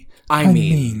 Really? I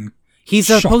mean he's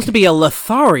supposed to be a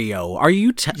Lothario. Are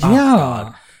you... yeah. Oh,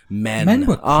 God. Men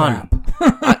were crap.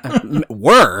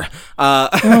 Were.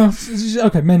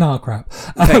 Okay, men are crap.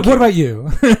 What about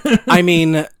you? I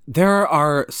mean, there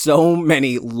are so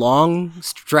many long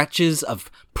stretches of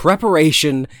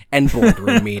preparation and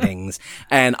boardroom meetings,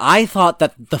 and I thought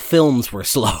that the films were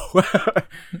slow.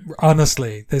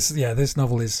 Honestly, this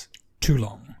novel is too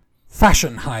long.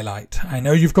 Fashion highlight. I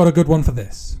know you've got a good one for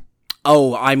this.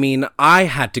 Oh, I mean, I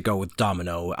had to go with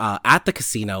Domino, at the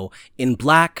casino, in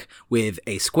black, with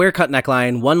a square-cut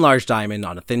neckline, one large diamond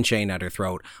on a thin chain at her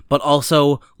throat, but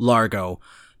also Largo.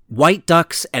 White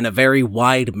ducks and a very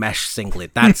wide mesh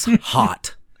singlet. That's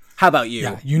hot. How about you?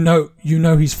 Yeah, you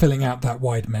know he's filling out that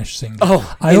wide mesh singlet.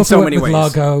 Oh, I in also so went many with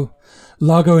ways.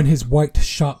 Largo in his white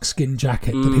shark skin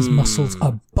jacket that his muscles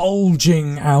are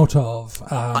bulging out of.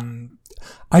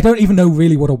 I don't even know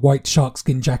really what a white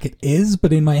sharkskin jacket is,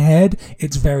 but in my head,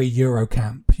 it's very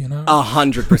Eurocamp, you know?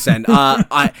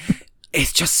 100%.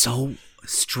 It's just so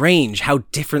strange how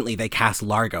differently they cast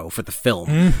Largo for the film.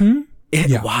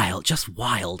 Mm-hmm. Wild, just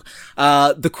wild.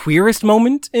 The queerest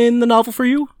moment in the novel for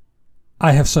you?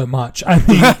 I have so much. I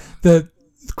mean, the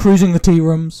cruising the tea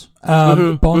rooms,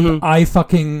 Bond, I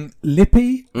fucking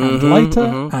Lippy and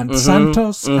Leiter and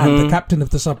Santos and the captain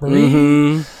of the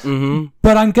submarine.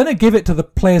 But I'm going to give it to the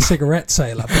player cigarette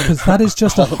sailor because that is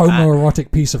just a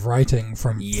homoerotic piece of writing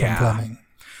from Fleming.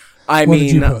 What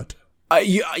did you put?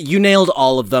 You nailed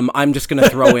all of them. I'm just going to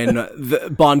throw in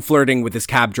the Bond flirting with his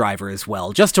cab driver as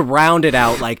well, just to round it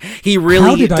out. Like, he really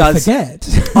How did does. I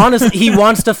forget? Honestly, he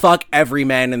wants to fuck every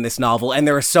man in this novel, and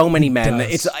there are so many men.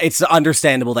 It's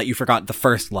understandable that you forgot the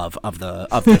first love of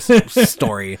this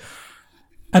story.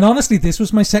 And honestly, this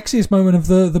was my sexiest moment of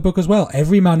the book as well.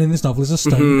 Every man in this novel is a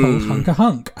stone cold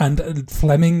hunk. And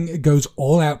Fleming goes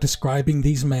all out describing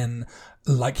these men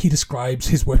like he describes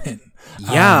his women.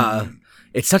 Yeah.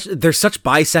 There's such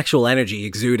bisexual energy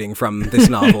exuding from this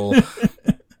novel.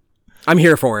 I'm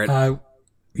here for it.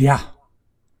 Yeah.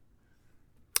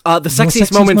 The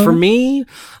sexiest moment for me,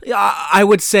 I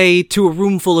would say, to a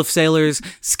room full of sailors,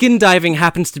 skin diving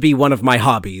happens to be one of my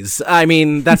hobbies. I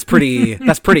mean, that's pretty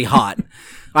hot.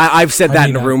 I've said that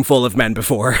in a room full of men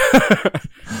before.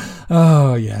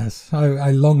 Oh, yes.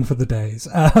 I long for the days.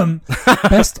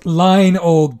 Best line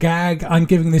or gag, I'm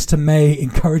giving this to May,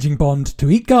 encouraging Bond to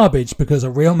eat garbage because a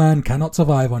real man cannot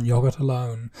survive on yogurt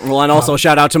alone. Well, and also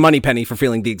shout out to Moneypenny for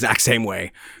feeling the exact same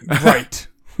way. Right.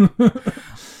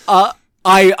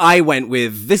 I went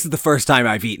with, this is the first time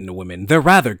I've eaten a woman. They're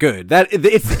rather good.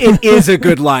 It is a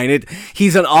good line.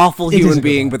 He's an awful human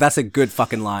being, but that's a good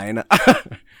fucking line.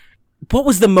 What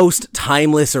was the most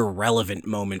timeless or relevant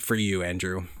moment for you,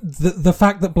 Andrew? The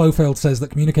fact that Blofeld says that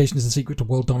communication is the secret to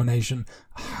world domination,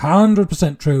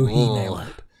 100% true. He nailed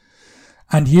it.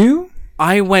 And you?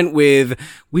 I went with,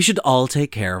 we should all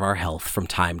take care of our health from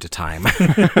time to time.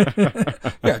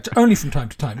 Yeah, only from time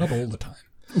to time, not all the time.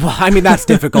 Well, I mean, that's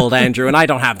difficult, Andrew, and I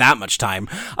don't have that much time.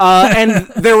 And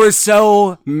there were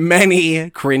so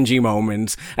many cringy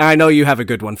moments, and I know you have a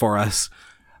good one for us.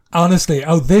 Honestly,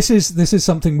 this is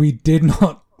something we did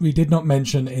not not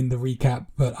mention in the recap,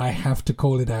 but I have to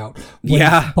call it out. When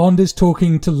Yeah. Bond is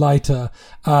talking to Leiter,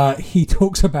 he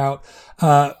talks about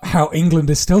how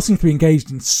England still seems to be engaged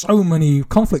in so many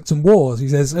conflicts and wars. He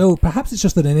says, "Oh, perhaps it's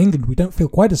just that in England we don't feel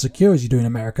quite as secure as you do in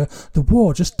America. The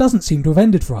war just doesn't seem to have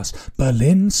ended for us.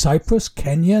 Berlin, Cyprus,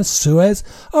 Kenya, Suez.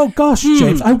 Oh gosh,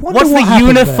 James, I wonder What's what the happened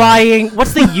unifying?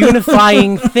 What's the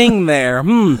unifying thing there?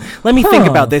 Let me think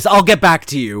about this. I'll get back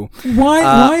to you. there.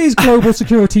 Why is global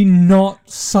security not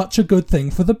such a good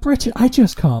thing for the British? I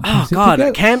just can't. Oh piece it God,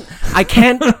 together. I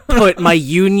can't put my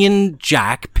Union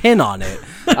Jack pin on it.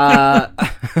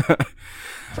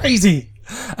 Crazy.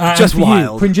 Just and for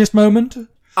wild. You, cringiest moment?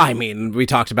 I mean, we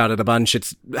talked about it a bunch.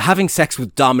 It's having sex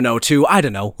with Domino to, I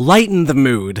don't know, lighten the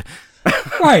mood.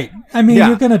 Right. I mean, Yeah.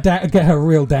 you're going to get her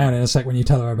real down in a sec when you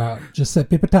tell her about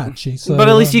Giuseppe Patacci. So, But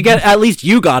at least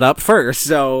you got up first,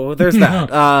 so there's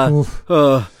that. Oof.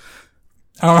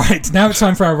 All right, now it's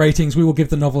time for our ratings. We will give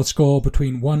the novel a score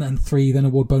between 1 and 3, then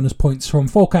award bonus points from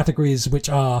 4 categories, which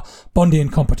are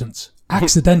Bondian competence,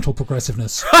 accidental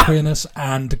progressiveness, queerness,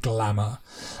 and glamour.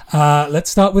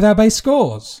 Let's start with our base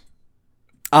scores.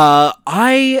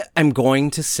 I am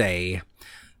going to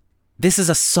this is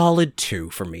a solid 2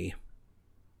 for me.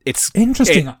 It's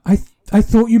Interesting. I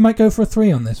thought you might go for a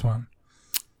 3 on this one.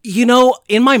 You know,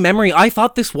 in my memory, I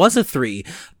thought this was a 3,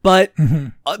 but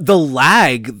the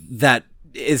lag that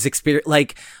is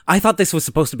I thought this was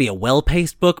supposed to be a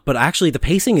well-paced book, but actually the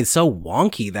pacing is so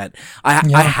wonky that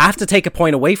I have to take a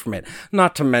point away from it.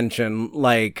 Not to mention,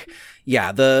 the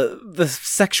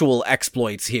sexual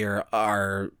exploits here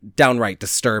are downright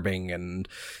disturbing, and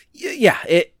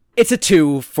it's a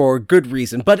 2 for good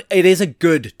reason, but it is a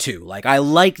good 2. I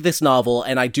like this novel,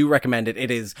 and I do recommend it.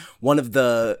 It is one of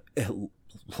the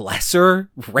lesser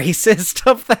racist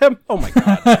of them. Oh my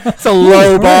God. It's a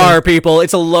low bar, people.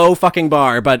 It's a low fucking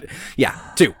bar, but yeah,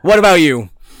 2. What about you?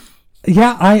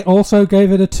 Yeah, I also gave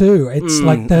it a 2. It's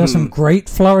there are some great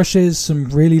flourishes, some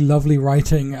really lovely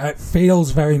writing. It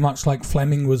feels very much like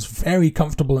Fleming was very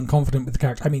comfortable and confident with the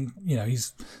character. I mean,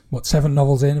 he's 7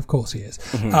 novels in? Of course he is.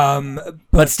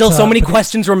 But still, so many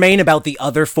questions remain about the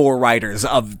other 4 writers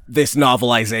of this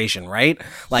novelization, right?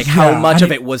 How much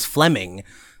of it was Fleming?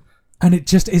 And it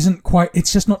just isn't quite,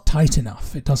 it's just not tight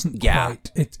enough. It doesn't quite,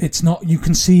 it's not, you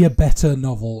can see a better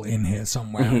novel in here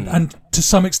somewhere. And to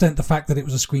some extent, the fact that it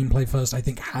was a screenplay first, I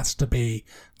think has to be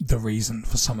the reason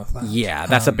for some of that. Yeah,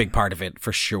 that's a big part of it,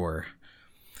 for sure.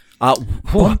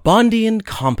 Bondian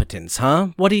competence, huh?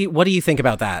 What do you think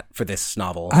about that for this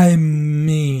novel? I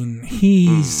mean,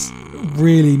 he's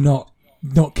really not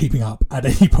keeping up at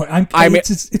any point.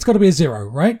 It's got to be a 0,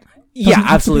 right? Yeah,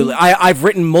 absolutely. I've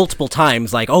written multiple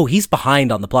times, he's behind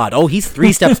on the plot. Oh, he's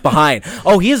 3 steps behind.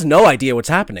 Oh, he has no idea what's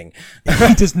happening.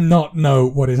 He does not know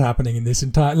what is happening in this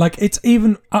entire... it's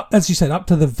even, as you said, up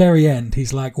to the very end.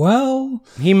 He's well...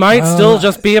 He might still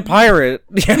just be a pirate.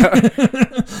 Yeah.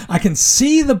 I can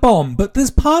see the bomb, but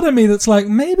there's part of me that's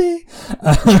maybe...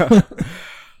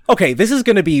 Okay, this is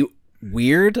going to be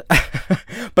weird,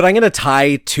 but I'm going to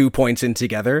tie 2 points in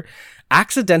together.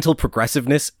 Accidental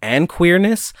progressiveness and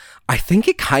queerness, I think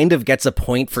it kind of gets a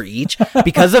point for each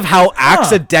because of how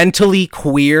accidentally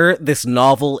queer this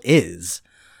novel is.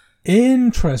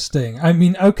 Interesting. I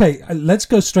mean, okay, let's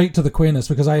go straight to the queerness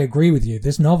because I agree with you.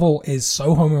 This novel is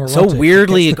so homoerotic. So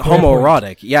weirdly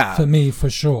homoerotic, yeah. For me, for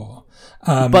sure.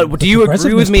 But do you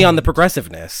agree with me on the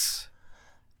progressiveness?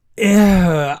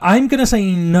 Yeah, I'm going to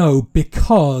say no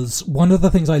because one of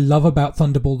the things I love about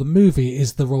Thunderball the movie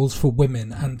is the roles for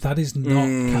women, and that is not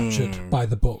captured by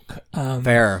the book.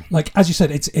 Fair. As you said,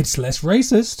 it's less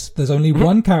racist. There's only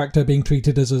one character being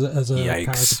treated as a Yikes.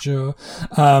 caricature,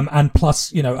 and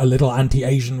plus, a little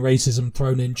anti-Asian racism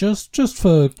thrown in just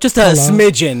for just a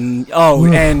smidgen. Oh,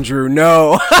 Andrew,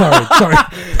 no. Sorry.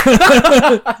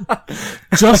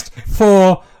 Just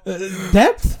for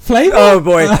depth, flavor. Oh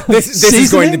boy, this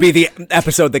is going to be the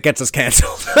episode that gets us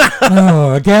cancelled.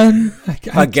 Again. I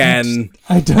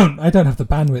don't have the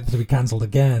bandwidth to be cancelled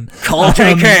again. Call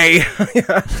JK.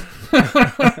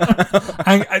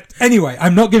 Anyway,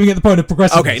 I'm not giving it the point of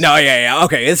progressiveness. Okay, no, yeah.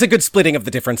 Okay, it's a good splitting of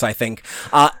the difference, I think.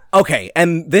 Okay,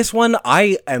 and this one,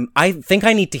 I think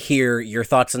I need to hear your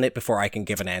thoughts on it before I can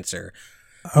give an answer.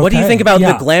 Okay, what do you think about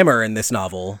the glamour in this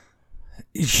novel?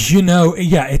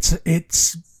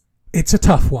 It's a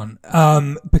tough one,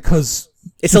 because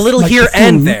it's a little here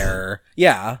and there.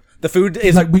 Yeah. The food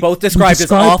is both described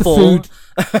as awful.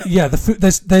 The food,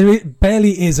 there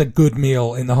barely is a good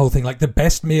meal in the whole thing. The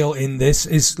best meal in this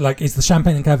is the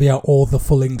champagne and caviar or the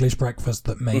full English breakfast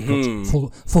that make it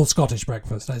full Scottish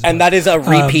breakfast. And that is a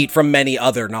repeat from many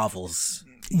other novels.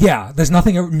 Yeah, there's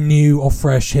nothing new or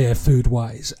fresh here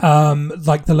food-wise.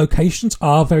 Like, the locations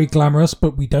are very glamorous,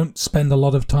 but we don't spend a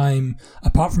lot of time,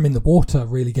 apart from in the water,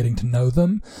 really getting to know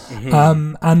them.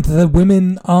 And the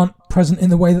women aren't present in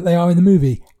the way that they are in the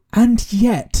movie. And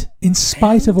yet, in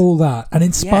spite of all that, and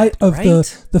in spite of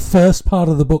the first part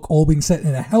of the book all being set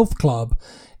in a health club,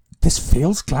 this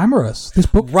feels glamorous. This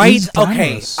book is glamorous.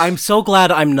 Okay, I'm so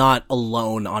glad I'm not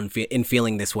alone in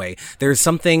feeling this way. There's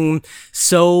something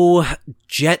so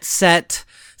jet set,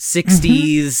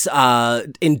 60s,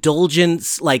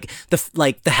 indulgence, like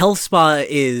the health spa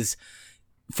is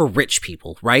for rich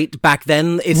people, right? Back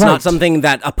then, it's not something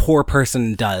that a poor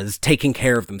person does, taking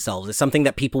care of themselves. It's something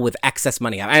that people with excess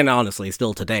money, and honestly,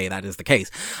 still today, that is the case.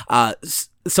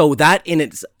 So that in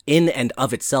and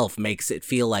of itself makes it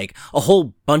feel like a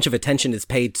whole bunch of attention is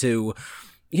paid to,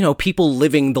 people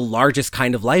living the largest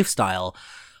kind of lifestyle.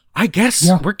 I guess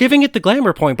we're giving it the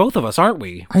glamour point, both of us, aren't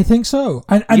we? I think so.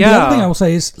 And the other thing I will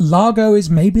say is Largo is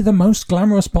maybe the most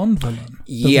glamorous Bond villain.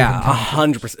 Yeah,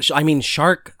 100%. I mean,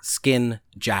 shark skin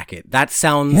jacket. That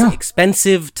sounds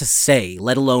expensive to say,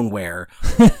 let alone wear.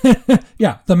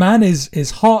 Yeah, the man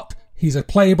is hot. He's a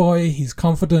playboy. He's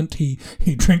confident. He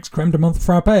drinks creme de menthe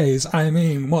frappes. I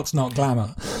mean, what's not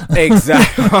glamour?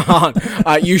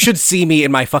 Exactly. You should see me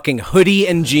in my fucking hoodie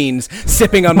and jeans,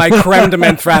 sipping on my creme de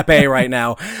menthe frappe right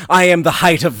now. I am the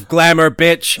height of glamour,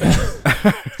 bitch.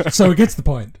 So it gets the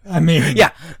point. I mean, yeah.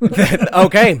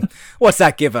 Okay. What's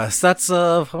that give us? That's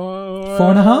a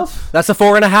 4.5. That's a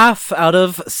 4.5 out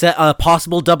of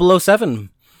possible 007.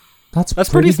 That's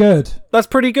pretty good. That's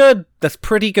pretty good. That's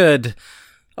pretty good.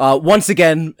 Once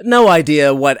again, no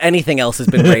idea what anything else has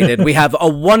been rated. We have a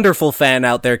wonderful fan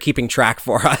out there keeping track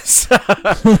for us.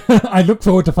 I look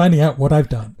forward to finding out what I've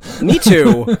done. Me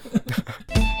too.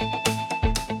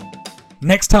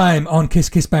 Next time on Kiss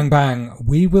Kiss Bang Bang,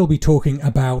 we will be talking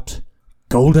about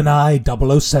GoldenEye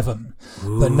 007, the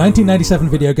 1997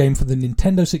 video game for the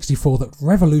Nintendo 64 that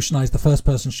revolutionized the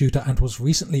first-person shooter and was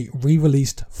recently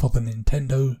re-released for the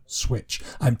Nintendo Switch.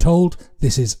 I'm told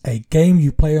this is a game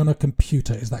you play on a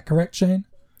computer. Is that correct, Shane?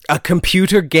 A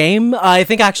computer game? I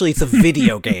think actually it's a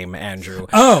video game, Andrew.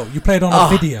 Oh, you play it on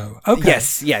a video. Okay.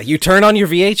 Yes, yeah. You turn on your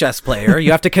VHS player.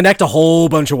 You have to connect a whole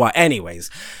bunch of Anyways.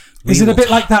 Is it a bit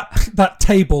like that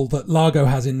table that Largo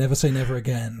has in Never Say Never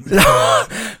Again?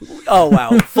 Oh,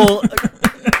 wow.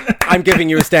 I'm giving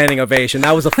you a standing ovation.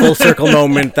 That was a full circle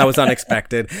moment. That was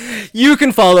unexpected. You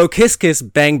can follow Kiss Kiss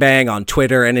Bang Bang on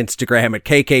Twitter and Instagram at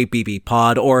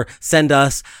KKBBPod, or send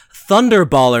us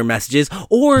Thunderballer messages,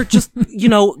 or just,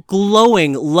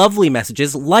 glowing, lovely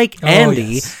messages like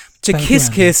Andy to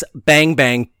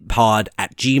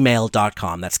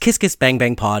kisskissbangbangpod@gmail.com. That's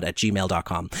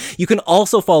kisskissbangbangpod@gmail.com. You can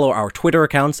also follow our Twitter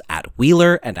accounts at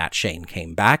Wheeler and at Shane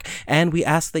Came Back, and we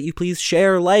ask that you please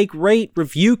share, rate,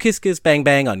 review Kiss Kiss Bang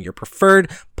Bang on your preferred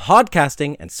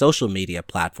podcasting and social media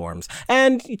platforms.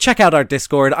 And check out our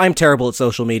Discord. I'm terrible at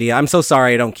social media. I'm so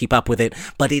sorry I don't keep up with it,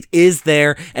 but it is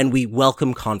there, and we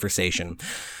welcome conversation.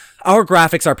 Our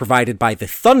graphics are provided by the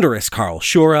thunderous Carl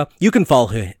Shura. You can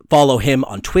follow him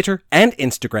on Twitter and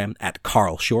Instagram at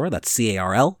Carl Shura. That's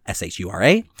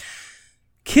CarlShura.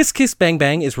 Kiss Kiss Bang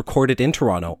Bang is recorded in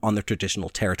Toronto on the traditional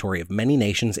territory of many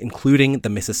nations, including the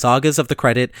Mississaugas of the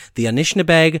Credit, the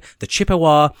Anishinaabeg, the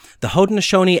Chippewa, the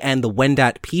Haudenosaunee, and the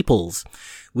Wendat peoples.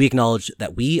 We acknowledge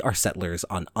that we are settlers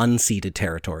on unceded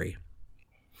territory.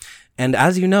 And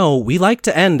as you know, we like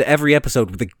to end every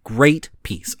episode with a great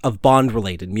piece of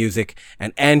Bond-related music.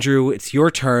 And Andrew, it's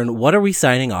your turn. What are we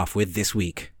signing off with this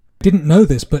week? Didn't know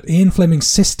this, but Ian Fleming's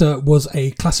sister was a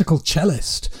classical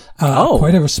cellist,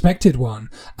 quite a respected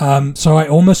one. So I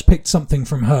almost picked something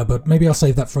from her, but maybe I'll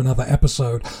save that for another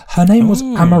episode. Her name was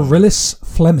Amaryllis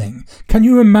Fleming. Can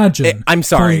you imagine I'm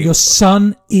sorry. calling your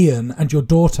son Ian and your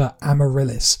daughter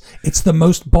Amaryllis? It's the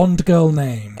most Bond girl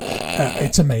name.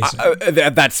 It's amazing.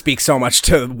 That speaks so much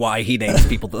to why he names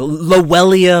people.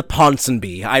 Loelia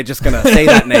Ponsonby. I'm just going to say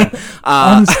that name.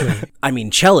 Honestly. I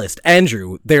mean, cellist.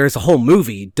 Andrew, there's a whole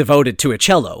movie devoted to a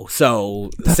cello.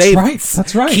 So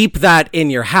That's right. Keep that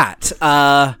in your hat.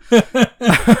 Oh,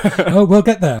 we'll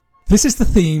get there. This is the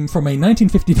theme from a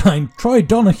 1959 Troy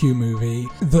Donahue movie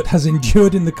that has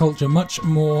endured in the culture much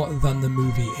more than the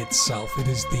movie itself. It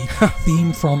is the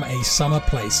theme from A Summer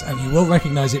Place, and you will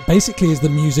recognize it basically as the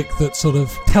music that sort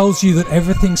of tells you that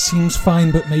everything seems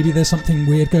fine, but maybe there's something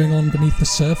weird going on beneath the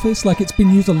surface. Like, it's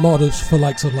been used a lot as for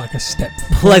like sort of like a step.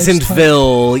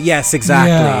 Pleasantville. Yes,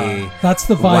 exactly. Yeah, that's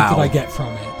the vibe that I get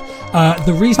from it.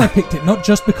 The reason I picked it, not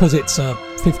just because it's a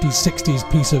 50s,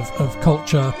 60s piece of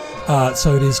culture,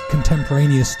 so it is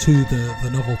contemporaneous to the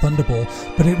novel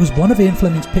Thunderball, but it was one of Ian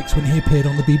Fleming's picks when he appeared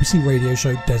on the BBC radio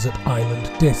show Desert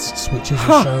Island Discs, which is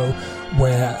a show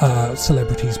where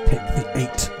celebrities pick the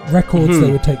 8 records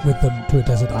they would take with them to a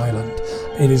desert island.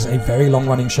 It is a very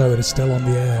long-running show. It is still on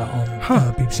the air on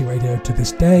BBC Radio to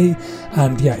this day.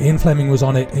 And yeah, Ian Fleming was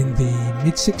on it in the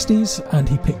mid-60s, and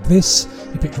he picked this.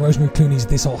 He picked Rosemary Clooney's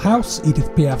This Old House,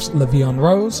 Edith Piaf's La Vie en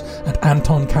Rose, and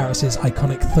Anton Karas's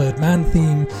iconic Third Man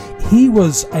theme. He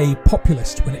was a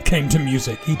populist when it came to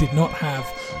music. He did not have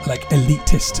like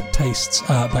elitist tastes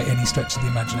by any stretch of the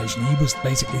imagination. He was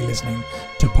basically listening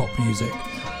to pop music.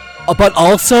 But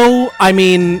also, I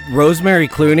mean, Rosemary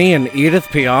Clooney and Edith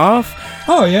Piaf.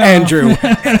 Oh yeah, Andrew.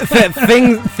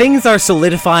 things are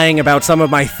solidifying about some of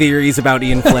my theories about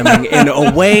Ian Fleming in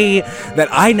a way that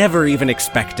I never even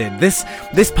expected. This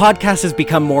podcast has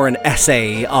become more an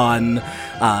essay on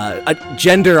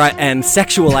gender and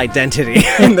sexual identity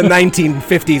in the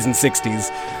 1950s and 60s.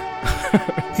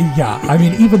 Yeah, I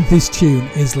mean, even this tune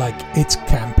is like, it's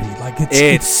campy. Like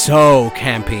it's so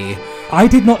campy. I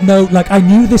did not know, like, I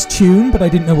knew this tune, but I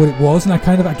didn't know what it was, and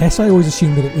I guess I always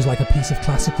assumed that it was like a piece of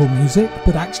classical music,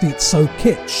 but actually it's so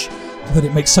kitsch that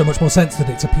it makes so much more sense that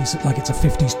it's a piece of, like, it's a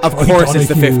 50s. Of course it's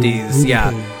the 50s, movie. yeah.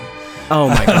 Oh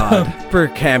my god. Super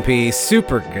campy,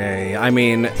 super gay. I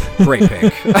mean, great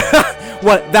pick.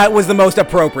 That was the most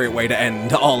appropriate way to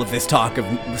end all of this talk of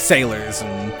sailors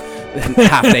and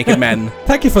half-naked men.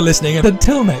 Thank you for listening, and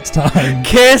until next time.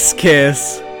 Kiss,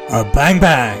 kiss. Bang,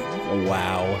 bang.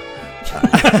 Wow.